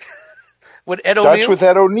Dutch? With Ed Dutch O'Neill? with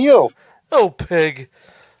Ed O'Neill. Oh, pig.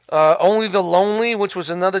 Only the Lonely, which was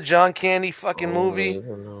another John Candy fucking movie.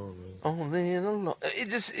 Only the Lonely.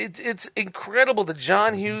 It's incredible, the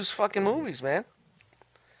John Hughes fucking movies, man.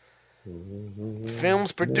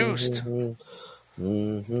 Films produced.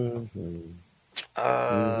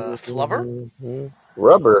 Flubber?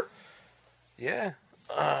 Rubber. Yeah.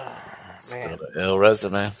 Let's Man. go to ill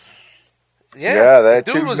resume. Yeah, that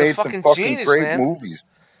dude dude was made a fucking some fucking genius, great man. movies.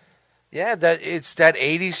 Yeah, it's that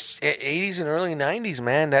 80s and early 90s,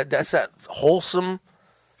 man. That's that wholesome,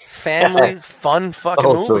 family, fun fucking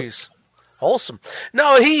Wholesome. movies. Wholesome.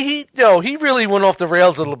 No, he really went off the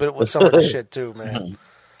rails a little bit with some of the shit too, man. You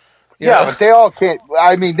Yeah, know? but they all can't.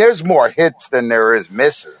 I mean, there's more hits than there is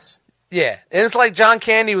misses. Yeah, and it's like John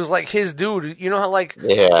Candy was like his dude. You know how like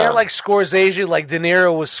like Scorsese, like De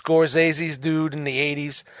Niro was Scorsese's dude in the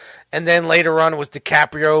 80s, and then later on it was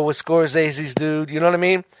DiCaprio was Scorsese's dude. You know what I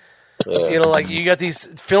mean? Yeah. You know, like you got these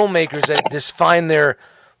filmmakers that just find their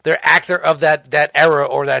actor of that era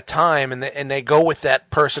or that time, and they go with that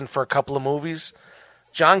person for a couple of movies.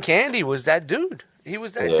 John Candy was that dude. He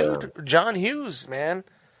was that dude. John Hughes, man.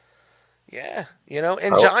 Yeah, you know,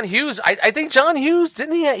 and John Hughes, I think John Hughes,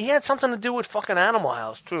 didn't he had something to do with fucking Animal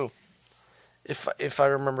House, too, if I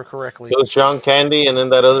remember correctly. It was John Candy and then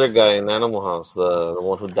that other guy in Animal House, the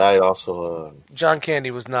one who died also. John Candy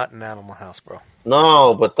was not in Animal House, bro.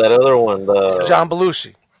 No, but that other one. John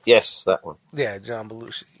Belushi. Yes, that one. Yeah, John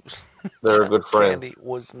Belushi. They're good friends. Candy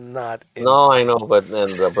was not in No, I know, but then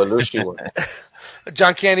the Belushi one.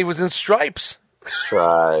 John Candy was in Stripes.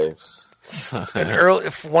 Stripes.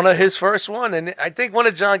 One of his first one, and I think one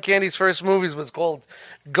of John Candy's first movies was called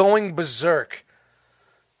Going Berserk.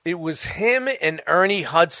 It was him and Ernie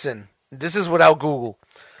Hudson. This is without Google.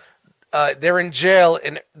 They're in jail,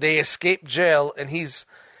 and they escape jail, and he's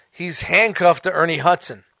handcuffed to Ernie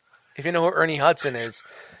Hudson. If you know who Ernie Hudson is,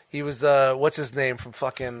 he was what's his name from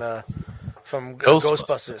fucking from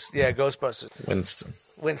Ghostbusters. Yeah, Ghostbusters.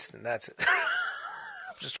 Winston, that's it.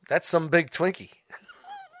 That's some big Twinkie.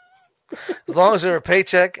 As long as they're a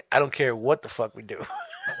paycheck, I don't care what the fuck we do.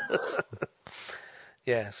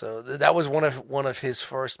 Yeah, so that was one of his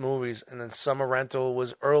first movies, and then Summer Rental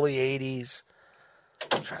was early '80s.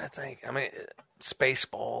 I'm trying to think. I mean,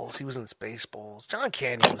 Spaceballs. He was in Spaceballs. John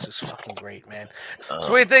Candy was just fucking great, man. So what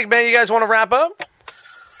do you think, man? You guys want to wrap up?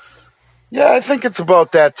 Yeah, I think it's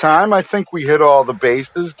about that time. I think we hit all the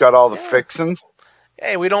bases, got all the fixings.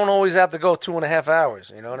 Hey, we don't always have to go 2.5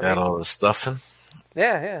 hours. You know what I mean? Got all the stuffing.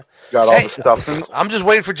 Yeah. Got all the stuffings. I'm just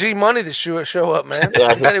waiting for G Money to show up, man.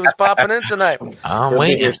 He said he was popping in tonight. I'm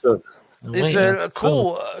waiting. He said,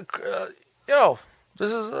 cool. Yo, this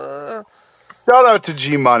is... Shout out to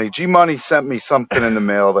G Money. G Money sent me something in the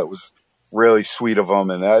mail that was really sweet of him.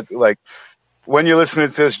 And that, like, when you're listening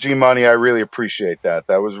to this, G Money, I really appreciate that.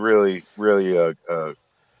 That was really, really a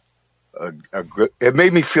good... It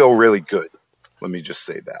made me feel really good. Let me just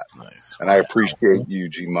say that. Nice. And I appreciate you,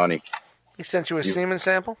 G Money. He sent you a semen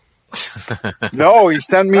sample? No, he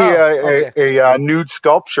sent me a nude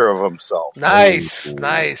sculpture of himself. Nice.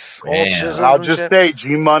 I'll just say, G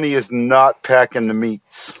Money is not packing the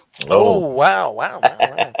meats. Oh, wow.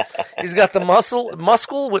 He's got the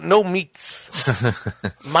muscle with no meats.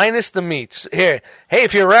 Minus the meats. Here. Hey,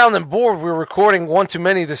 if you're around and bored, we're recording One Too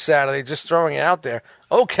Many this Saturday. Just throwing it out there.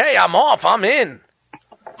 Okay, I'm off. I'm in.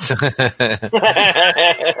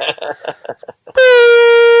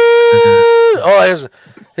 Oh,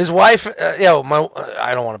 his wife. I don't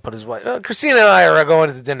want to put his wife. Christina and I are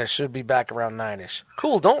going to dinner. Should be back around 9ish.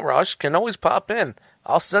 Cool. Don't rush. Can always pop in.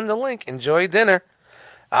 I'll send a link. Enjoy dinner.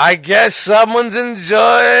 I guess someone's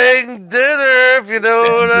enjoying dinner. If you know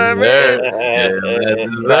what I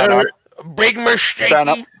mean. Big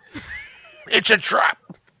mistake. It's a trap.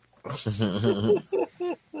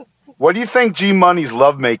 What do you think G Money's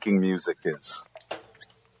lovemaking music is?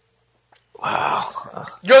 Wow.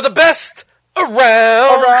 You're the best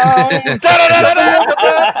around. Or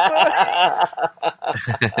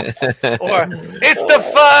it's the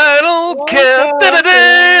final count.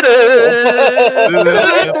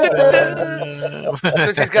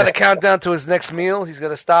 Because he's got to count down to his next meal. He's got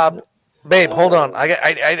to stop. Babe, hold on.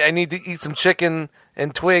 I need to eat some chicken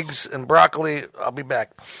and twigs and broccoli. I'll be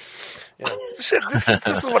back. You know, this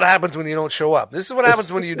is what happens when you don't show up. This is what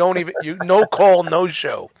happens when you no call, no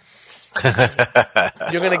show.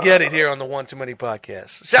 You're gonna get it here on the One Too Many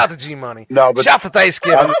podcast. Shout out to G Money. No, but shout out to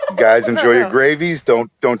Thanksgiving. Guys, enjoy your gravies.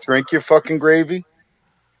 Don't drink your fucking gravy.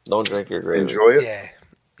 Don't drink your gravy. Enjoy it. Yeah.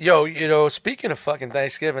 Yo, speaking of fucking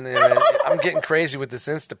Thanksgiving, I'm getting crazy with this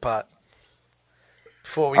Instapot.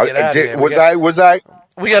 Before we get out of here, was I?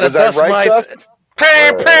 We got a dust mites.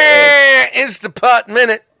 Instapot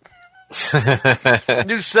minute.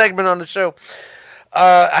 New segment on the show.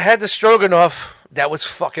 I had the stroganoff. That was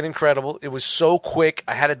fucking incredible. It was so quick.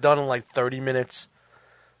 I had it done in like 30 minutes.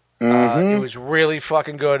 It was really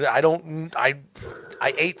fucking good. I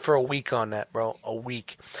ate for a week on that, bro. A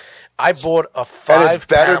week. I bought a 5 And it's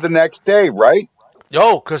better the next day, right?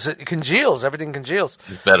 Yo, because it congeals. Everything congeals.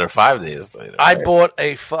 It's better 5 days later. I bought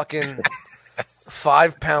a fucking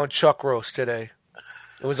 5-pound chuck roast today.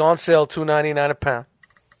 It was on sale, $2.99 a pound.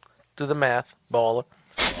 Do the math. Baller.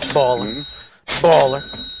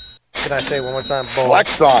 Can I say it one more time? Baller.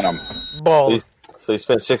 Flex on them. Baller. So you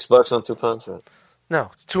spent $6 on 2 pounds, right? No,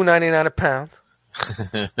 it's $2.99 a pound.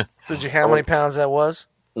 Did you hear how many pounds that was?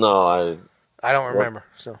 No, I don't remember.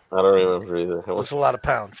 So I don't remember either. it's a lot of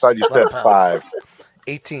pounds. Thought you said 5.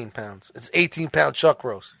 18 pounds. It's 18-pound chuck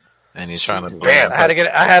roast. And he's trying to Damn. I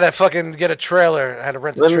had to fucking get a trailer. I had to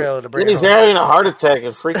rent a trailer to bring Then it he's home. having a heart attack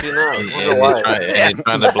and freaking out. I And wonder why. he's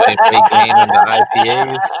trying to blame weight gain on the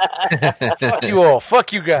IPAs. Fuck you all.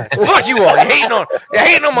 Fuck you guys. Fuck you all. You're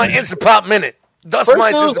hating on my Instant Pop Minute. Dust First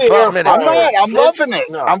Mites news Instant the Pop air Minute. I'm not. I'm loving it.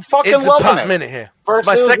 No. I'm fucking Instant loving Pot it. Minute here. First It's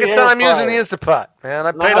my it was second the time air using the fryer. Instant Pot, man.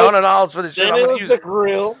 I paid Now- $100 for the shit. Then I'm it gonna was use the it.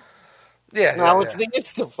 grill. Yeah, Now yeah, it's yeah. the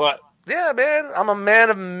Instapot. Yeah, man. I'm a man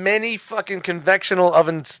of many fucking convectional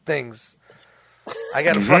oven things. I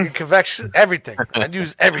got a fucking convection everything. I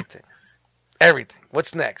use everything. Everything.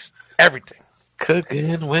 What's next? Everything.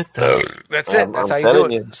 Cooking with the... That's it. That's how you do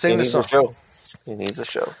it. Sing the song. Show. He needs a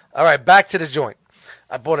show. All right, back to the joint.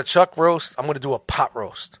 I bought a chuck roast. I'm going to do a pot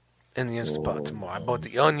roast in the Instant Pot tomorrow. I bought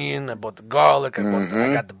the onion. I bought the garlic.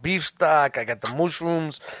 I got the beef stock. I got the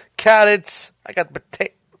mushrooms, carrots. I got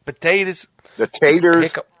potatoes. The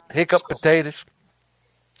taters. Hiccup potatoes.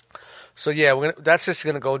 So yeah, that's just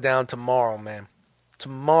gonna go down tomorrow, man.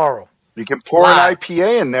 Tomorrow, You can pour Live. an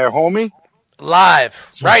IPA in there, homie. live,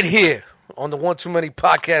 right here on the One Too Many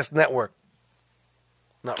Podcast Network.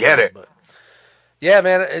 Not Get really, it. but yeah,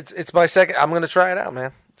 man. It's my second. I'm gonna try it out,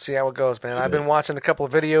 man. See how it goes, man. I've been watching a couple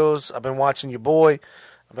of videos. I've been watching your boy.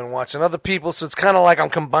 I've been watching other people. So it's kind of like I'm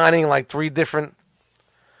combining like three different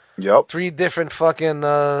Yep. fucking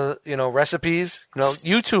recipes.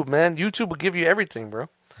 YouTube, man. YouTube will give you everything, bro.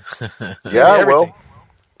 Yeah, Everything. well,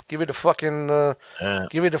 Give you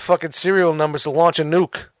the fucking serial numbers to launch a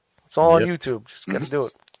nuke. It's all on YouTube. Just gotta do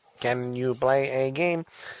it. Can you play a game?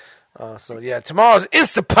 So yeah, tomorrow's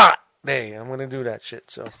Instapot day. I'm gonna do that shit.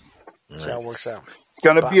 So see how it works out. it's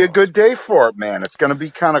going to be a good day for it, man. It's going to be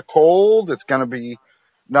kind of cold. It's going to be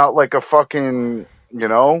not like a fucking,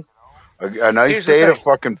 a nice Here's the day to thing.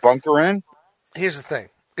 fucking bunker in. Here's the thing.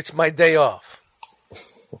 It's my day off.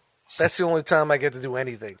 That's the only time I get to do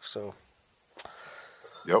anything. So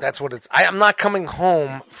Yep. that's what it's. I'm not coming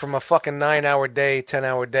home from a fucking 9-hour day,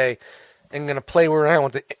 10-hour day, and gonna play around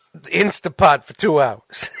with the Instapot for 2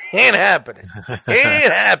 hours. Ain't happening.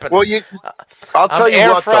 Ain't happening. Well, I'll tell you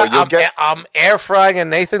what, though. You'll get... I'm air frying a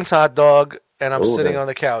Nathan's hot dog, and I'm Ooh, sitting man. on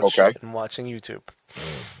the couch Okay. and watching YouTube.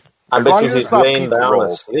 I As bet long you as he's it's not laying pizza down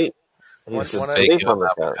rolls. asleep. One- He's one asleep on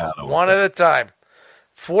the couch. One at a time.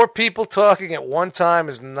 4 people talking at one time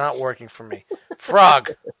is not working for me.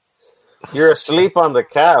 Frog. You're asleep on the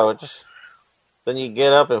couch. Then you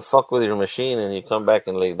get up and fuck with your machine, and you come back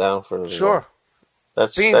and lay down for Sure.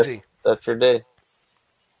 That's Beansy. that's your day.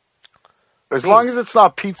 As long as it's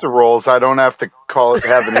not pizza rolls, I don't have to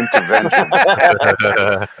have an intervention.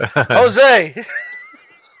 Jose.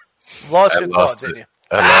 Lost your lost thought, didn't you?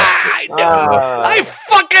 I I knew it. I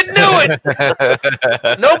fucking knew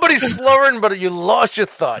it. Nobody's slurring, but you lost your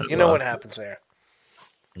thought. You know what happens there.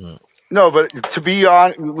 No, but to be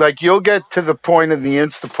honest, like you'll get to the point in the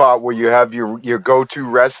Instapot where you have your go-to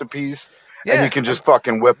recipes, and you can just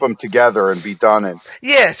fucking whip them together and be done. And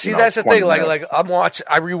Yeah, see, that's the 20 thing. Like, minutes.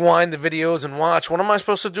 I rewind the videos and watch. What am I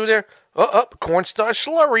supposed to do there? Cornstarch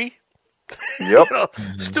slurry. yep,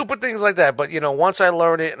 Stupid things like that. But, once I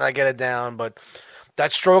learn it and I get it down, but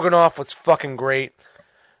that stroganoff was fucking great.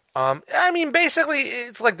 Basically,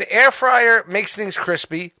 it's like the air fryer makes things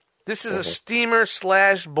crispy. This is a steamer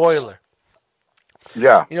 / boiler.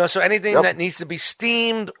 yeah, So anything Yep. that needs to be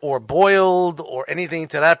steamed or boiled or anything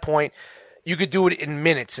to that point, you could do it in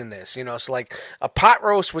minutes in this. So like a pot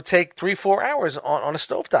roast would take 3-4 hours on a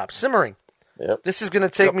stovetop, simmering. Yep. This is going to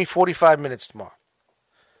take me 45 minutes tomorrow.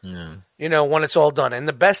 When it's all done. And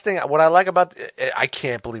the best thing, what I like about, I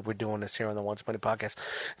can't believe we're doing this here on the Once Upon a Podcast.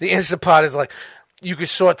 The Instant Pot is like, you can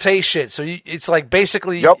saute shit. So it's like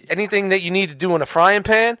basically anything that you need to do in a frying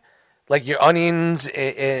pan, like your onions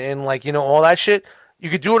and like, all that shit, you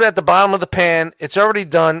could do it at the bottom of the pan. It's already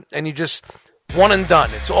done, and you just one and done.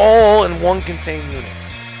 It's all in one contained unit.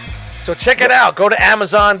 So check it out. Go to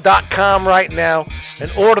Amazon.com right now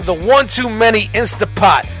and order the One Too Many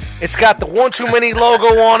Instapot. It's got the One Too Many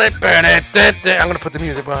logo on it. I'm going to put the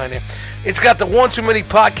music behind it. It's got the One Too Many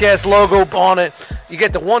Podcast logo on it. You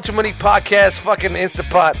get the One Too Many Podcast fucking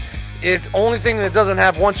Instapot. It's only thing that doesn't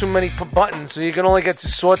have one too many buttons, so you can only get to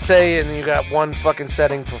saute, and you got one fucking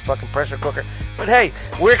setting for fucking pressure cooker. But hey,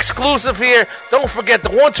 we're exclusive here. Don't forget the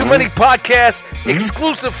One Too Many Podcast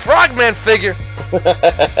exclusive Frogman figure. Get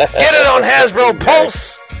it on Hasbro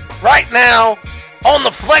Pulse right now on the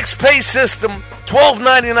FlexPay system.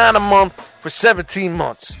 $12.99 a month for 17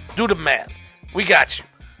 months. Do the math. We got you.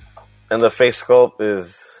 And the face sculpt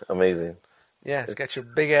is amazing. Yeah, it's got your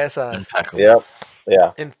big ass eyes. Impeccable. Yep.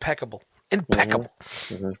 Yeah. Impeccable. Impeccable.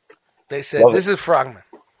 They said, Love this it. is Frogman.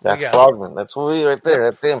 That's got it. Frogman. That's we right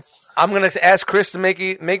there. That's him. I'm going to ask Chris to make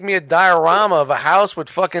me a diorama of a house with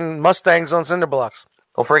fucking Mustangs on cinder blocks.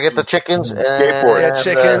 Don't forget the chickens and Skateboards. Yeah,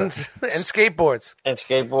 chickens and skateboards. and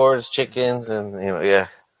skateboards, chickens, and yeah.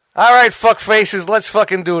 All right, fuck faces, let's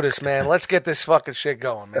fucking do this, man. Let's get this fucking shit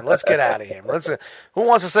going, man. Let's get out of here. Who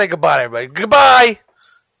wants to say goodbye to everybody? Goodbye.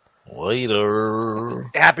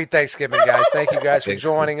 Later. Happy Thanksgiving, guys. Thank you guys for Thanks,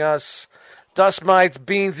 joining us. Dust Mites,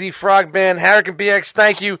 Beansy, Frogman, Hurricane BX,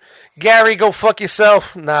 thank you. Gary, go fuck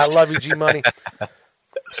yourself. Nah, I love you, G-Money.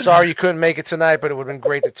 Sorry you couldn't make it tonight, but it would have been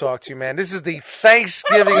great to talk to you, man. This is the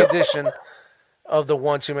Thanksgiving edition of the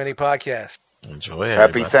One Too Many podcast. Enjoy it.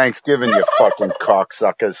 Happy Thanksgiving, you fucking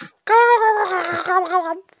cocksuckers.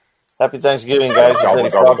 Happy Thanksgiving, guys. It's Eddie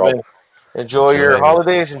Frogman. Enjoy your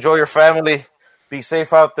holidays. Enjoy your family. Be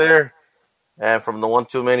safe out there. And from the One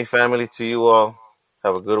Too Many family to you all,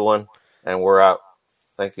 have a good one. And we're out.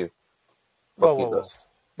 Thank you. Fuck you, Dust.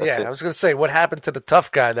 That's it. I was going to say, what happened to the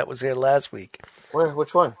tough guy that was here last week? Where?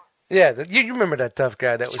 Which one? Yeah, you remember that tough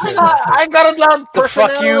guy that was here last week. I got a damn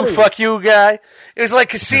The fuck you guy. It was like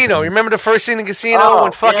Casino. You remember the first scene in Casino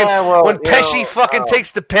when Pesci fucking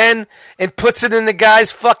takes the pen and puts it in the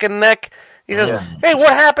guy's fucking neck? He says, "Hey,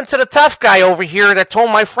 what happened to the tough guy over here that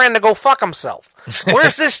told my friend to go fuck himself?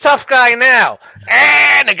 Where's this tough guy now?"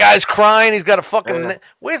 And the guy's crying. He's got a fucking...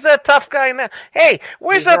 Where's that tough guy now? Hey,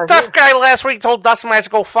 where's that tough guy last week told Dustin Mites to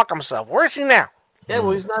go fuck himself? Where's he now? Yeah,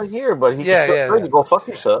 well, he's not here, but he can still tell you go fuck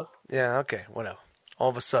yourself. Yeah, okay, whatever. All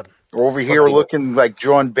of a sudden. Over here looking like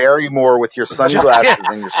John Barrymore with your sunglasses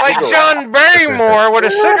and your like cigarette. John Barrymore with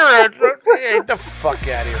a cigarette. Hey, get the fuck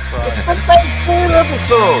out of here, Frog. It's the Thanksgiving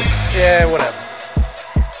episode. Yeah, whatever.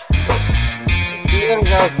 See you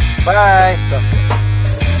guys. Bye.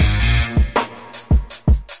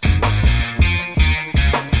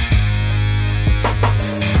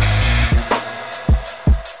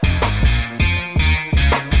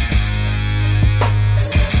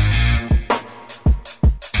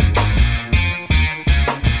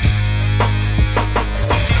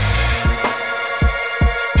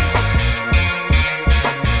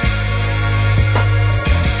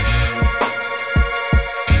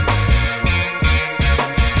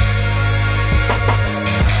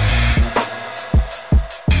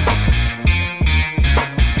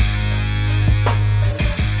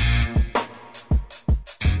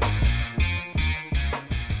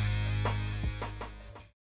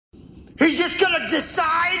 He's just gonna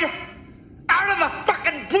decide out of the